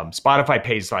 Okay. Spotify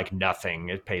pays like nothing.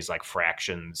 It pays like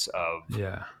fractions of.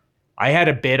 Yeah. I had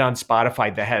a bid on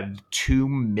Spotify that had 2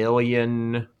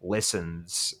 million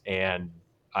listens, and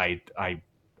I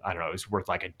don't know, it was worth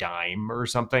like a dime or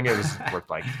something. It was worth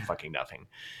like fucking nothing.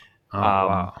 Oh,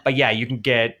 wow. But yeah, you can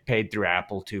get paid through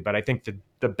Apple too. But I think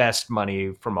the best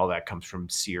money from all that comes from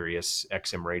Sirius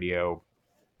XM Radio.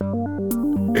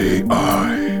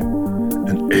 AI.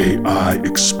 An AI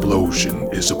explosion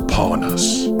is upon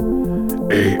us.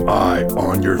 AI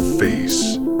on your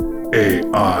face.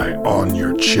 AI on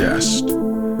your chest.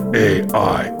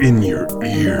 AI in your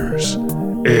ears.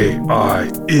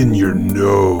 AI in your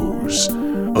nose.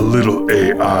 A little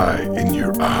AI in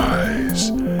your eyes.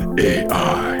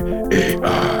 AI,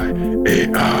 AI,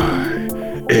 AI.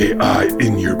 AI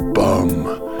in your bum.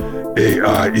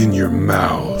 AI in your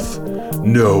mouth.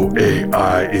 No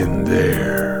AI in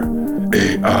there.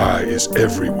 AI is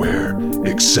everywhere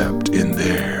except in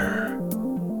there.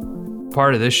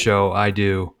 Part of this show, I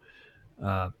do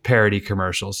parody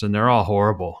commercials, and they're all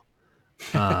horrible.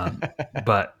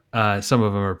 But some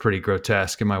of them are pretty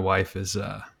grotesque, and my wife is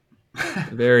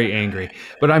very angry.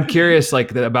 But I'm curious,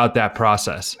 like, about that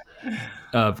process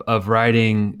of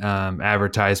writing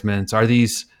advertisements. Are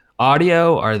these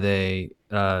audio? Are they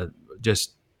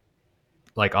just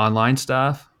like online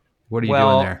stuff? What are you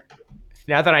doing there?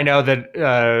 Now that I know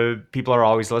that people are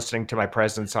always listening to my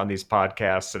presence on these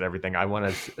podcasts and everything, I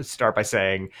want to start by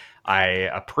saying I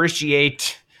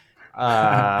appreciate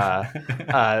all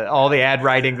the ad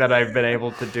writing that I've been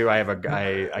able to do. I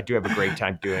do have a great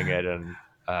time doing it, and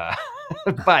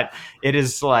but it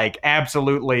is like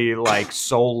absolutely like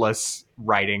soulless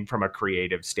writing from a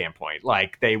creative standpoint.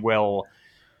 Like the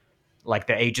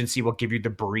agency will give you the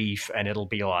brief, and it'll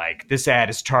be like, this ad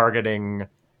is targeting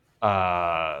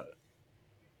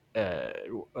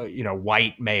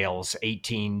white males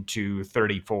 18 to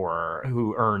 34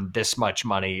 who earn this much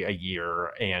money a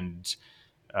year, and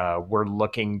we're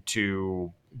looking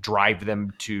to drive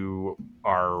them to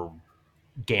our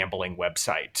gambling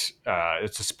website.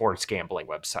 It's a sports gambling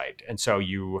website, and so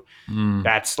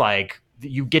that's like,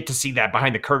 you get to see that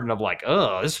behind the curtain of like,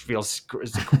 oh, this feels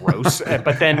gross.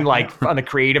 But then like on the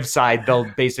creative side, they'll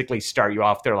basically start you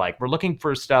off. They're like, we're looking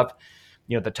for stuff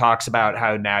that talks about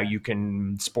how now you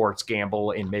can sports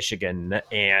gamble in Michigan,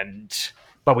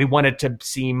 but we want it to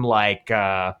seem like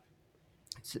that's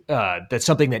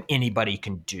something that anybody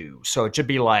can do. So it should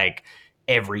be like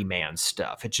everyman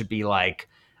stuff. It should be like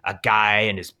a guy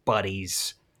and his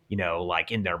buddies,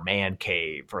 like in their man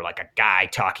cave, or like a guy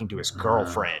talking to his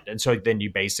girlfriend. And so then you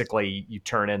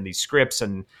turn in these scripts,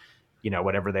 and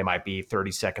whatever they might be,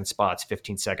 30-second spots,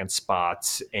 15-second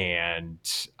spots, and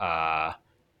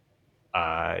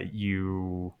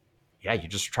you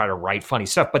just try to write funny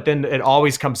stuff. But then it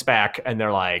always comes back, and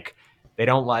they're like,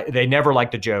 they never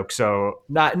like the joke. So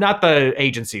not the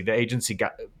agency. The agency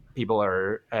people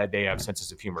they have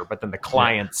senses of humor, but then the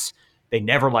clients, they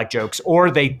never like jokes,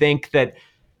 or they think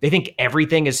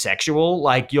everything is sexual.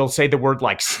 Like, you'll say the word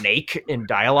like snake in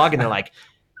dialogue, and they're like,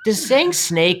 does saying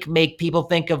snake make people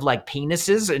think of like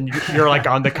penises? And you're like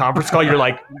on the conference call, you're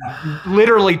like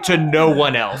literally to no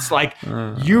one else. Like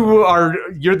you're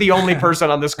the only person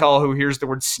on this call who hears the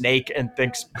word snake and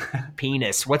thinks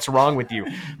penis. What's wrong with you?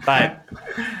 But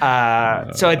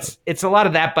so it's a lot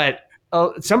of that. But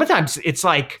sometimes it's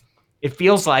like, it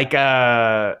feels like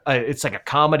it's like a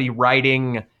comedy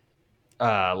writing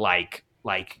like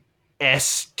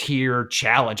S tier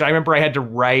challenge. I remember I had to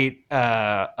write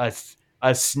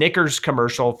a Snickers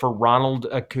commercial for Ronald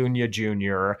Acuna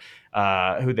Jr.,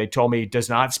 who they told me does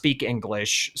not speak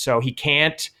English, so he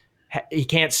can't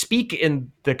speak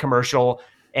in the commercial,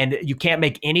 and you can't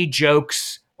make any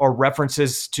jokes or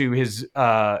references to his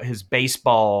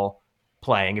baseball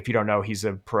playing. If you don't know, he's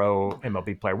a pro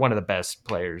MLB player, one of the best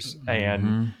players,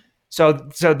 and so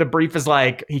the brief is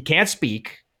like, he can't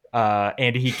speak.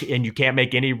 and you can't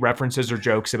make any references or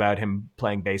jokes about him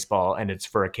playing baseball, and it's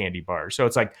for a candy bar. So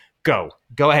it's like, go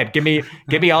ahead, give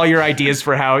me all your ideas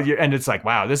for how you. And it's like,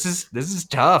 wow, this is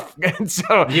tough. And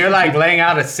so You're like laying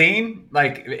out a scene,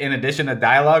 like in addition to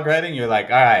dialogue writing. You're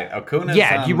like, all right, Akuna's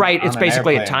yeah, you write. It's on an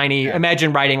basically a airplane. tiny. Yeah.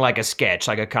 Imagine writing like a sketch,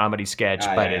 like a comedy sketch,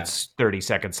 Ah, but yeah, yeah. it's 30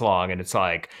 seconds long, and it's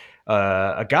like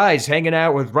a guy's hanging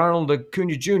out with Ronald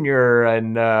Acuna Jr.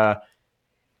 and uh,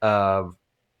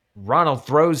 Ronald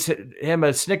throws him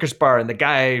a Snickers bar and the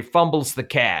guy fumbles the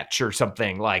catch or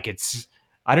something. Like it's,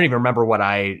 I don't even remember what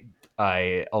I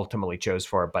ultimately chose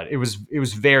for it, but it was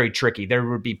very tricky. There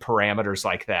would be parameters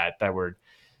like that were,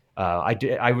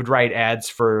 I would write ads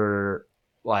for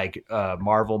like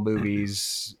Marvel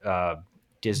movies,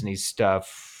 Disney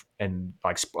stuff, and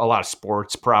like a lot of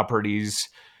sports properties.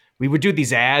 We would do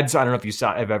these ads. I don't know if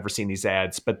have ever seen these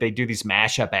ads, but they do these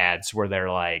mashup ads where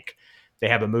they're like, they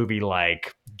have a movie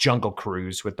like Jungle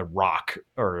Cruise with The Rock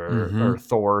or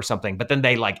Thor or something, but then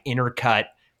they like intercut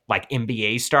like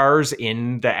NBA stars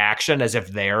in the action as if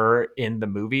they're in the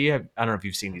movie. I don't know if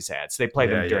you've seen these ads. They play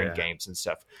them during games and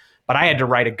stuff. But I had to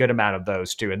write a good amount of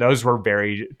those too. And those were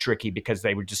very tricky because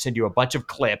they would just send you a bunch of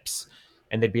clips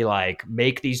and they'd be like,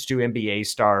 make these two NBA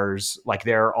stars like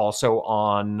they're also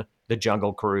on the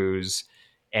Jungle Cruise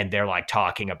and they're like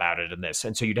talking about it in this.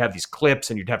 And so you'd have these clips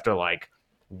and you'd have to like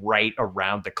write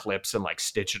around the clips and like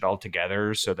stitch it all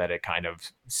together so that it kind of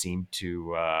seemed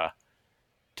to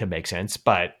make sense.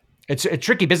 But it's a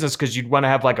tricky business because you'd want to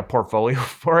have like a portfolio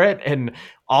for it, and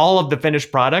all of the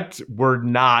finished product were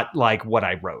not like what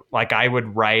I wrote. Like I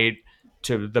would write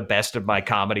to the best of my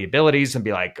comedy abilities and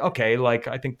be like, okay, like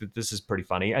I think that this is pretty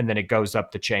funny, and then it goes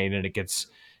up the chain and it gets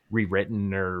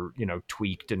rewritten or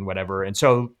tweaked and whatever. And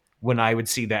so when I would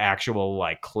see the actual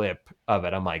like clip of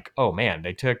it, I'm like, oh man,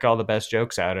 they took all the best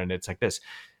jokes out and it's like this.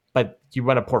 But you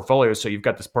run a portfolio, so you've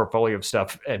got this portfolio of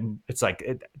stuff, and it's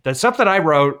like the stuff that I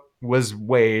wrote was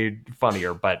way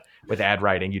funnier. But with ad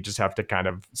writing, you just have to kind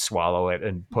of swallow it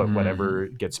and put whatever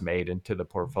gets made into the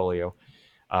portfolio.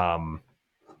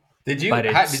 Did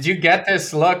you get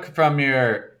this look from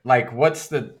your like? What's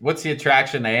the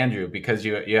attraction to Andrew? Because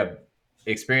you have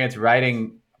experience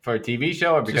writing for a TV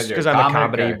show, or because I'm a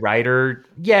comedy writer?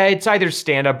 Yeah, it's either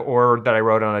stand up or that I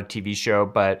wrote on a TV show,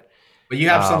 but you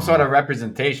have some sort of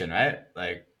representation, right?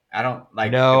 Like I don't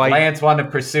like. No, if Lance wanted to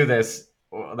pursue this,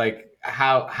 like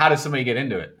how does somebody get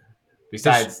into it?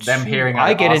 Besides them hearing,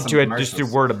 I get into it just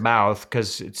through word of mouth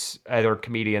because it's either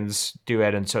comedians do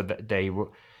it, and so that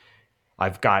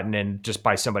I've gotten in just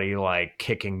by somebody like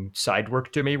kicking side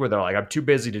work to me where they're like, I'm too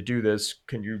busy to do this.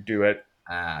 Can you do it?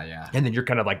 Yeah. And then you're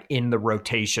kind of like in the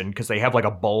rotation because they have like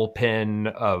a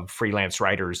bullpen of freelance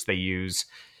writers they use.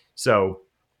 So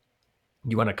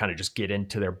you want to kind of just get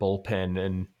into their bullpen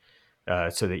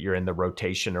and so that you're in the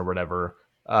rotation or whatever.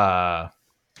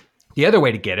 The other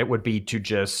way to get it would be to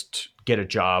just get a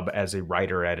job as a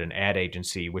writer at an ad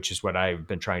agency, which is what I've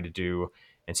been trying to do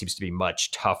and seems to be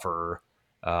much tougher.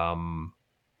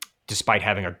 Despite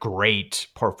having a great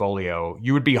portfolio,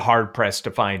 you would be hard pressed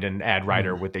to find an ad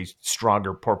writer with a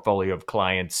stronger portfolio of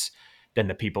clients than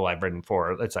the people I've written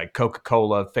for. It's like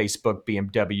Coca-Cola, Facebook,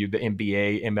 BMW, the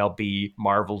NBA, MLB,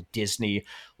 Marvel, Disney.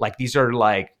 Like these are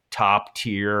like top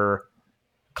tier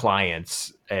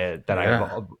clients that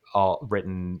I've all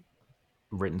written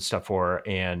stuff for,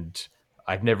 and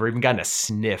I've never even gotten a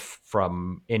sniff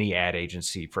from any ad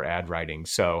agency for ad writing.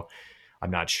 So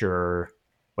I'm not sure.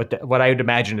 What I would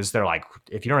imagine is they're like,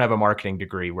 if you don't have a marketing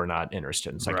degree, we're not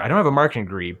interested. It's like, I don't have a marketing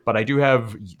degree, but I do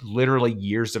have literally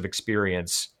years of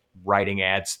experience writing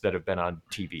ads that have been on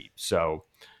TV. So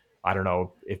I don't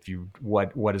know if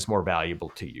what is more valuable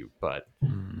to you, but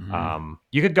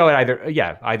you could go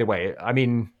either way. I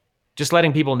mean, just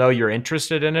letting people know you're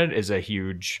interested in it is a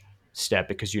huge step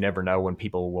because you never know when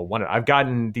people will want it. I've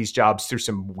gotten these jobs through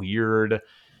some weird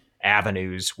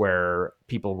avenues where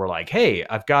people were like, hey,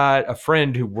 I've got a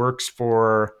friend who works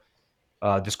for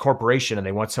this corporation and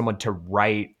they want someone to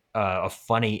write a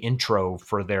funny intro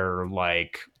for their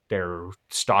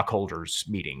stockholders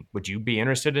meeting. Would you be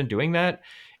interested in doing that?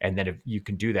 And then if you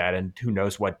can do that, and who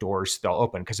knows what doors they'll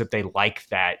open, because if they like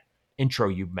that intro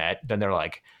you met, then they're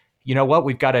like, you know what,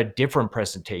 we've got a different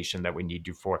presentation that we need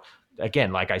you for.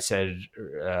 Again, like I said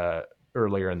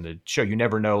earlier in the show, you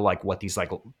never know like what these like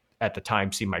at the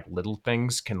time seem like little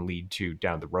things can lead to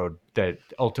down the road that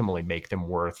ultimately make them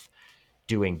worth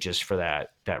doing just for that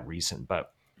reason.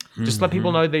 But just let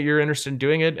people know that you're interested in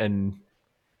doing it, and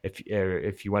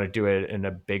if you want to do it in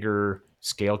a bigger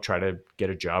scale, try to get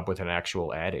a job with an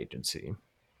actual ad agency.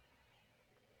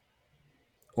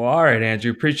 Well, all right,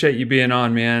 Andrew. Appreciate you being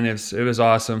on, man. It was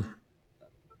awesome.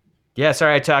 Yeah,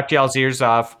 sorry I talked y'all's ears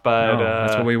off, but No,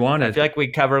 that's what we wanted. I feel like we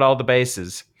covered all the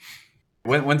bases.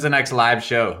 When's the next live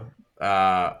show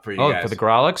for you guys? For the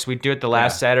Grolics, we do it the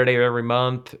last Saturday of every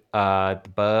month. At the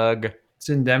Bug. It's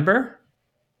in Denver?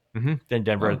 Mm-hmm. In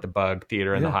Denver at the Bug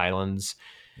Theater in the Highlands.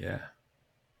 Yeah.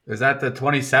 Is that the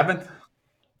 27th?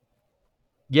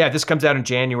 Yeah, if this comes out in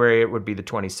January, it would be the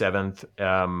 27th.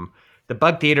 The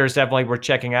Bug Theater is definitely worth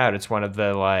checking out. It's one of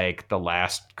the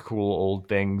last cool old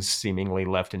things seemingly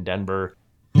left in Denver.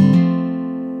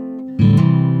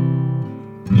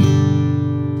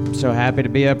 I'm so happy to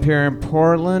be up here in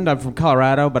Portland. I'm from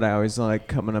Colorado, but I always like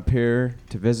coming up here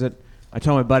to visit. I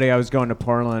told my buddy I was going to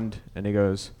Portland, and he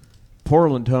goes,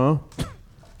 "Portland, huh?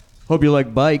 Hope you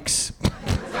like bikes."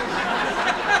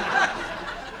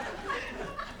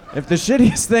 If the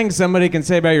shittiest thing somebody can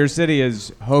say about your city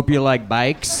is, "Hope you like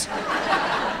bikes,"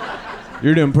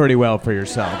 you're doing pretty well for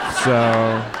yourself.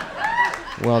 So,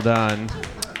 well done.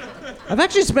 I've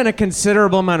actually spent a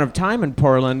considerable amount of time in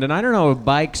Portland, and I don't know if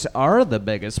bikes are the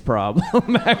biggest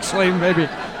problem. Actually, maybe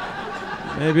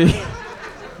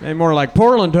more like,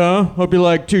 "Portland, huh? Hope you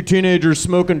like two teenagers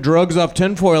smoking drugs off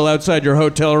tinfoil outside your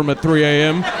hotel room at 3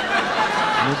 a.m.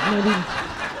 Maybe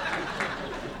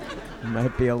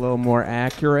might be a little more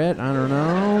accurate. I don't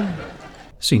know.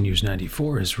 Seniors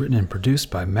 94 is written and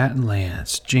produced by Matt and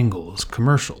Lance. Jingles,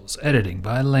 commercials, editing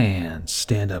by Lance.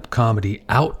 Stand-up comedy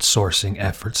outsourcing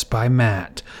efforts by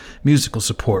Matt. Musical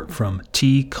support from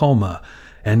T. Coma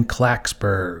and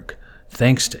Clacksburg.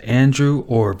 Thanks to Andrew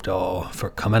Orvedahl for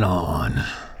coming on.